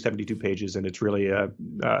patreon.com/372pages, and it's really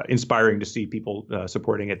inspiring to see people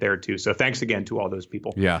supporting it there too. So thanks again to all those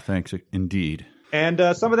people. Yeah, thanks indeed. And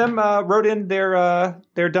some of them wrote in their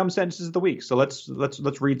dumb sentences of the week. So let's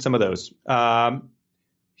read some of those.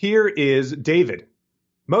 Here is David.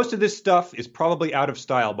 Most of this stuff is probably out of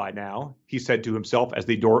style by now, he said to himself as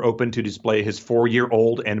the door opened to display his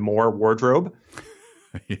 4-year-old and more wardrobe.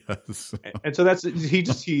 Yes. And so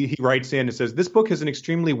he writes in and says, this book has an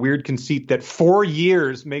extremely weird conceit that 4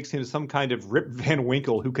 years makes him some kind of Rip Van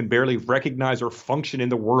Winkle who can barely recognize or function in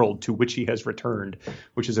the world to which he has returned,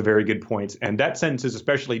 which is a very good point. And that sentence is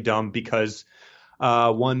especially dumb because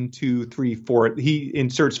 1, 2, 3, 4, he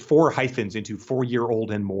inserts 4 hyphens into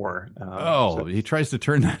 4-year-old and more. He tries to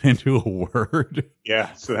turn that into a word.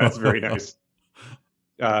 Yeah, so that's very nice.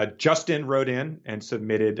 Justin wrote in and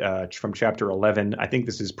submitted from chapter 11. I think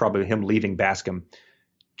this is probably him leaving Bascom.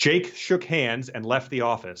 Jake shook hands and left the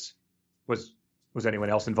office. Was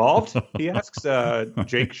anyone else involved? He asks.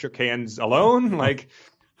 Jake shook hands alone. Like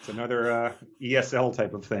it's another ESL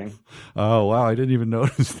type of thing. Oh, wow. I didn't even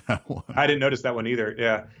notice that one. I didn't notice that one either.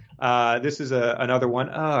 Yeah. This is another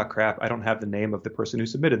one. Oh, crap. I don't have the name of the person who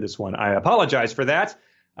submitted this one. I apologize for that.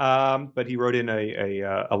 But he wrote in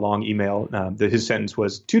a long email. His sentence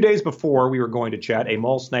was, 2 days before we were going to chat, a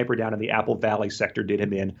mall sniper down in the Apple Valley sector did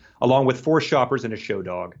him in, along with 4 shoppers and a show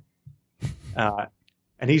dog.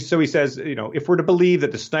 And he says, if we're to believe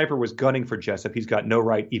that the sniper was gunning for Jessup, he's got no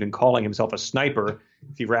right even calling himself a sniper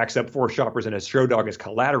if he racks up 4 shoppers and a show dog as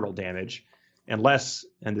collateral damage. Unless,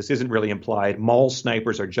 and this isn't really implied, mall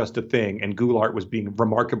snipers are just a thing, and Goulart was being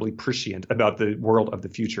remarkably prescient about the world of the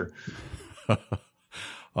future.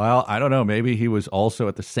 Well, I don't know. Maybe he was also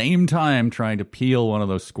at the same time trying to peel one of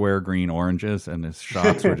those square green oranges, and his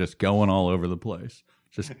shots were just going all over the place.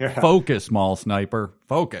 Just focus, mall sniper,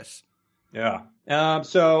 focus. Yeah.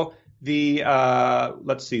 So the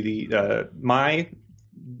let's see, my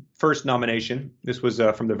first nomination. This was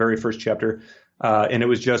from the very first chapter, and it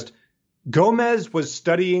was just Gomez was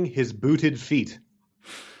studying his booted feet.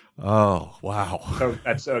 Oh, wow.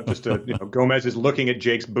 So that's Gomez is looking at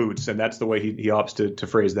Jake's boots, and that's the way he opts to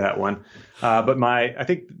phrase that one. But I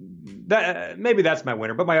think that maybe that's my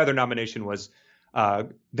winner. But my other nomination was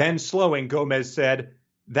then slowing. Gomez said,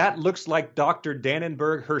 "That looks like Dr.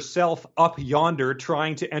 Dannenberg herself up yonder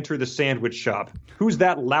trying to enter the sandwich shop. Who's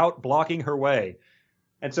that lout blocking her way?"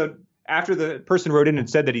 And so after the person wrote in and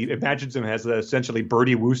said that he imagines him as essentially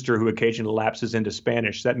Bertie Wooster who occasionally lapses into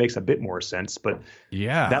Spanish, that makes a bit more sense. But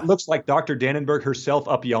yeah, that looks like Dr. Dannenberg herself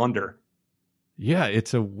up yonder. Yeah,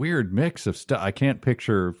 it's a weird mix of stuff. I can't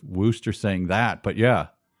picture Wooster saying that, but yeah.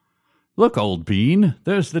 Look, old bean,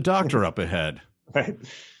 there's the doctor up ahead. Right.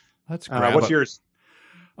 Let's grab what's yours?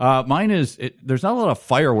 Mine is, there's not a lot of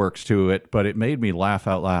fireworks to it, but it made me laugh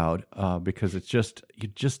out loud because it's just, you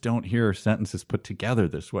just don't hear sentences put together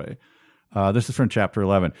this way. This is from chapter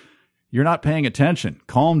 11. "You're not paying attention.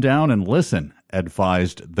 Calm down and listen,"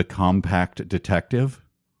 advised the compact detective.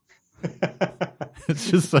 It's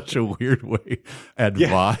just such a weird way.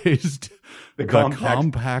 Advised the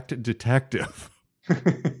compact detective.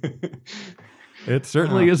 It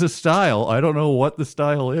certainly is a style. I don't know what the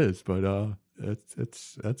style is, but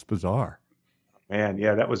that's bizarre. Man,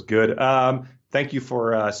 yeah, that was good. Thank you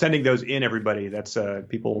for sending those in, everybody. That's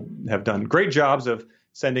people have done great jobs of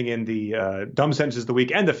sending in the dumb sentences of the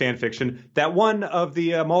week and the fan fiction. That one of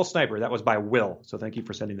the mall sniper, that was by Will. So thank you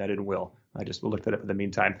for sending that in, Will. I just looked that up in the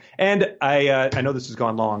meantime. And I know this has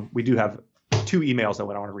gone long. We do have 2 emails that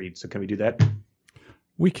I want to read. So can we do that?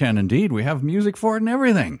 We can indeed. We have music for it and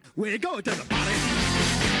everything. We're going to the party.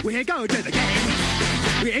 We're going to the game.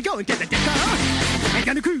 We're going to the disco. Ain't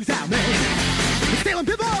gonna cruise out, man. We're stealing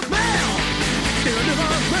people's mail. Stealing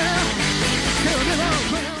people's mail. Stealing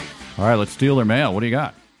people's mail. All right, let's steal their mail. What do you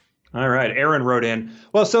got? All right, Aaron wrote in.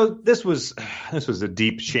 Well, so this was a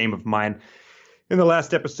deep shame of mine. In the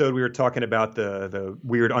last episode, we were talking about the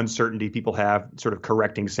weird uncertainty people have sort of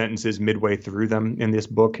correcting sentences midway through them in this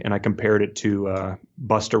book, and I compared it to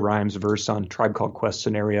Busta Rhymes' verse on Tribe Called Quest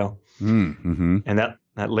Scenario. Mm-hmm. And that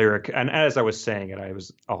lyric, and as I was saying it, I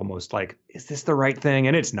was almost like, is this the right thing?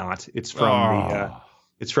 And it's not. It's from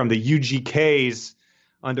the UGK's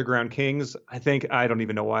Underground Kings. I don't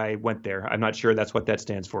even know why I went there. I'm not sure that's what that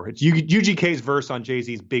stands for. It's UGK's verse on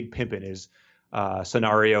Jay-Z's Big Pimpin' is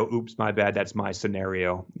scenario. Oops, my bad. That's my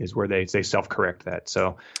scenario is where they self-correct that.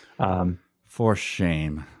 So for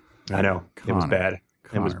shame. I know. It was bad.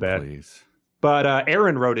 It was bad. Please. But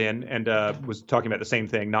Aaron wrote in and was talking about the same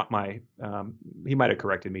thing. Not my. He might have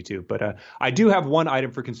corrected me too. But I do have one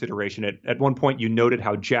item for consideration. At one point, you noted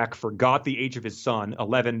how Jack forgot the age of his son,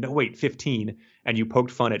 15, and you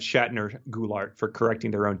poked fun at Shatner Goulart for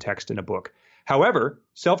correcting their own text in a book. However,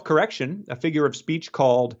 self-correction, a figure of speech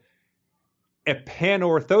called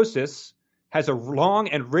epanorthosis, has a long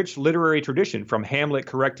and rich literary tradition, from Hamlet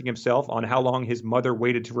correcting himself on how long his mother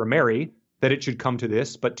waited to remarry, that it should come to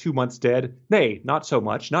this, but 2 months dead. Nay, not so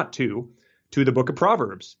much, not 2. To the book of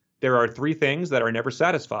Proverbs. There are 3 things that are never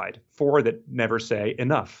satisfied, 4 that never say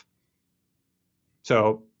enough.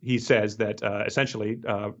 So he says that essentially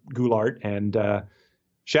Goulart and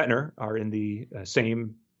Shatner are in the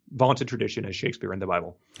same vaunted tradition as Shakespeare in the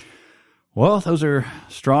Bible. Well, those are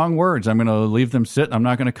strong words. I'm going to leave them sit. I'm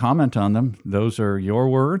not going to comment on them. Those are your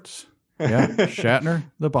words. Yeah, Shatner,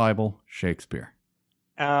 the Bible, Shakespeare.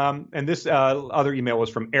 And this other email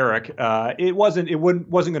was from Eric. It wasn't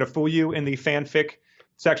going to fool you in the fanfic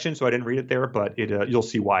section, so I didn't read it there, but you'll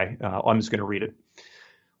see why. I'm just going to read it.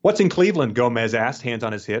 "What's in Cleveland?" Gomez asked, hands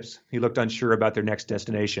on his hips. He looked unsure about their next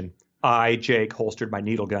destination. I, Jake, holstered my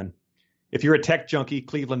needle gun. "If you're a tech junkie,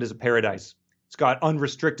 Cleveland is a paradise. It's got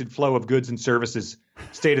unrestricted flow of goods and services,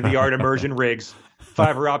 state-of-the-art immersion rigs,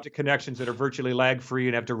 fiber optic connections that are virtually lag-free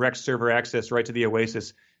and have direct server access right to the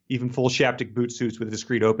Oasis, even full Shaptic boot suits with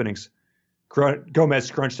discreet openings." Gomez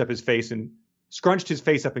scrunched his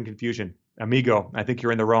face up in confusion. "Amigo, I think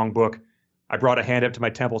you're in the wrong book." I brought a hand up to my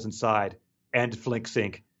temples and sighed. End flink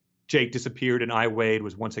sink. Jake disappeared and I, Wade,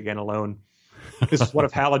 was once again alone. This is one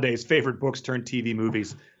of Halliday's favorite books turned TV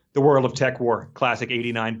movies. The World of Tech War, classic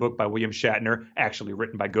 89 book by William Shatner, actually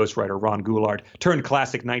written by ghostwriter Ron Goulart, turned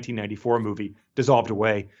classic 1994 movie, dissolved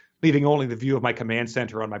away, leaving only the view of my command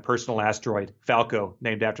center on my personal asteroid, Falco,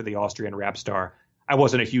 named after the Austrian rap star. I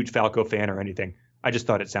wasn't a huge Falco fan or anything. I just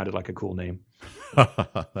thought it sounded like a cool name.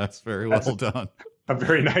 That's very well done. A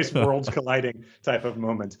very nice worlds colliding type of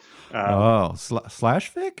moment.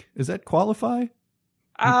 Slash fic? Does that qualify?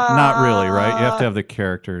 Not really, right? You have to have the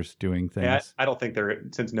characters doing things. Yeah, I don't think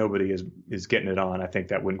since nobody is getting it on, I think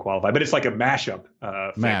that wouldn't qualify. But it's like a mashup.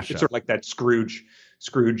 It's sort of like that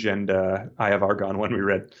Scrooge and Eye of Argon one we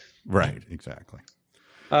read. Right, exactly.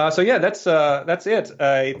 So yeah, that's it.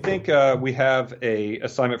 I think we have a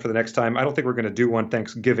assignment for the next time. I don't think we're going to do one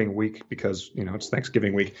Thanksgiving week because it's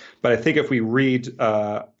Thanksgiving week. But I think if we read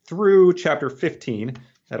through chapter 15,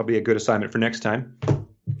 that'll be a good assignment for next time.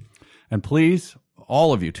 And please,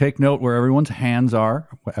 all of you, take note where everyone's hands are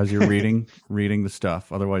as you're reading the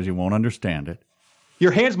stuff. Otherwise, you won't understand it.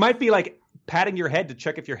 Your hands might be like patting your head to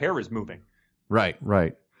check if your hair is moving. Right.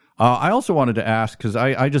 I also wanted to ask, because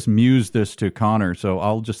I just mused this to Connor, so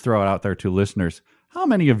I'll just throw it out there to listeners. How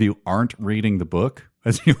many of you aren't reading the book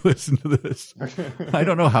as you listen to this? I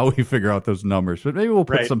don't know how we figure out those numbers, but maybe we'll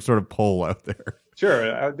put some sort of poll out there. Sure.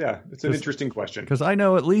 Yeah, it's an interesting question. Because I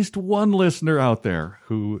know at least one listener out there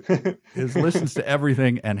who listens to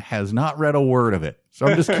everything and has not read a word of it. So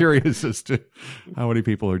I'm just curious as to how many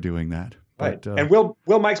people are doing that. Right. But, and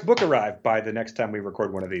will Mike's book arrive by the next time we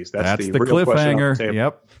record one of these? That's the cliffhanger.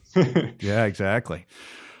 Yep. Yeah, exactly.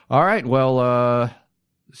 All right. Well,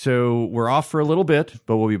 so we're off for a little bit,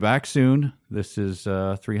 but we'll be back soon. This is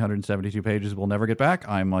 372 pages we'll never get back.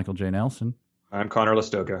 I'm Michael J. Nelson. I'm Connor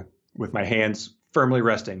Listoka, with my hands firmly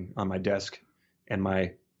resting on my desk and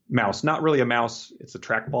my mouse. Not really a mouse. It's a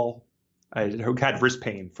trackball. I had wrist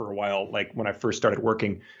pain for a while, like when I first started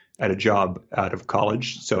working at a job out of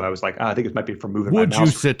college. So I was like, I think it might be from moving my mouse. Would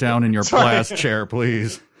you sit down in your class chair,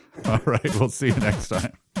 please? All right. We'll see you next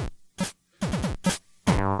time.